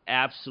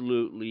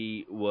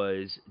absolutely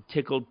was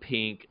tickled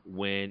pink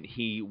when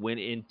he went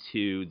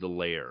into the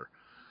lair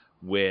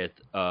with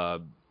the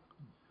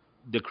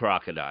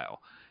crocodile,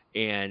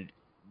 and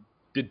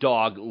the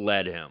dog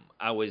led him.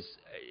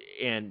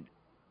 And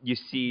you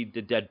see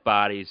the dead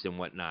bodies and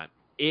whatnot.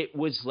 It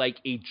was like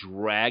a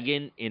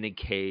dragon in a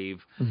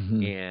cave,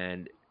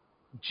 and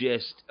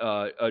just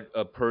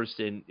a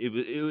person.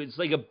 It was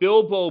like a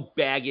Bilbo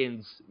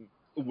Baggins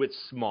with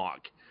Smaug,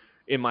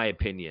 in my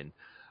opinion.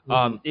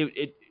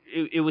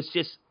 It was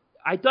just.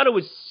 I thought it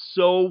was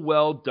so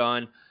well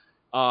done,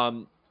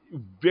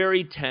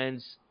 very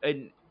tense,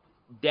 and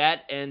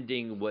that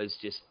ending was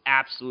just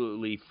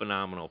absolutely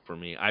phenomenal for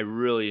me. I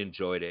really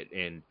enjoyed it,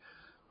 and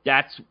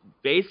that's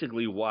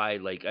basically why,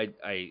 like,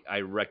 I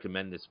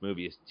recommend this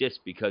movie, is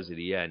just because of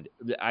the end.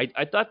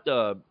 I thought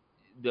the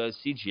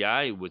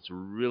CGI was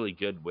really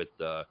good with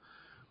the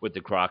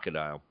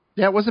crocodile.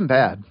 Yeah, it wasn't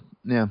bad.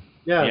 Yeah.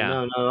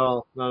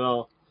 No, not at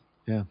all.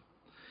 Yeah.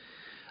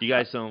 You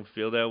guys don't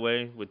feel that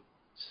way with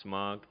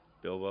Smaug,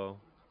 Bilbo?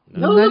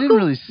 No, I didn't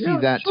really see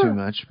that too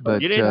much,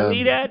 but you didn't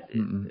see that,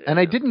 and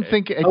I didn't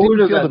think it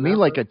didn't feel to me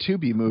like a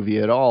Tubi movie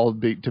at all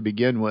to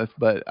begin with.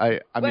 But I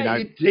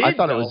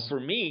thought it was, for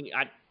me.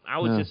 I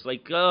was just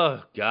like,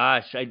 oh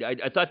gosh,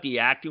 I thought the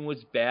acting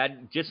was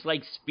bad, just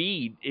like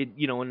Speed. In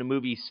the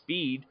movie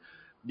Speed,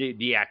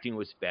 the acting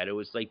was bad. It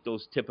was like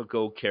those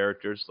typical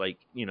characters, like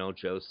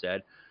Joe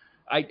said.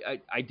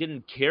 I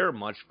didn't care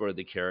much for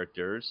the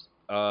characters.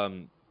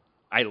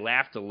 I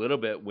laughed a little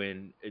bit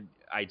when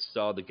I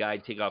saw the guy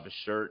take off his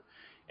shirt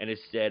and it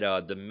said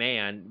the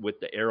man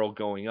with the arrow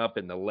going up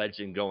and the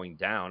legend going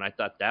down. I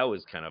thought that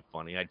was kind of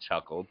funny. I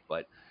chuckled,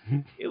 but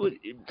it was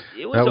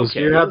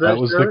okay. That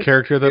was the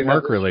character that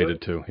Mark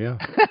related to. Yeah.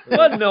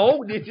 Well,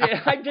 no,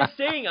 I'm just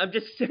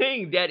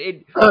saying that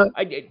it.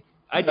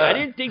 I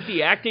didn't think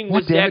the acting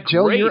was that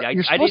Joe, great.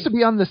 You're supposed to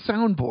be on the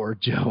soundboard,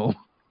 Joe.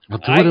 I'll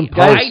do it in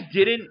post. I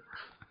didn't.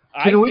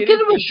 Can we get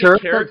him a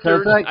shirt that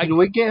says that? Can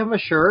we get him a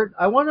shirt?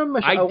 I want him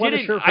a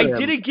shirt. I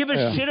didn't give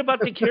a shit about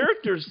the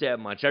characters that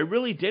much. I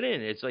really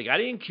didn't. It's like I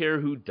didn't care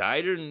who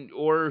died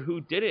or who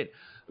didn't.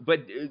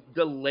 But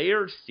the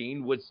lair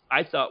scene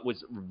I thought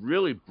was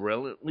really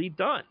brilliantly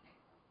done.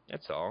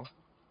 That's all.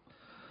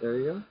 There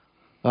you go.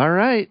 All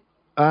right.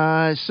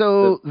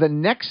 So the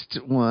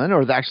next one,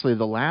 or actually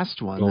the last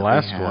one,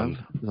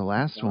 the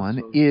last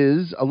one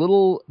is a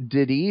little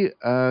ditty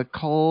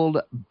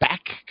called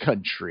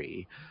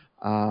Backcountry.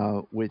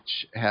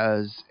 Which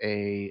has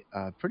a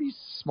pretty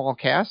small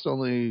cast,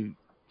 only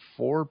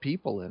 4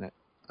 people in it,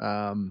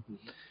 and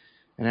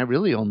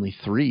really only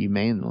 3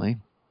 mainly.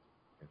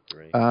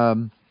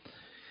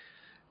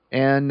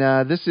 And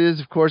this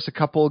is, of course, a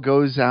couple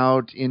goes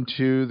out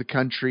into the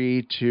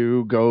country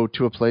to go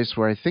to a place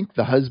where I think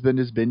the husband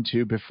has been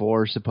to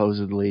before,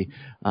 supposedly,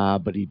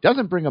 but he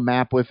doesn't bring a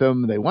map with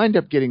him. They wind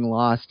up getting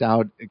lost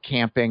out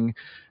camping.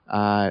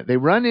 They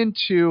run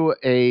into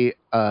a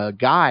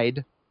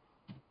guide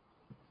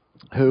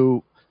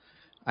who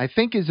I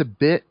think is a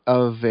bit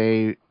of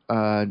a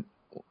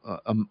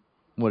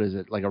what is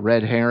it, like a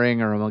red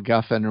herring or a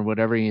MacGuffin or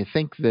whatever. You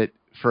think that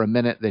for a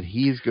minute that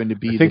he's going to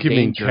be the danger. I think you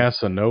mean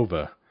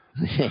Casanova.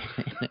 Yeah,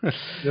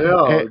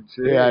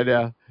 I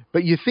know.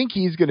 But you think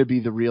he's going to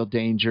be the real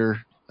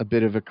danger, a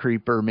bit of a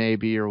creeper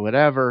maybe or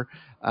whatever.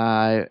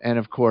 And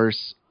of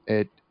course,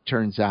 it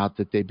turns out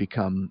that they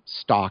become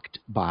stalked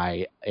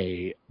by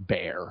a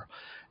bear.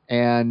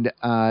 And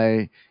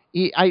I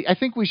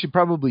think we should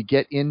probably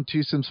get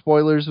into some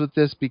spoilers with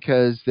this,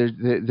 because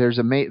there's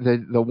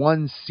the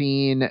one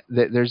scene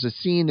there's a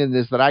scene in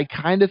this that I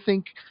kind of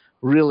think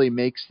really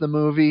makes the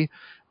movie.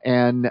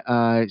 And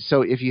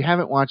so if you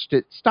haven't watched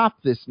it,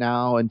 stop this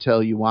now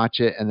until you watch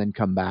it and then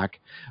come back,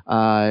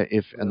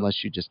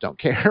 unless you just don't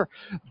care.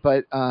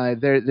 But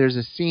there's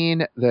a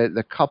scene that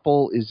the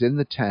couple is in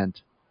the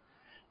tent,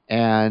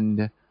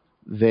 and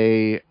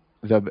they've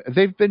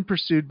been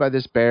pursued by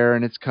this bear,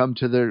 and it's come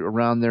to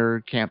around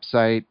their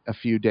campsite a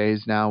few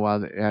days now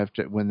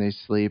when they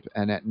sleep.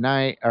 And at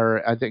night,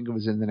 or I think it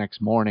was in the next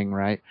morning,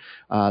 right?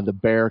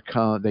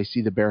 They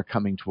see the bear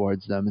coming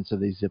towards them, and so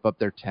they zip up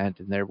their tent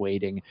and they're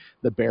waiting.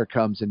 The bear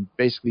comes and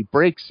basically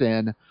breaks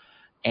in,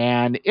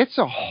 and it's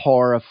a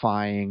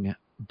horrifying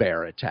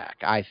bear attack.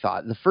 I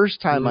thought the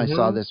first time I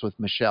saw this with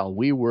Michelle,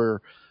 we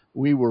were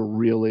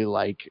really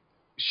like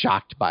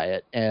shocked by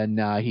it, and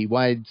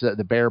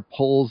the bear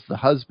pulls the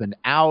husband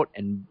out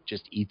and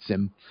just eats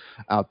him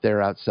out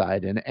there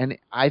outside, and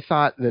I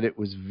thought that it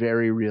was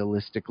very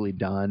realistically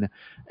done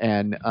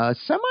and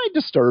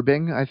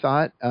semi-disturbing, I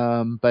thought,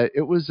 but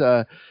it was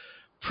a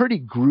pretty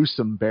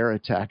gruesome bear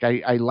attack.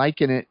 I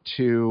liken it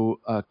to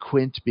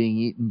Quint being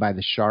eaten by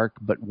the shark,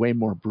 but way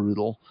more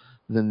brutal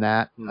than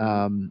that.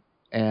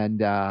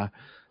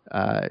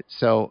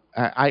 So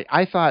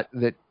I thought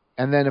that.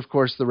 And then, of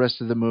course, the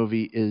rest of the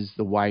movie is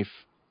the wife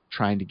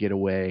trying to get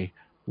away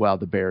while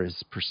the bear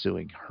is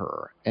pursuing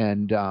her.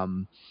 And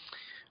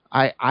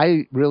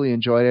I really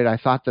enjoyed it. I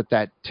thought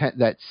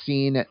that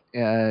scene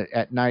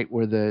at night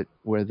where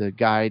the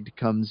guide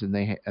comes and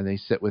they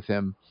sit with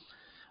him.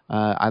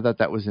 I thought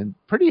that was a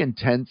pretty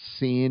intense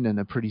scene and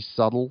a pretty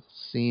subtle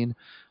scene.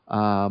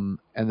 And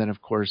then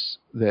of course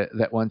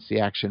that once the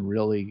action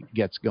really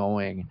gets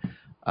going,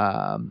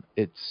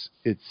 it's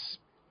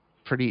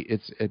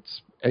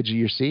edge of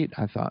your seat,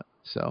 I thought.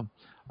 So,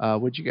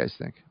 what'd you guys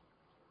think?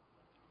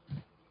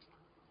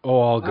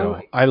 Oh, I'll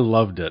go. I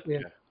loved it. Yeah.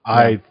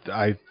 I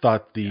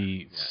thought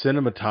the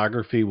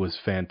cinematography was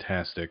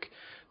fantastic.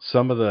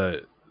 Some of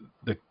the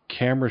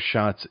camera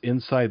shots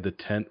inside the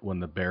tent when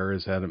the bear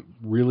is at him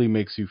really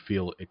makes you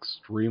feel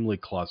extremely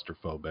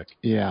claustrophobic.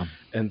 Yeah.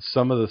 And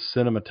some of the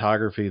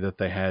cinematography that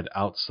they had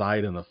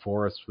outside in the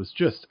forest was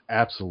just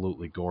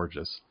absolutely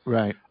gorgeous.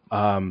 Right.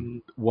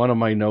 One of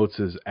my notes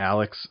is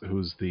Alex,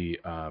 who's the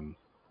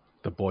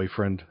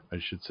boyfriend, I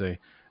should say,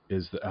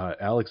 is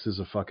Alex is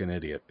a fucking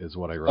idiot, is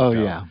what I wrote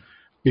down. Yeah.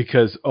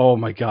 Because, oh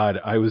my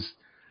God,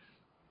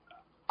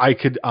 I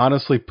could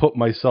honestly put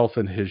myself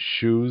in his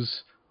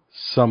shoes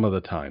some of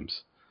the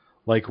times.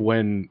 Like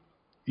when,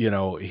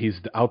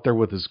 he's out there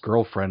with his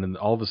girlfriend and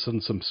all of a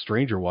sudden some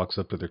stranger walks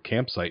up to their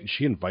campsite and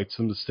she invites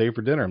him to stay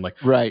for dinner. I'm like,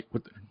 right.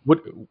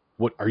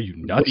 What are you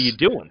nuts? What are you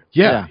doing?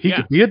 Yeah, he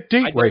could be a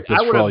date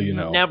rapist for all you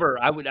know.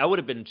 I would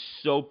have been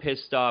so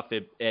pissed off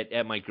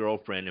at my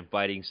girlfriend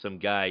inviting some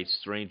guy,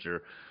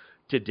 stranger,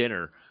 to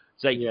dinner.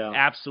 It's like,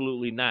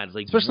 absolutely not. It's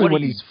like, especially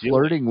when he's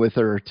flirting with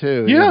her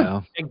too.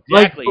 Yeah,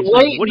 exactly. Like,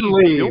 like, what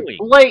are you doing?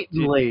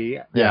 Blatantly.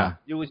 Yeah.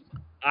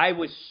 I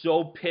was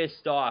so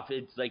pissed off.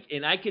 It's like,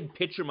 and I could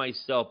picture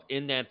myself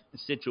in that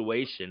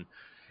situation,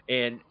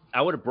 and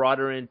I would have brought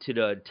her into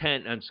the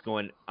tent. And I'm just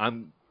going,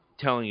 I'm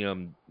telling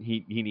him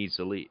he needs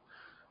to leave.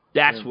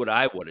 That's what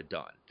I would have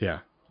done. Yeah.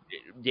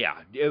 Yeah.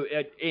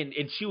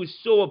 And she was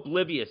so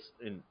oblivious.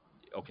 And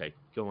okay,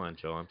 go on,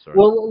 Joe. I'm sorry.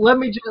 Well, let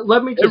me just it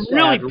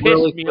really add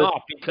pissed me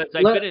off because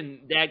I've been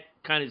in that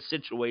kind of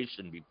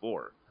situation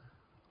before.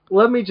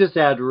 Let me just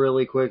add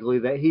really quickly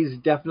that he's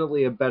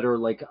definitely a better,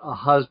 like, a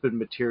husband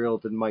material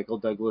than Michael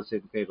Douglas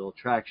in Fatal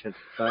Attraction.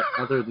 But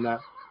other than that,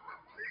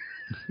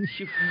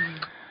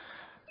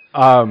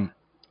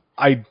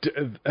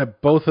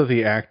 both of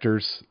the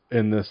actors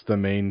in this, the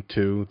main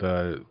two,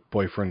 the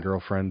boyfriend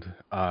girlfriend,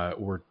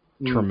 were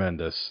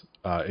tremendous,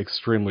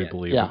 extremely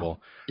believable.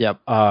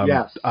 Yep.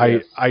 yes, I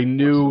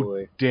knew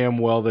absolutely. damn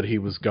well that he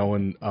was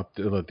going up.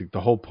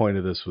 The whole point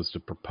of this was to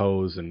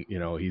propose, and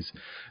he's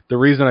the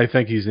reason I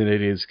think he's an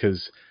idiot is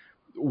because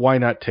why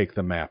not take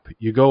the map?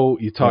 You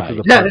talk to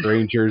the park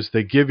rangers,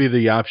 they give you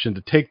the option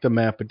to take the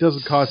map. It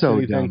doesn't cost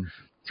anything. Dumb.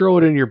 Throw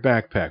it in your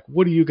backpack.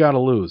 What do you got to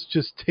lose?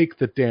 Just take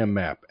the damn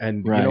map.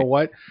 And you know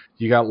what?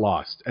 You got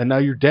lost. And now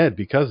you're dead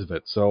because of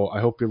it. So I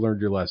hope you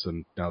learned your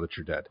lesson now that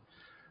you're dead.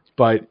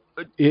 But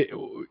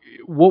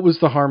what was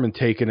the harm in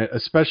taking it,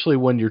 especially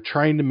when you're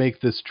trying to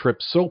make this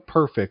trip so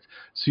perfect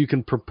so you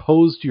can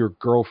propose to your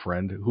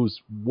girlfriend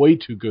who's way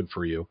too good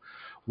for you?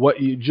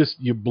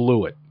 You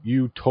blew it.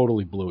 You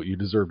totally blew it. You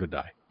deserve to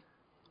die.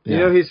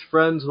 Yeah. He's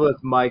friends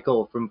with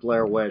Michael from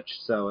Blair Witch,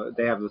 so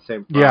they have the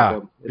same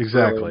problem. Yeah,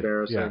 exactly. Really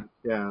embarrassing.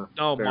 Yeah.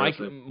 No,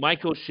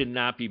 Michael should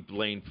not be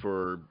blamed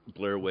for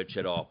Blair Witch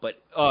at all. But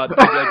I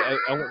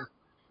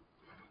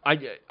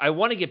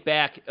want to get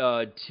back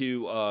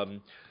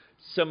to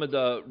some of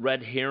the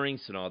red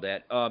herrings and all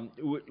that.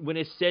 When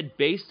it said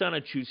based on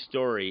a true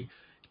story,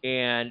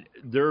 and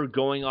they're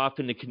going off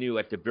in the canoe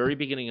at the very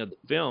beginning of the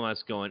film, I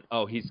was going,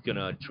 oh, he's going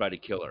to try to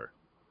kill her.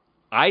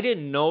 I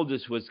didn't know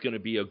this was going to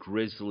be a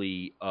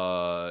grizzly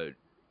or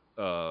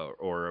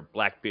a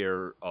black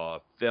bear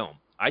film.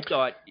 I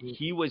thought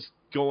he was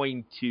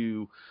going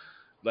to,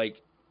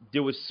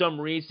 there was some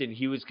reason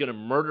he was going to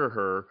murder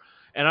her.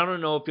 And I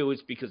don't know if it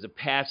was because of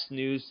past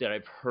news that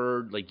I've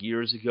heard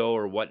years ago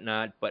or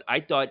whatnot, but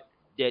I thought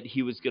that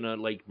he was going to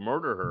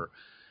murder her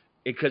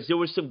because there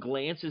were some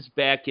glances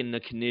back in the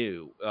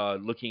canoe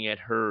looking at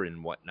her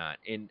and whatnot.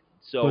 And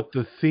so, but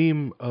the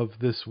theme of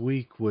this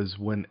week was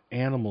when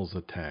animals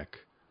attack.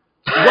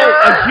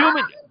 Well,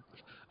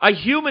 a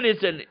human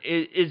is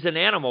an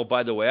animal,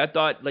 by the way. I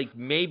thought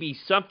maybe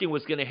something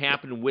was going to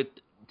happen with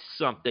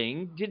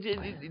something.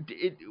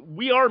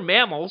 We are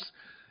mammals.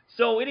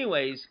 So,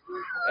 anyways,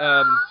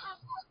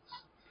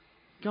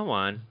 go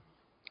on.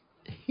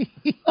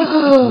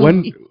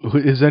 When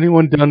is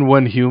anyone done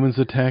when humans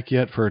attack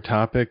yet for a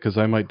topic? Because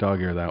I might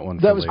dog ear that one.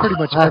 That was pretty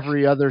much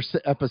every other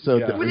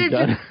episode that we've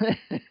done.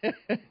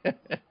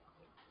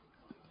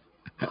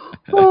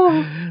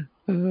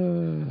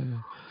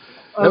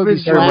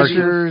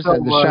 Slashers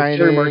and The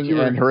Shining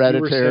and Hereditary.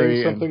 You were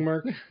saying something,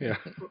 Mark? Yeah.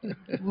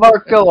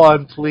 Mark, go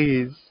on,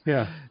 please.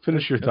 Yeah,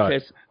 finish your thought.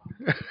 Okay.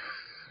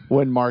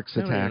 When Mark's I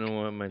attack. don't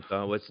know what my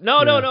thought was.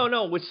 No.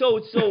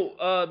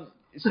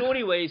 So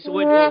anyways, and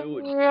there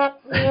we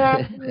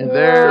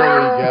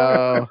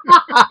go.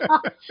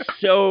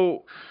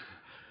 So,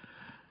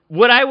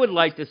 what I would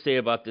like to say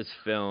about this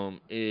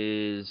film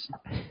is,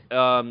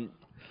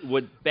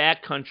 what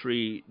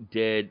Backcountry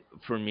did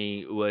for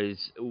me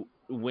was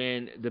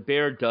when the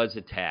bear does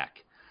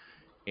attack,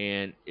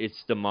 and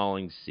it's the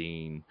mauling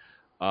scene.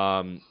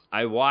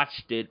 I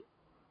watched it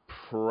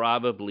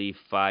probably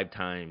 5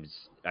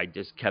 times. I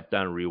just kept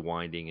on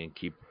rewinding and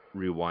keep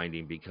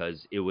rewinding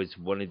because it was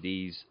one of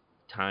these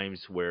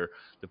times where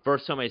the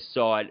first time I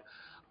saw it,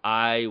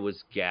 I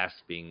was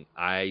gasping.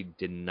 I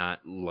did not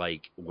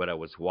like what I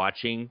was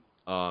watching,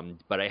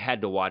 but I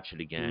had to watch it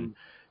again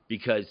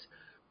because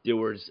there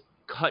was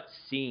cut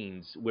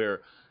scenes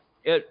where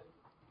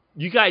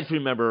you guys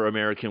remember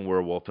American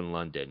Werewolf in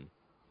London,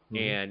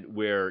 and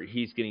where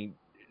he's getting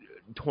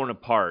torn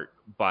apart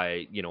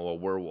by a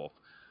werewolf.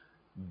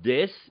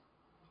 This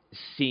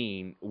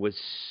scene was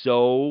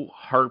so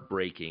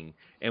heartbreaking,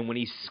 and when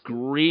he's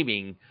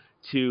screaming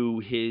to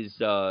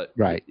his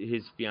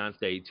his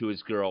fiance, to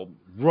his girl,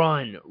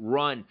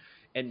 run,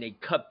 and they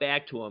cut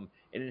back to him,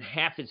 and then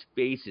half his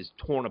face is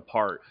torn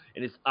apart,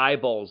 and his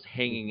eyeballs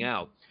hanging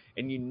out,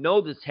 and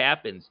this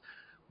happens.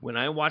 When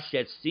I watched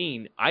that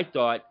scene, I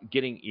thought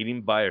getting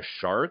eaten by a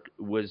shark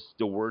was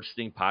the worst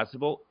thing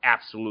possible.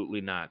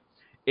 Absolutely not.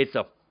 It's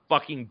a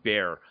fucking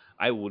bear.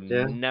 I will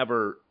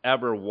never,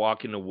 ever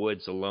walk in the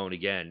woods alone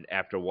again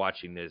after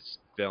watching this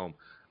film.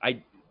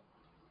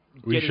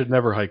 We should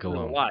never hike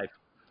alone.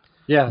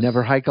 Yeah.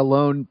 Never hike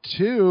alone,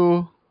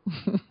 too.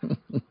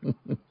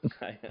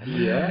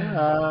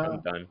 Yeah.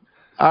 I'm done.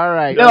 All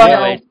right.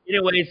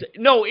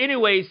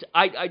 Anyways,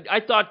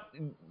 I thought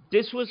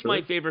this was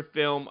my favorite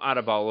film out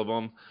of all of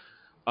them.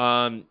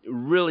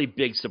 Really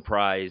big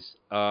surprise.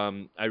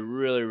 I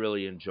really,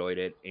 really enjoyed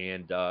it.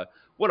 And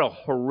what a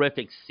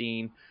horrific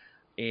scene.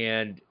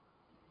 And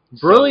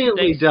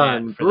brilliantly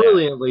done.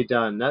 Brilliantly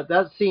done.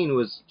 That scene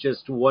was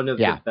just one of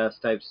the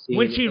best I've seen.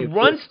 When she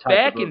runs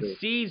back and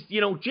sees,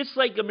 just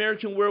like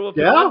American Werewolf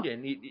in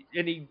London,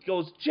 and he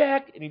goes,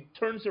 Jack, and he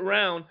turns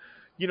around,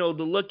 to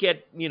look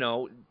at,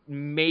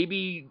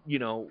 maybe,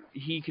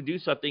 he could do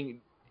something.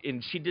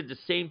 And she did the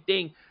same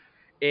thing.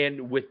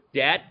 And with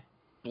that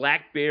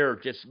black bear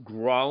just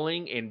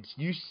growling, and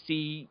you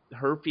see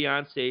her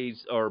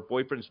fiance's or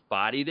boyfriend's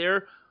body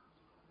there.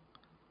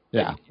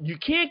 Yeah, you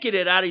can't get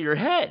it out of your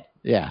head.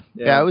 Yeah.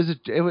 It was.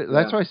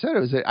 That's why I said it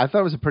was. I thought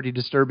it was a pretty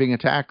disturbing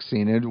attack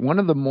scene, and one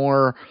of the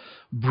more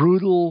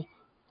brutal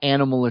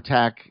animal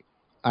attack.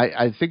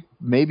 I think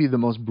maybe the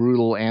most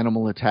brutal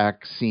animal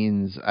attack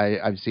scenes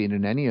I've seen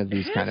in any of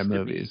these kind of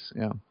movies.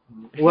 Yeah.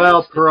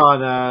 Well,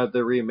 Piranha,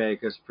 the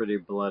remake, is pretty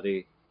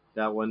bloody.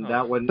 That one,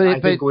 that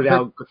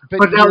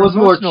was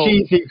more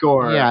cheesy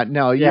gore. Yeah,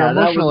 no, your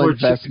emotional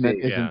investment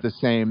isn't the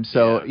same.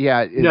 So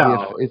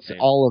it's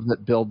all of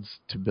it builds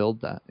to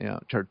build that,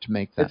 to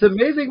make that. It's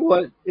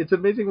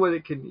amazing what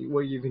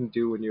you can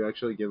do when you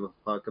actually give a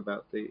fuck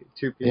about the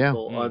two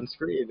people on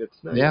screen. It's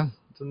nice. Yeah,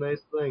 it's a nice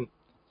thing.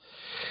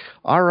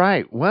 All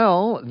right,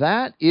 well,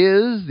 that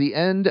is the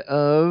end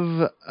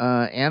of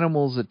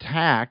Animals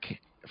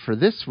Attack for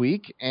this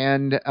week,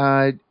 and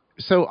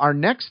so our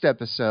next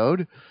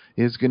episode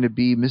is going to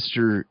be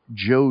Mr.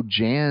 Joe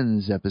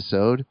Jan's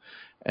episode.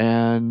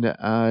 And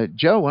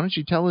Joe, why don't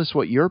you tell us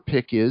what your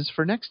pick is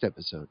for next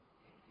episode?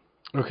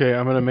 Okay,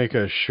 I'm going to make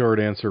a short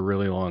answer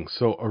really long.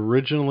 So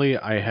originally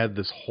I had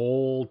this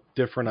whole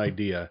different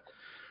idea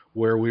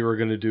where we were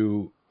going to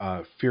do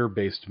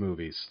fear-based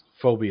movies,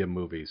 phobia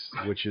movies,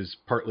 which is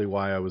partly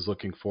why I was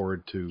looking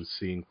forward to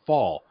seeing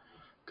Fall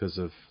because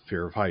of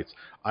fear of heights.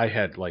 I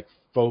had like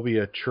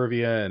phobia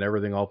trivia and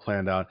everything all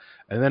planned out.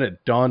 And then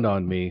it dawned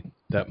on me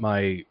that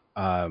my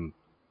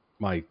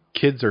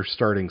kids are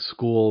starting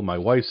school. My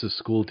wife's a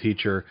school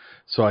teacher.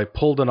 So I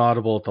pulled an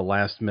audible at the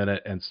last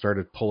minute and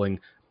started pulling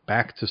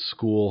back to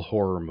school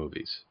horror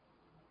movies.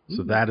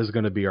 So that is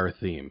going to be our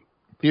theme.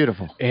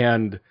 Beautiful.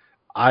 And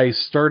I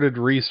started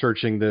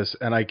researching this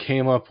and I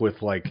came up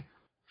with like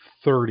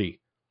 30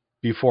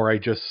 before I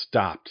just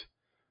stopped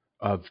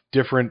of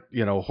different,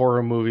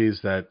 horror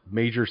movies that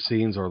major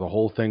scenes or the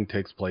whole thing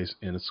takes place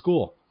in a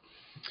school.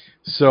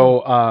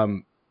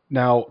 So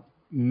now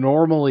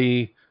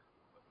normally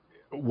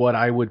what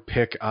I would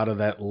pick out of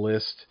that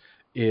list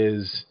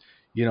is,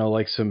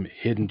 like some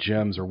hidden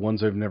gems or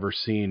ones I've never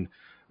seen,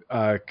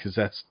 because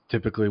that's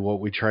typically what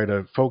we try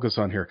to focus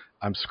on here.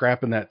 I'm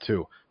scrapping that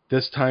too.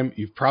 This time,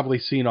 you've probably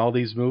seen all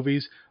these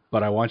movies,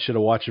 but I want you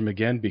to watch them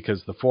again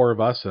because the four of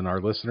us and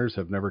our listeners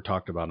have never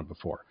talked about them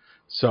before.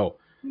 So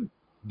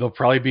there'll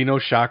probably be no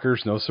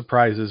shockers, no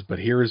surprises, but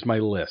here is my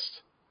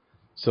list.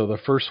 So the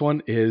first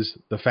one is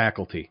The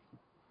Faculty,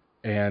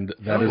 and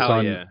that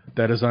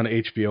is on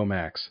HBO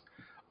Max.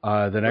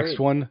 The next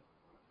one,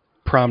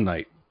 Prom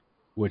Night,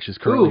 which is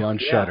currently on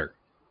Shudder.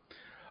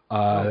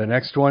 The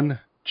next one,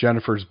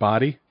 Jennifer's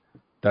Body.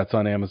 That's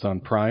on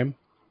Amazon Prime.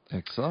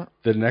 Excellent.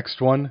 The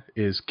next one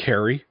is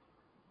Carrie,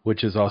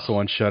 which is also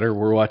on Shudder.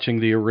 We're watching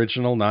the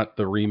original, not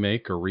the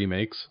remake or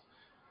remakes.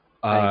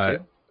 And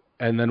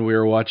then we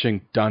were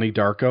watching Donnie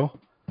Darko,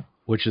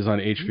 which is on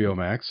HBO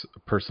Max, a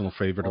personal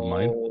favorite of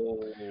mine.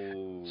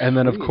 And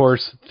then, of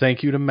course,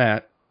 thank you to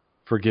Matt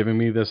for giving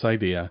me this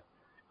idea.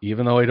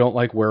 Even though I don't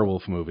like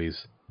werewolf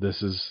movies,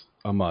 this is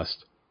a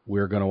must.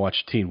 We're going to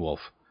watch Teen Wolf.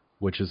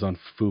 which is on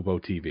Fubo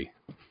TV.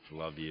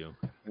 Love you.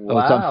 Oh,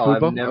 it's on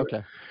Fubo? I've never...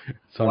 Okay.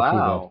 It's on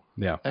Fubo.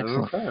 Yeah.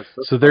 Excellent.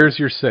 So there's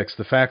your 6.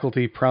 The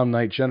Faculty, Prom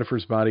Night,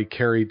 Jennifer's Body,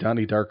 Carrie,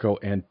 Donnie Darko,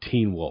 and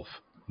Teen Wolf.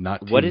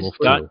 Not Teen Wolf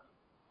 2.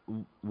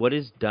 What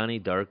is Donnie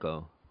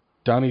Darko?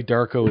 Donnie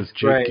Darko is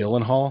Jake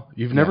Gyllenhaal.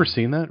 You've never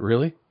seen that,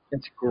 really?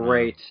 It's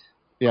great.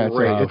 Yeah,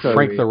 it's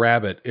Frank the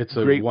Rabbit. It's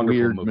a great, wonderful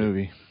weird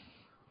movie.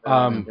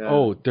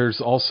 Oh,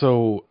 there's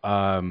also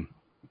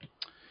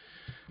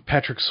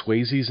Patrick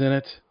Swayze's in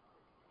it.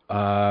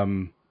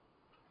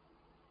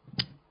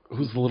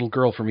 Who's the little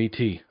girl from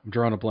E.T.? I'm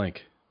drawing a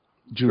blank.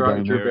 Drew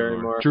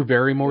Barrymore. Drew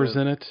Barrymore's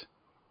in it.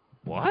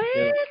 What?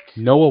 Yeah.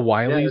 Noah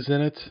Wiley's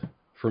in it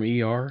from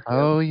ER.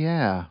 Oh,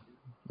 yeah.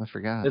 I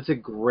forgot. It's a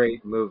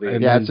great movie.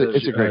 And yeah, it's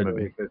a great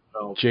movie.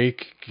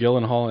 Jake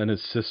Gyllenhaal and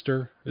his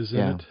sister is in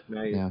it.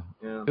 Nice. Yeah.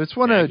 Yeah. It's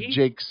one of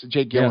Jake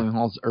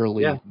Gyllenhaal's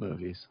early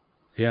movies.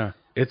 Yeah,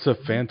 it's a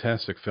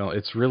fantastic film.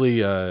 It's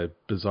really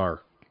bizarre.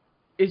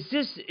 Is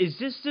this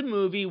the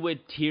movie with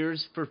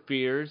Tears for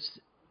Fears?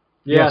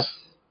 Yes.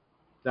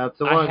 That's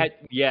the one.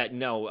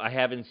 I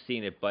haven't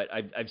seen it, but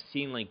I've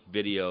seen like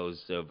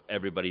videos of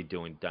everybody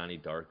doing Donnie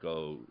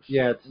Darko.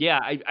 Yeah,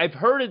 I've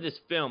heard of this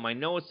film. I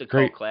know it's a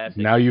cult classic.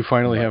 Now you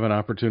finally have an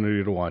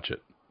opportunity to watch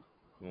it.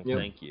 Well,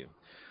 thank you.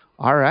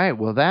 All right.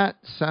 Well, that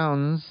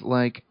sounds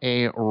like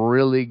a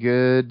really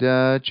good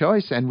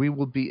choice, and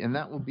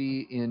that will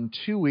be in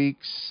 2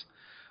 weeks.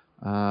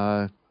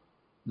 That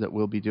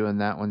we'll be doing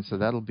that one, so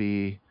that'll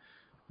be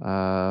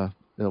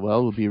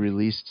it'll be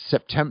released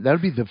September.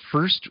 That'll be the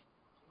first.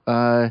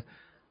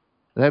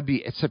 That'd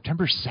be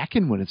September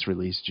 2nd when it's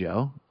released,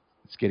 Joe.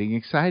 It's getting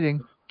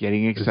exciting.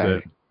 Is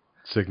it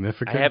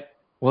significant?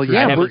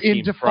 We're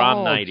into Prom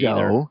fall, Night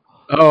Joe.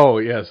 either. Oh,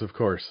 yes, of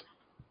course.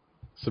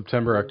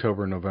 September,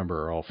 October,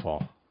 November are all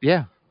fall.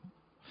 Yeah.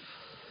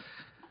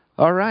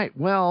 All right.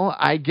 Well,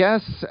 I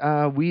guess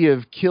we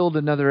have killed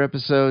another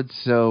episode,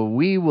 so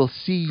we will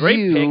see Great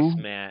you. picks,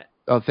 Matt.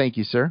 Oh, thank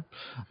you, sir.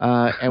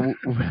 And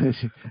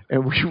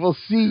we will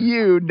see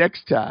you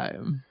next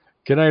time.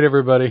 Good night,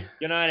 everybody.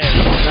 Good night,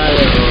 everyone.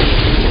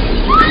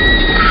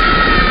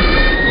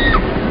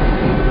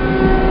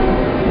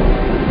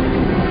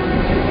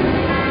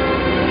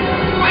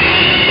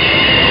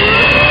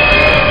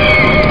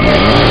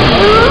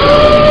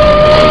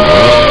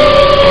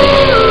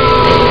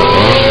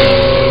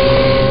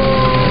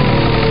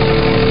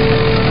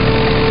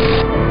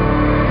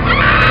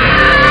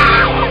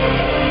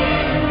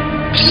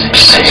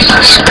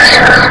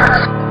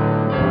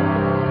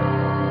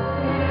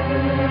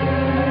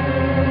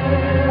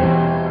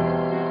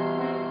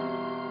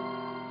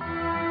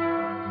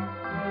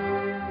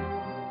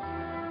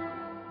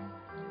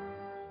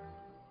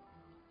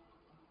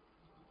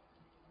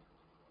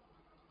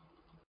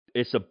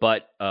 It's a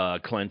butt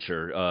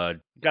clencher.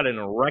 Got an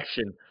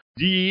erection.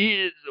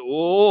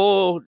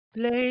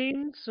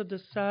 Flames on the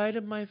side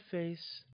of my face.